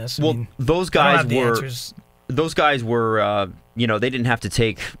else on this. I Well, mean, those I don't guys have the were. answers. Those guys were. They didn't have to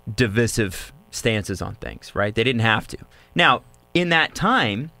take divisive stances on things, right? They didn't have to. Now, in that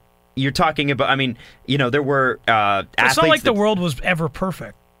time, you're talking about. There were athletes. It's not like the that- world was ever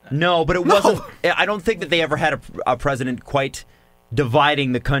perfect. No, but it wasn't. I don't think that they ever had a president quite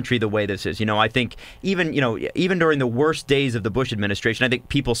dividing the country the way this is. I think even during the worst days of the Bush administration, I think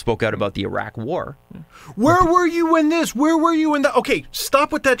people spoke out about the Iraq War. Where were you when this? Where were you when that? Okay,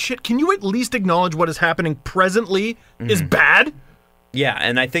 stop with that shit. Can you at least acknowledge what is happening presently is bad? Yeah,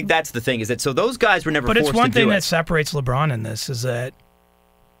 and I think that's the thing is that so those guys were never. But forced it's one to do thing it. that separates LeBron in this is that,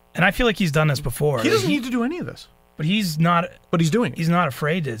 and I feel like he's done this before. He doesn't need to do any of this. But he's not. But he's doing it. He's not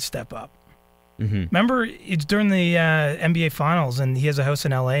afraid to step up. Mm-hmm. Remember, it's during the NBA Finals, and he has a house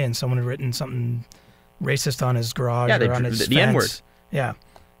in LA, and someone had written something racist on his garage Yeah, or on his the fence. N-word. Yeah,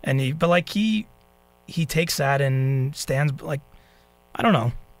 and he takes that and stands like, I don't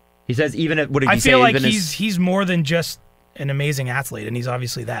know. He says even at what did I he feel say? like even he's more than just an amazing athlete, and he's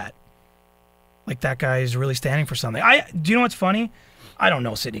obviously that. Like that guy is really standing for something. Do you know what's funny? I don't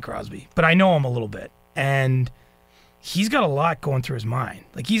know Sidney Crosby, but I know him a little bit, and he's got a lot going through his mind.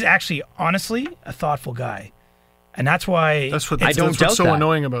 Like he's actually, honestly, a thoughtful guy, and that's why. That's what I don't that's doubt what's so that.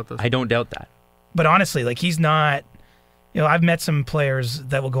 annoying about this. I don't doubt that. But honestly, like he's not. I've met some players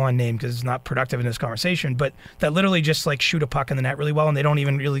that will go unnamed because it's not productive in this conversation, but that literally just like shoot a puck in the net really well, and they don't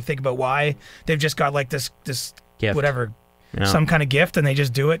even really think about why. They've just got like this Gift. whatever, Yeah. some kind of gift, and they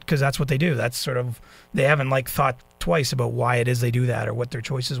just do it because that's what they do. That's sort of they haven't like thought twice about why it is they do that or what their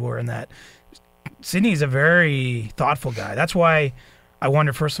choices were in that. Sidney's a very thoughtful guy. That's why I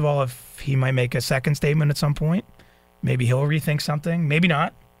wonder, first of all, if he might make a second statement at some point. Maybe he'll rethink something. Maybe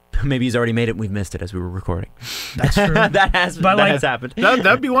not. Maybe he's already made it. And we've missed it as we were recording. That's true. that has happened.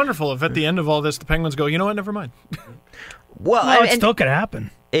 That'd be wonderful if at the end of all this, the Penguins go, you know what, never mind. Well, Well, it and still could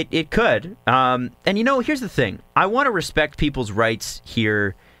happen. it could. And here's the thing. I want to respect people's rights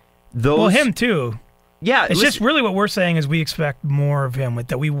here. Well, him too. Yeah, It's just really what we're saying is we expect more of him.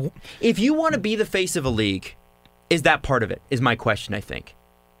 That we. if you want to be the face of a league, is that part of it? Is my question, I think.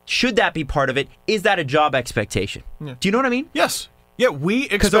 Should that be part of it? Is that a job expectation? Yeah. Do you know what I mean? Yes. Yeah, we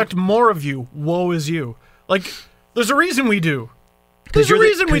expect more of you. Woe is you. Like, there's a reason we do. There's a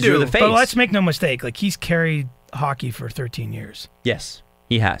reason we do. You're the face. But let's make no mistake. Like he's carried hockey for 13 years. Yes,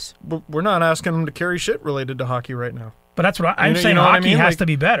 he has. But we're not asking him to carry shit related to hockey right now. But that's what I'm You saying. know what I Hockey mean? has Like- to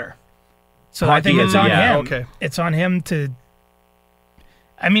be better. So I Hockey think it's is- on yeah, him. okay. It's on him to.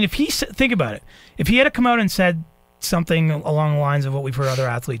 I mean, if think about it, if he had to come out and said something along the lines of what we've heard other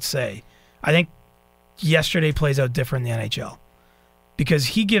athletes say, I think yesterday plays out different in the NHL because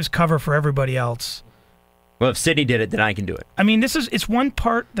he gives cover for everybody else. Well, if Sidney did it, then I can do it. I mean, it's one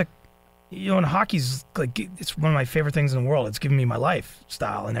part that, in hockey's like, it's one of my favorite things in the world. It's given me my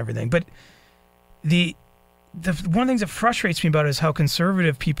lifestyle and everything. But the one of the things that frustrates me about it is how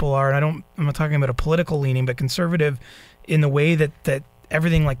conservative people are. And I'm not talking about a political leaning, but conservative in the way that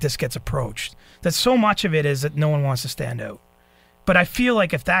everything like this gets approached. That so much of it is that no one wants to stand out. But I feel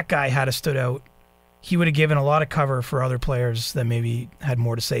like if that guy had stood out, he would have given a lot of cover for other players that maybe had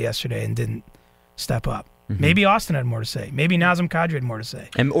more to say yesterday and didn't step up. Mm-hmm. Maybe Auston had more to say. Maybe Nazem Kadri had more to say.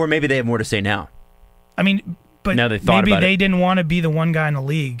 Or maybe they have more to say now. I mean, but now they thought maybe about they it. didn't want to be the one guy in the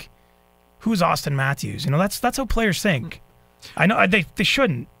league. Who's Auston Matthews? That's how players think. I know they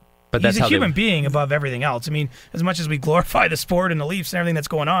shouldn't. But that's he's a how human being above everything else. I mean, as much as we glorify the sport and the Leafs and everything that's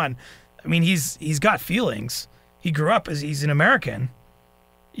going on, I mean, he's got feelings. He grew up he's an American.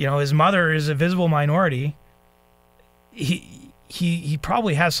 His mother is a visible minority. He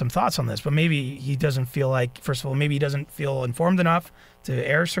probably has some thoughts on this, but maybe he doesn't feel like, first of all, maybe he doesn't feel informed enough to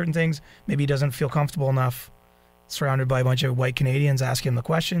air certain things. Maybe he doesn't feel comfortable enough surrounded by a bunch of white Canadians asking him the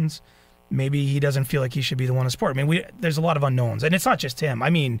questions. Maybe he doesn't feel like he should be the one in sport. I mean, there's a lot of unknowns, and it's not just him. I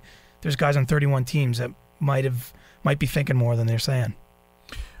mean, there's guys on 31 teams that might be thinking more than they're saying.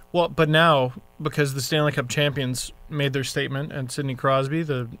 Well, but now, because the Stanley Cup champions made their statement, and Sidney Crosby,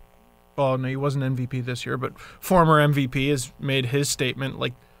 he wasn't MVP this year, but former MVP, has made his statement.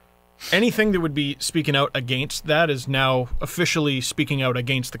 Like, anything that would be speaking out against that is now officially speaking out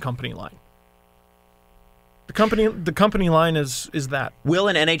against the company line. The company line is that. Will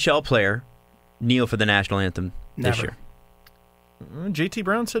an NHL player kneel for the national anthem this Never. year? JT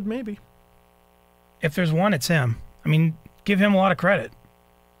Brown said maybe. If there's one, it's him. I mean, give him a lot of credit.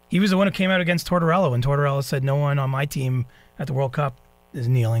 He was the one who came out against Tortorella, and Tortorella said no one on my team at the World Cup is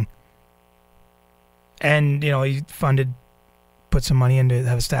kneeling. And, he put some money in to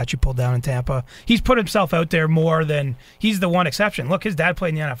have a statue pulled down in Tampa. He's put himself out there more than, he's the one exception. Look, his dad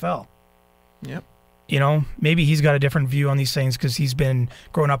played in the NFL. Yep. Maybe he's got a different view on these things because he's been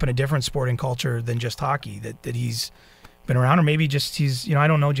growing up in a different sporting culture than just hockey that he's been around, or maybe just I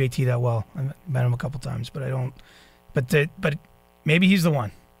don't know JT that well. I've met him a couple times, but I don't. But maybe he's the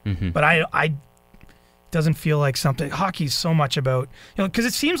one. Mm-hmm. But I doesn't feel like something. Hockey's so much about because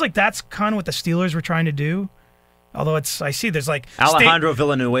it seems like that's kind of what the Steelers were trying to do. Although I see there's like Alejandro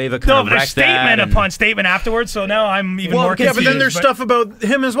Villanueva kind of wrecked statement that upon statement afterwards. So now I'm even more confused. Yeah, but then there's stuff about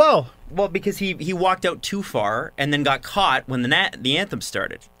him as well. Well, because he walked out too far and then got caught when the anthem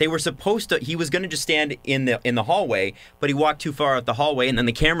started. They were supposed to. He was going to just stand in the hallway, but he walked too far out the hallway, and then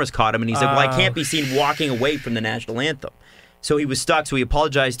the cameras caught him, and he's like, "Well, I can't be seen walking away from the national anthem." So he was stuck. So he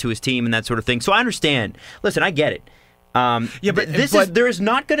apologized to his team and that sort of thing. So I understand. Listen, I get it. There is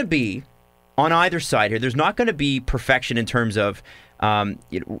not going to be on either side here. There's not going to be perfection in terms of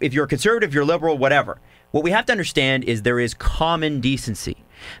if you're a conservative, you're liberal, whatever. What we have to understand is there is common decency.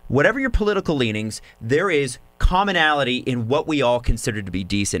 Whatever your political leanings, there is commonality in what we all consider to be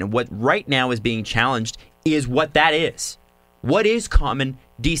decent. And what right now is being challenged is what that is. What is common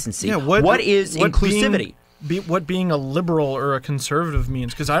decency? Yeah, what is inclusivity? What being a liberal or a conservative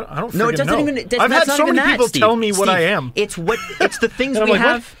means, because I don't No, it doesn't know. even. I've had so many people Steve. tell me what I am. It's the things And I'm we like,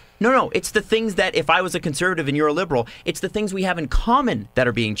 have. what? No, it's the things that if I was a conservative and you're a liberal, it's the things we have in common that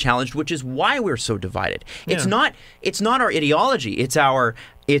are being challenged, which is why we're so divided. It's not our ideology. It's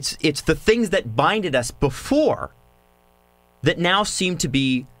the things that binded us before that now seem to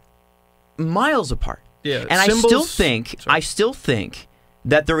be miles apart. Yeah, and symbols, I still think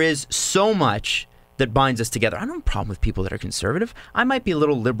that there is so much that binds us together. I don't have a problem with people that are conservative. I might be a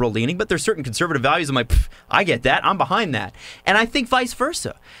little liberal leaning, but there's certain conservative values I'm like, I get that. I'm behind that. And I think vice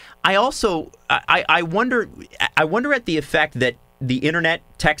versa. I also I wonder at the effect that the internet,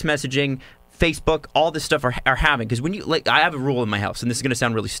 text messaging, Facebook, all this stuff are having. Because when I have a rule in my house, and this is going to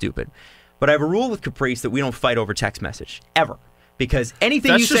sound really stupid, but I have a rule with Caprice that we don't fight over text message ever. Because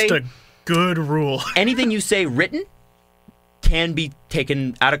anything That's you say, just a good rule. anything you say written can be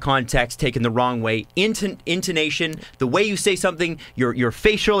taken out of context, taken the wrong way. Intonation, the way you say something, your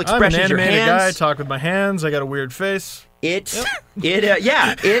facial expressions, I'm an animated your hands. guy. I talk with my hands. I got a weird face. It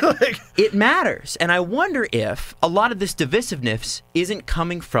matters. And I wonder if a lot of this divisiveness isn't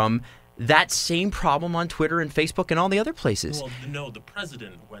coming from that same problem on Twitter and Facebook and all the other places. Well, no, the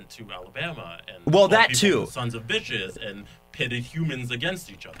president went to Alabama and Well, called that people too. sons of bitches and pitted humans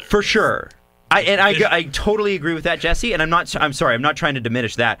against each other. For sure. I totally agree with that, Jesse, and I'm sorry, I'm not trying to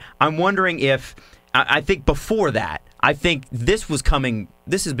diminish that. I'm wondering if I think before that, I think this has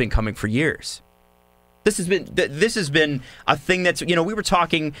been coming for years. This has been a thing that's, we were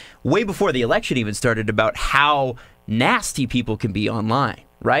talking way before the election even started about how nasty people can be online,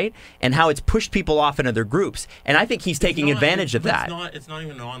 right? And how it's pushed people off into their groups. And I think he's taking advantage of that. It's not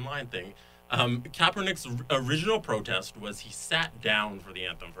even an online thing. Kaepernick's original protest was he sat down for the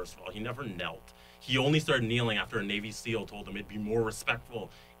anthem, first of all. He never knelt. He only started kneeling after a Navy SEAL told him it'd be more respectful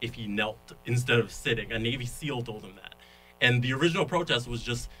if he knelt instead of sitting. A Navy SEAL told him that. And the original protest was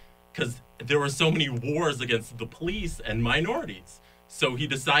just because there were so many wars against the police and minorities. So he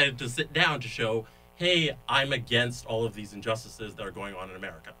decided to sit down to show, hey, I'm against all of these injustices that are going on in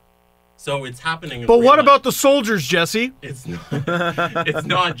America. So it's happening. But what about the soldiers, Jesse? It's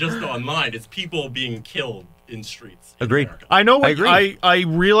not just online. It's people being killed in streets. Agreed. I know. I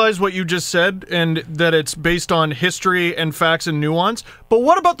realize what you just said, and that it's based on history and facts and nuance. But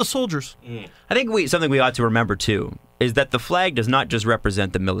what about the soldiers? I think something we ought to remember too is that the flag does not just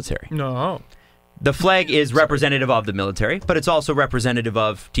represent the military. No. The flag is representative of the military, but it's also representative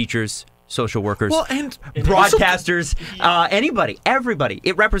of teachers, social workers, and broadcasters, anybody, everybody.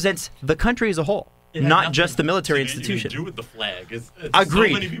 It represents the country as a whole, not just the military institution. To do with the flag. It's Agreed.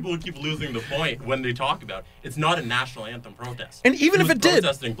 So many people keep losing the point when they talk about it. It's not a national anthem protest. And even if it did,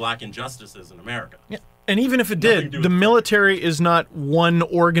 protesting black injustices in America. Yeah. And even if it did, the military is not one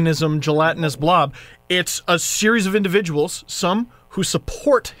organism, gelatinous blob. It's a series of individuals, some who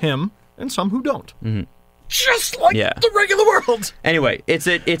support him and some who don't. Mm-hmm. Just like the regular world. Anyway, it's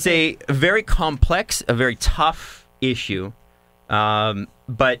a very complex, a very tough issue.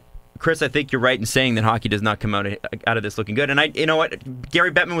 But Chris, I think you're right in saying that hockey does not come out of this looking good. And you know what?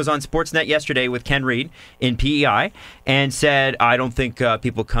 Gary Bettman was on Sportsnet yesterday with Ken Reed in PEI and said, I don't think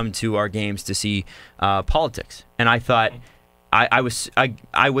people come to our games to see politics. And I thought, I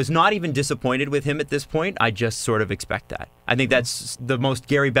was not even disappointed with him at this point. I just sort of expect that. I think that's the most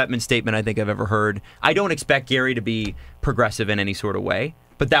Gary Bettman statement I think I've ever heard. I don't expect Gary to be progressive in any sort of way,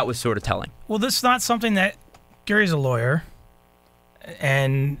 but that was sort of telling. Well, this is not something that Gary's a lawyer,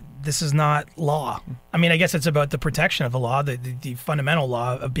 and this is not law. I mean, I guess it's about the protection of the law, the fundamental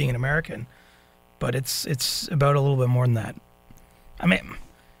law of being an American, but it's about a little bit more than that. I mean,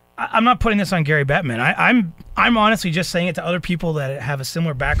 I'm not putting this on Gary Bettman. I'm honestly just saying it to other people that have a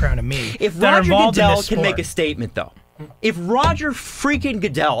similar background to me. If that Roger are involved in Goodell this can sport. make a statement, though, if Roger freaking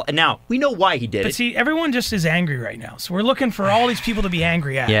Goodell, and now we know why he did But it. see, everyone just is angry right now, so we're looking for all these people to be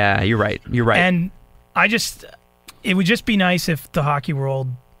angry at. Yeah, you're right. You're right. And it would just be nice if the hockey world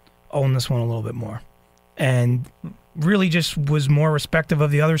owned this one a little bit more and really just was more respectful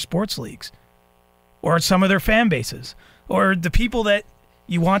of the other sports leagues or some of their fan bases or the people that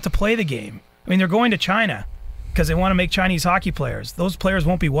you want to play the game. I mean, they're going to China because they want to make Chinese hockey players. Those players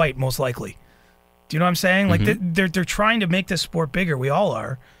won't be white, most likely. Do you know what I'm saying? Like they're trying to make this sport bigger. We all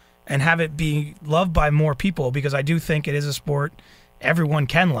are, and have it be loved by more people because I do think it is a sport everyone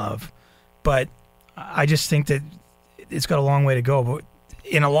can love. But I just think that it's got a long way to go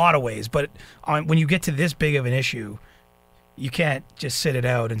in a lot of ways. But when you get to this big of an issue, you can't just sit it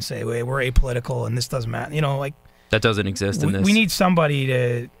out and say, "Wait, we're apolitical and this doesn't matter." You know, like that doesn't exist in this. We need somebody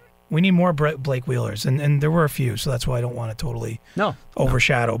to. We need more Blake Wheelers, and there were a few, so that's why I don't want to totally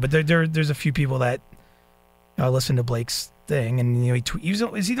overshadow. But there's a few people that listen to Blake's thing, and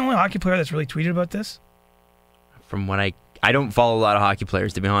is he the only hockey player that's really tweeted about this? From what I don't follow a lot of hockey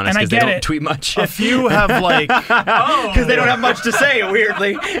players, to be honest, because they don't tweet much. A few have because they don't have much to say.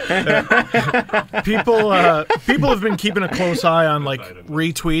 Weirdly, people have been keeping a close eye on like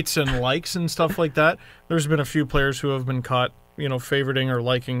retweets and likes and stuff like that. There's been a few players who have been caught, favoriting or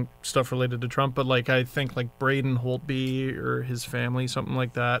liking stuff related to Trump, but like I think like Braden Holtby or his family, something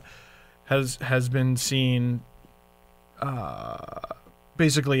like that, has been seen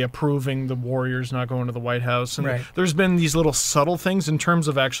basically approving the Warriors not going to the White House. And there's been these little subtle things in terms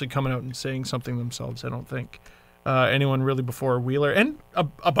of actually coming out and saying something themselves. I don't think anyone really before Wheeler and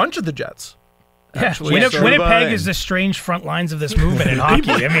a bunch of the Jets. Actually, Winnipeg is the strange front lines of this movement in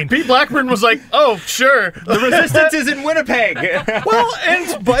hockey. I mean, Pete Blackburn was like, "Oh, sure, the resistance is in Winnipeg."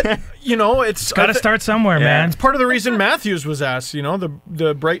 But it's got to start somewhere, man. It's part of the reason Matthews was asked.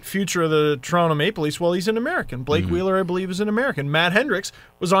 The bright future of the Toronto Maple Leafs. Well, he's an American. Blake Wheeler, I believe, is an American. Matt Hendricks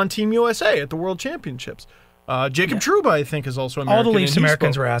was on Team USA at the World Championships. Jacob Trouba, I think, is also American. All the Leafs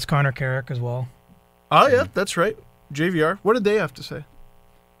Americans were asked. Connor Carrick as well. Oh yeah, that's right. JVR. What did they have to say?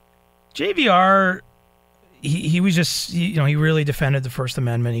 JVR, he was just he really defended the First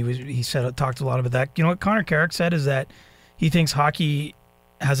Amendment. He talked a lot about that. What Connor Carrick said is that he thinks hockey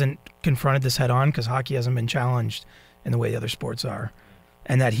hasn't confronted this head on because hockey hasn't been challenged in the way the other sports are,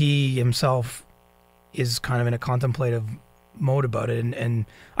 and that he himself is kind of in a contemplative mode about it, and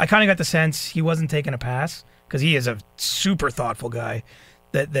I kind of got the sense he wasn't taking a pass because he is a super thoughtful guy.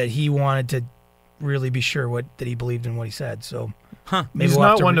 That he wanted to really be sure that he believed in what he said. So maybe he's we'll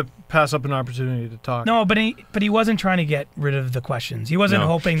have not one to pass up an opportunity to talk. No, but he wasn't trying to get rid of the questions. He wasn't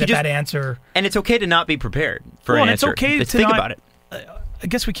hoping that answer. And it's okay to not be prepared for an answer. It's okay Let's to think not, about it. I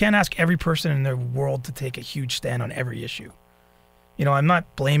guess we can't ask every person in the world to take a huge stand on every issue. You know, I'm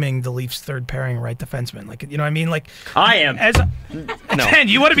not blaming the Leafs' third pairing right defenseman. Like, you know what I mean? Like, I am. Ken,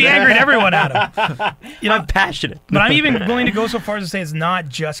 you want to be angry at everyone, Adam. You know, I'm passionate. But I'm even willing to go so far as to say it's not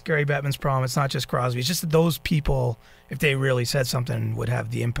just Gary Bettman's problem. It's not just Crosby. It's just that those people, if they really said something, would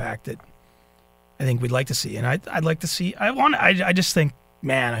have the impact that I think we'd like to see. And I'd like to see. I just think,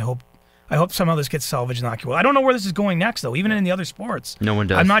 man, I hope some of this gets salvaged and occupied. I don't know where this is going next, though. Even in the other sports, no one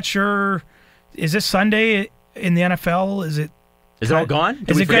does. I'm not sure. Is this Sunday in the NFL? Is it all gone?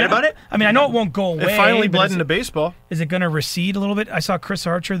 Did we forget about it? I mean, I know it won't go away. It finally bled into baseball. Is it going to recede a little bit? I saw Chris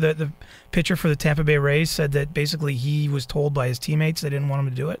Archer, the pitcher for the Tampa Bay Rays, said that basically he was told by his teammates they didn't want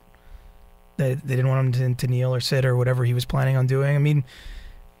him to do it. They didn't want him to kneel or sit or whatever he was planning on doing. I mean,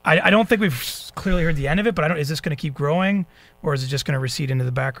 I don't think we've clearly heard the end of it, but is this going to keep growing or is it just going to recede into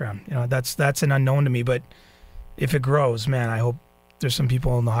the background? You know, that's an unknown to me. But if it grows, man, I hope there's some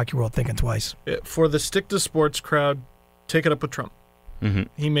people in the hockey world thinking twice. For the stick to sports crowd, take it up with Trump. Mm-hmm.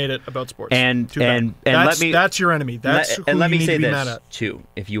 He made it about sports. And that's your enemy. That's who let me you need say to be this mad at. too.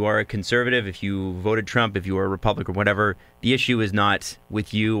 If you are a conservative, if you voted Trump, if you are a Republican or whatever, the issue is not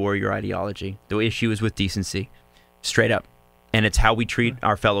with you or your ideology. The issue is with decency, straight up. And it's how we treat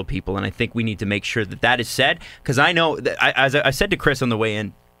our fellow people. And I think we need to make sure that is said. Because I know that as I said to Chris on the way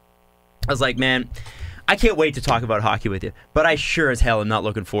in, I was like, man, I can't wait to talk about hockey with you. But I sure as hell am not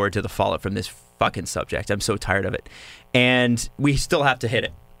looking forward to the fallout from this fucking subject. I'm so tired of it. And we still have to hit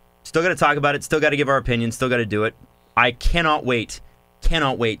it. Still got to talk about it. Still got to give our opinion. Still got to do it. I cannot wait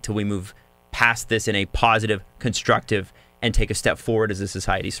till we move past this in a positive, constructive, and take a step forward as a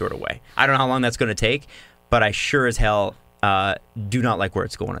society sort of way. I don't know how long that's going to take, but I sure as hell do not like where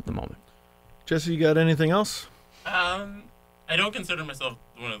it's going at the moment. Jesse, you got anything else? I don't consider myself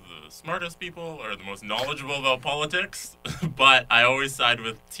one of the smartest people or the most knowledgeable about politics, but I always side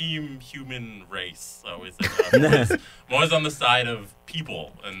with team human race. I always say that. I'm always on the side of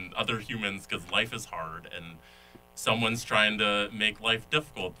people and other humans because life is hard and someone's trying to make life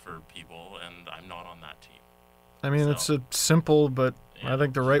difficult for people, and I'm not on that team. I mean, it's a simple, but I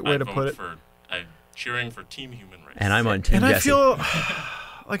think the right way to put it. I'm cheering for team human race. And I'm on team and Jesse.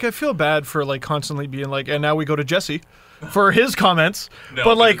 I feel bad for constantly being like, and now we go to Jesse for his comments. No,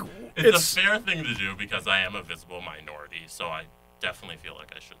 but it's a fair thing to do because I am a visible minority, so I definitely feel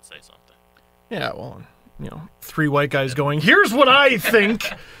like I should say something. Yeah, well, three white guys going, here's what I think,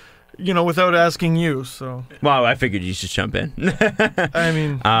 without asking you. So. Well, I figured you should jump in. I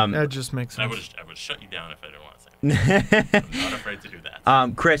mean, that just makes sense. I would shut you down if I didn't want to say anything. I'm not afraid to do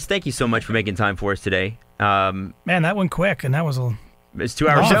that. Chris, thank you so much for making time for us today. Man, that went quick, and that was it's 2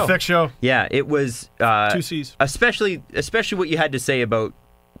 hours show. A thick show. Yeah, it was 2 C's. Especially what you had to say about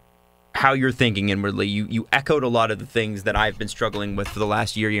how you're thinking inwardly. You echoed a lot of the things that I've been struggling with for the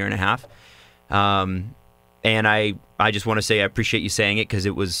last year and a half. And I just want to say I appreciate you saying it because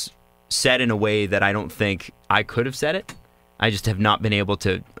it was said in a way that I don't think I could have said it. I just have not been able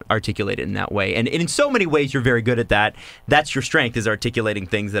to articulate it in that way. And in so many ways, you're very good at that. That's your strength, is articulating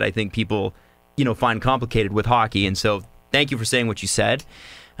things that I think people, find complicated with hockey. And so thank you for saying what you said.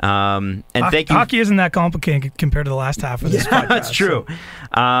 And thank you. Hockey isn't that complicated compared to the last half of this podcast. That's true.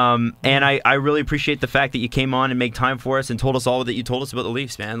 And I really appreciate the fact that you came on and made time for us and told us all that you told us about the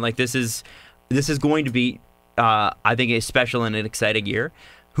Leafs, man. Like, this is going to be, I think, a special and an exciting year.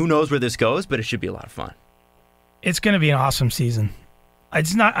 Who knows where this goes, but it should be a lot of fun. It's going to be an awesome season.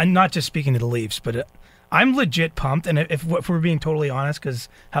 I'm not just speaking to the Leafs, but I'm legit pumped. And if we're being totally honest, because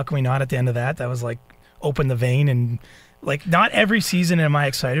how can we not at the end of that? That was like open the vein. And not every season am I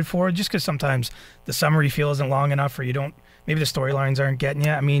excited for, just because sometimes the summer you feel isn't long enough, or maybe the storylines aren't getting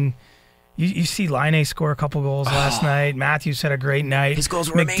you. I mean, you see Laine score a couple goals last night. Matthews had a great night. His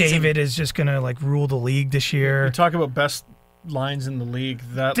goals were amazing. McDavid is just going to rule the league this year. You talk about best lines in the league.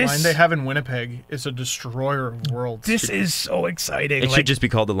 That line they have in Winnipeg is a destroyer of worlds. This is so exciting. It should just be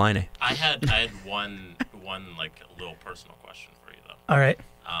called the Laine. I had one little personal question for you though. All right.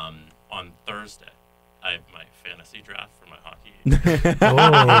 On Thursday, I have my fantasy draft for my hockey.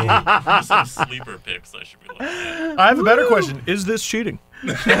 Oh. Some sleeper picks I should be looking at. I have a better question. Is this cheating?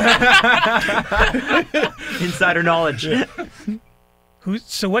 Insider knowledge.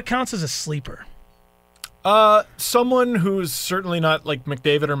 So what counts as a sleeper? Someone who's certainly not like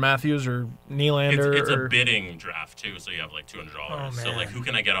McDavid or Matthews or Nylander. It's or... a bidding draft too, so you have like $200. Oh, So man. like, who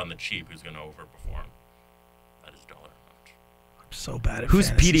can I get on the cheap? Who's going to overperform? That is dollar amount. So bad at Whose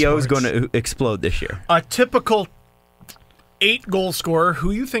fantasy PDO is sports. going to explode this year? A typical 8-goal scorer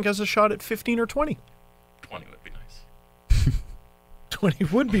who you think has a shot at 15 or 20. 20 would be nice. 20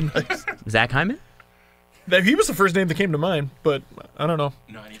 would be nice. Zach Hyman? He was the first name that came to mind, but I don't know.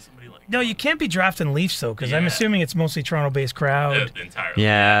 No, I need somebody like. No, you can't be drafting Leafs though, because I'm Yeah. assuming it's mostly Toronto-based crowd. Entirely.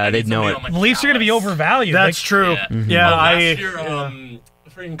 Yeah, I need they'd know somebody it. on, like, The Leafs are going to be Dallas. overvalued. That's Like, true. Yeah. Yeah, Last I. year, yeah.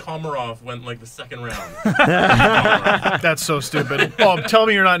 freaking Komarov went like the second round. That's so stupid. Oh, tell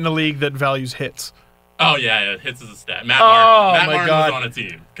me you're not in a league that values hits. Oh yeah, hits is a stat. Matt Oh, Martin, my Martin God. was on a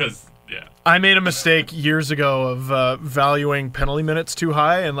team because yeah. I made a mistake years ago of valuing penalty minutes too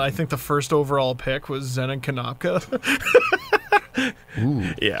high, and I think the first overall pick was Zenon Konopka. Ooh.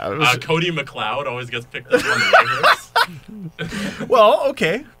 Yeah. It was, Cody McLeod always gets picked up on the waivers. well,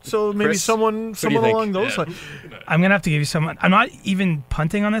 okay. So maybe Chris, someone do you think? along those Yeah. lines. I'm going to have to give you someone. I'm not even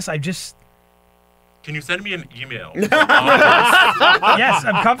punting on this. I just, Can you send me an email? yes,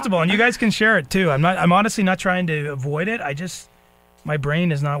 I'm comfortable, and you guys can share it too. I'm honestly not trying to avoid it. My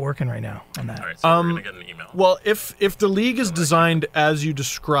brain is not working right now on that. All right, so we're gonna get an email. Well, if the league is designed as you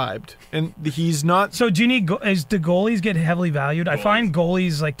described, and he's not. So do you need is the goalies get heavily valued? I find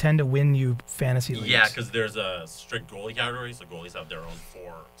goalies like tend to win you fantasy leagues. Yeah, because there's a strict goalie category, so goalies have their own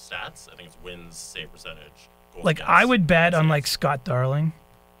 4 stats. I think it's wins, save percentage. Goal like against, I would bet on saves. like Scott Darling,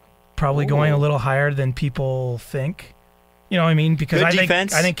 probably going a little higher than people think. You know what I mean? Because Good I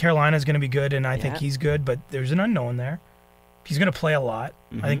defense. think Carolina's going to be good, and I think Yeah. he's good, but there's an unknown there. He's going to play a lot.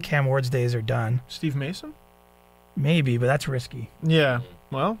 I think Cam Ward's days are done. Steve Mason? Maybe, but that's risky. Yeah.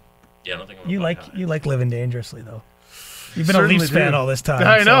 Well, Yeah, I don't think I'm gonna You buy like high. you like living dangerously though. You've been a Certainly Leafs fan do. all this time.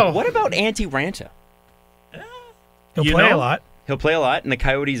 I so know. What about Antti Ranta? He'll You play know? a lot. He'll play a lot, and the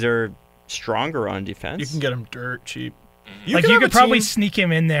Coyotes are stronger on defense. you can get him dirt cheap. You have a could probably team- sneak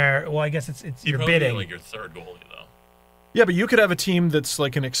him in there. Well, I guess it's You'd you're probably be, bidding. like your third goalie though. Yeah, but you could have a team that's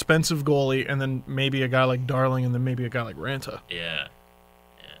like an expensive goalie, and then maybe a guy like Darling, and then maybe a guy like Ranta. Yeah.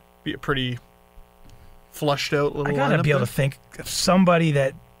 Be a pretty flushed out little. I gotta lineup be able there. to think of somebody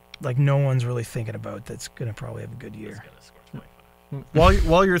that like no one's really thinking about that's gonna probably have a good He's year. gonna score 25.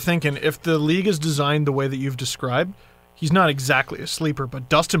 While you're thinking, if the league is designed the way that you've described, he's not exactly a sleeper, but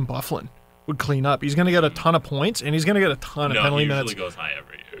Dustin Byfuglien would clean up. He's going to get a ton of points, and he's going to get a ton of No, penalty he usually minutes. goes high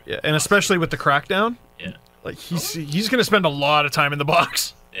every year. Yeah, and especially with the crackdown, Yeah. like he's going to spend a lot of time in the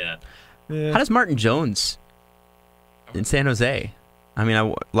box. Yeah. How does Martin Jones in San Jose? I mean, I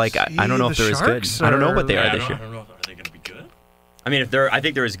don't know if the they're as good. Sharks I don't know are- what they Yeah, are I this year. don't know. Are they gonna be good? I mean, I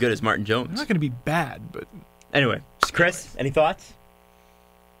think they're as good as Martin They're Jones. not going to be bad, but Anyway, Chris, any thoughts?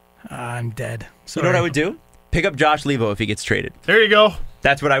 I'm dead. You know what I would do? Pick up Josh Levo if he gets traded. there you go.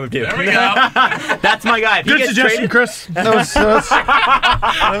 That's what I would do. There we go. That's my guy. If he Good gets suggestion, traded, Chris. That was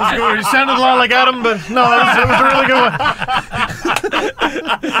good. You sounded a lot like Adam, but no, that was a really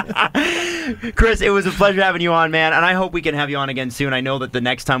good one. Chris, it was a pleasure having you on, man, and I hope we can have you on again soon. I know that the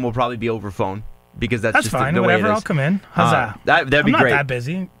next time will probably be over phone because that's That's just fine. the way Whatever. it I'll is. come in. Huzzah. That'd I'm be not great. that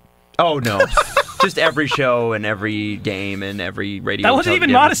busy. Oh no, just every show and every game and every radio. That wasn't even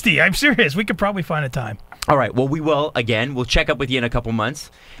television. modesty. I'm serious. We could probably find a time. All right. Well, we will again. We'll check up with you in a couple months,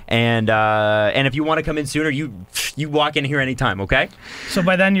 and if you want to come in sooner, you walk in here anytime. Okay. So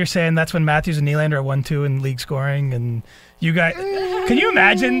by then you're saying that's when Matthews and Nylander are 1-2 in league scoring, and you guys. Can you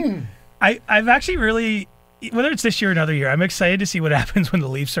imagine? I've actually really, whether it's this year or another year, I'm excited to see what happens when the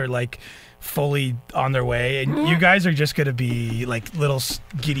Leafs are like fully on their way, and you guys are just going to be like little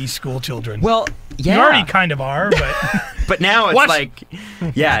giddy school children. Well, yeah. You already kind of are, but But now it's What? like,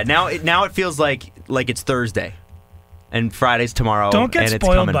 yeah. Now it feels like it's Thursday, and Friday's tomorrow. don't get and it's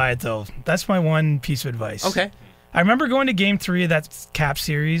spoiled coming. by it though. That's my one piece of advice. Okay. I remember going to Game 3 of that Cap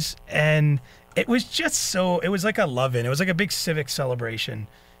series, and it was just so. It was like a love-in. It was like a big civic celebration,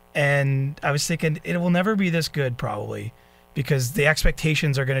 and I was thinking it will never be this good probably, because the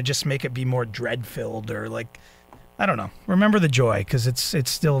expectations are going to just make it be more dread-filled or like. I don't know. Remember the joy, because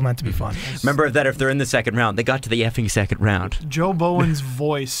it's still meant to be fun. Remember that if they're in the second round, they got to the effing second round. Joe Bowen's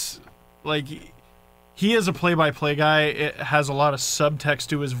voice, like he as a play-by-play guy, it has a lot of subtext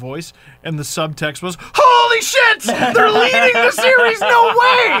to his voice, and the subtext was, "Holy shit! They're leading the series! No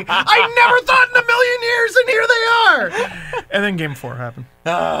way! I never thought in a million years, and here they are!" And then Game 4 happened.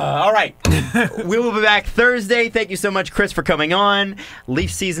 All right. We will be back Thursday. Thank you so much, Chris, for coming on.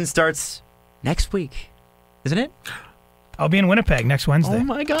 Leaf season starts next week, isn't it? I'll be in Winnipeg next Wednesday. Oh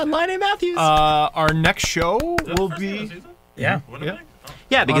my God, Liney Matthews. Our next show Is that the will first game of be. the season? Yeah. Winnipeg? Oh.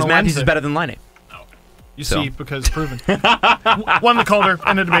 yeah, because on a Matthews is Wednesday. better than Liney. Oh, okay. You So. see, because proven. Won the Calder,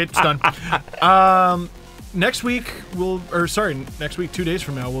 end of debate, it's done. Next week, next week, 2 days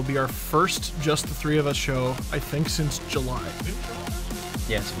from now, will be our first Just the Three of Us show, I think, since July.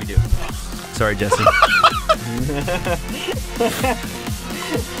 Yes, we do. Sorry, Jesse.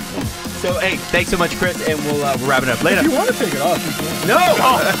 So, hey, thanks so much, Chris, and we'll wrap it up later. If you want to take it off, you can. No!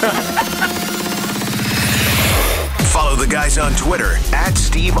 Follow the guys on Twitter at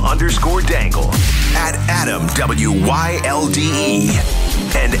Steve_Dangle, at Adam WYLDE,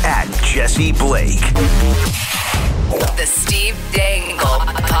 and at Jesse Blake. The Steve Dangle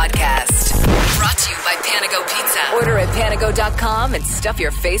Podcast. Brought to you by Panago Pizza. Order at panago.com and stuff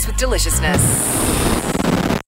your face with deliciousness.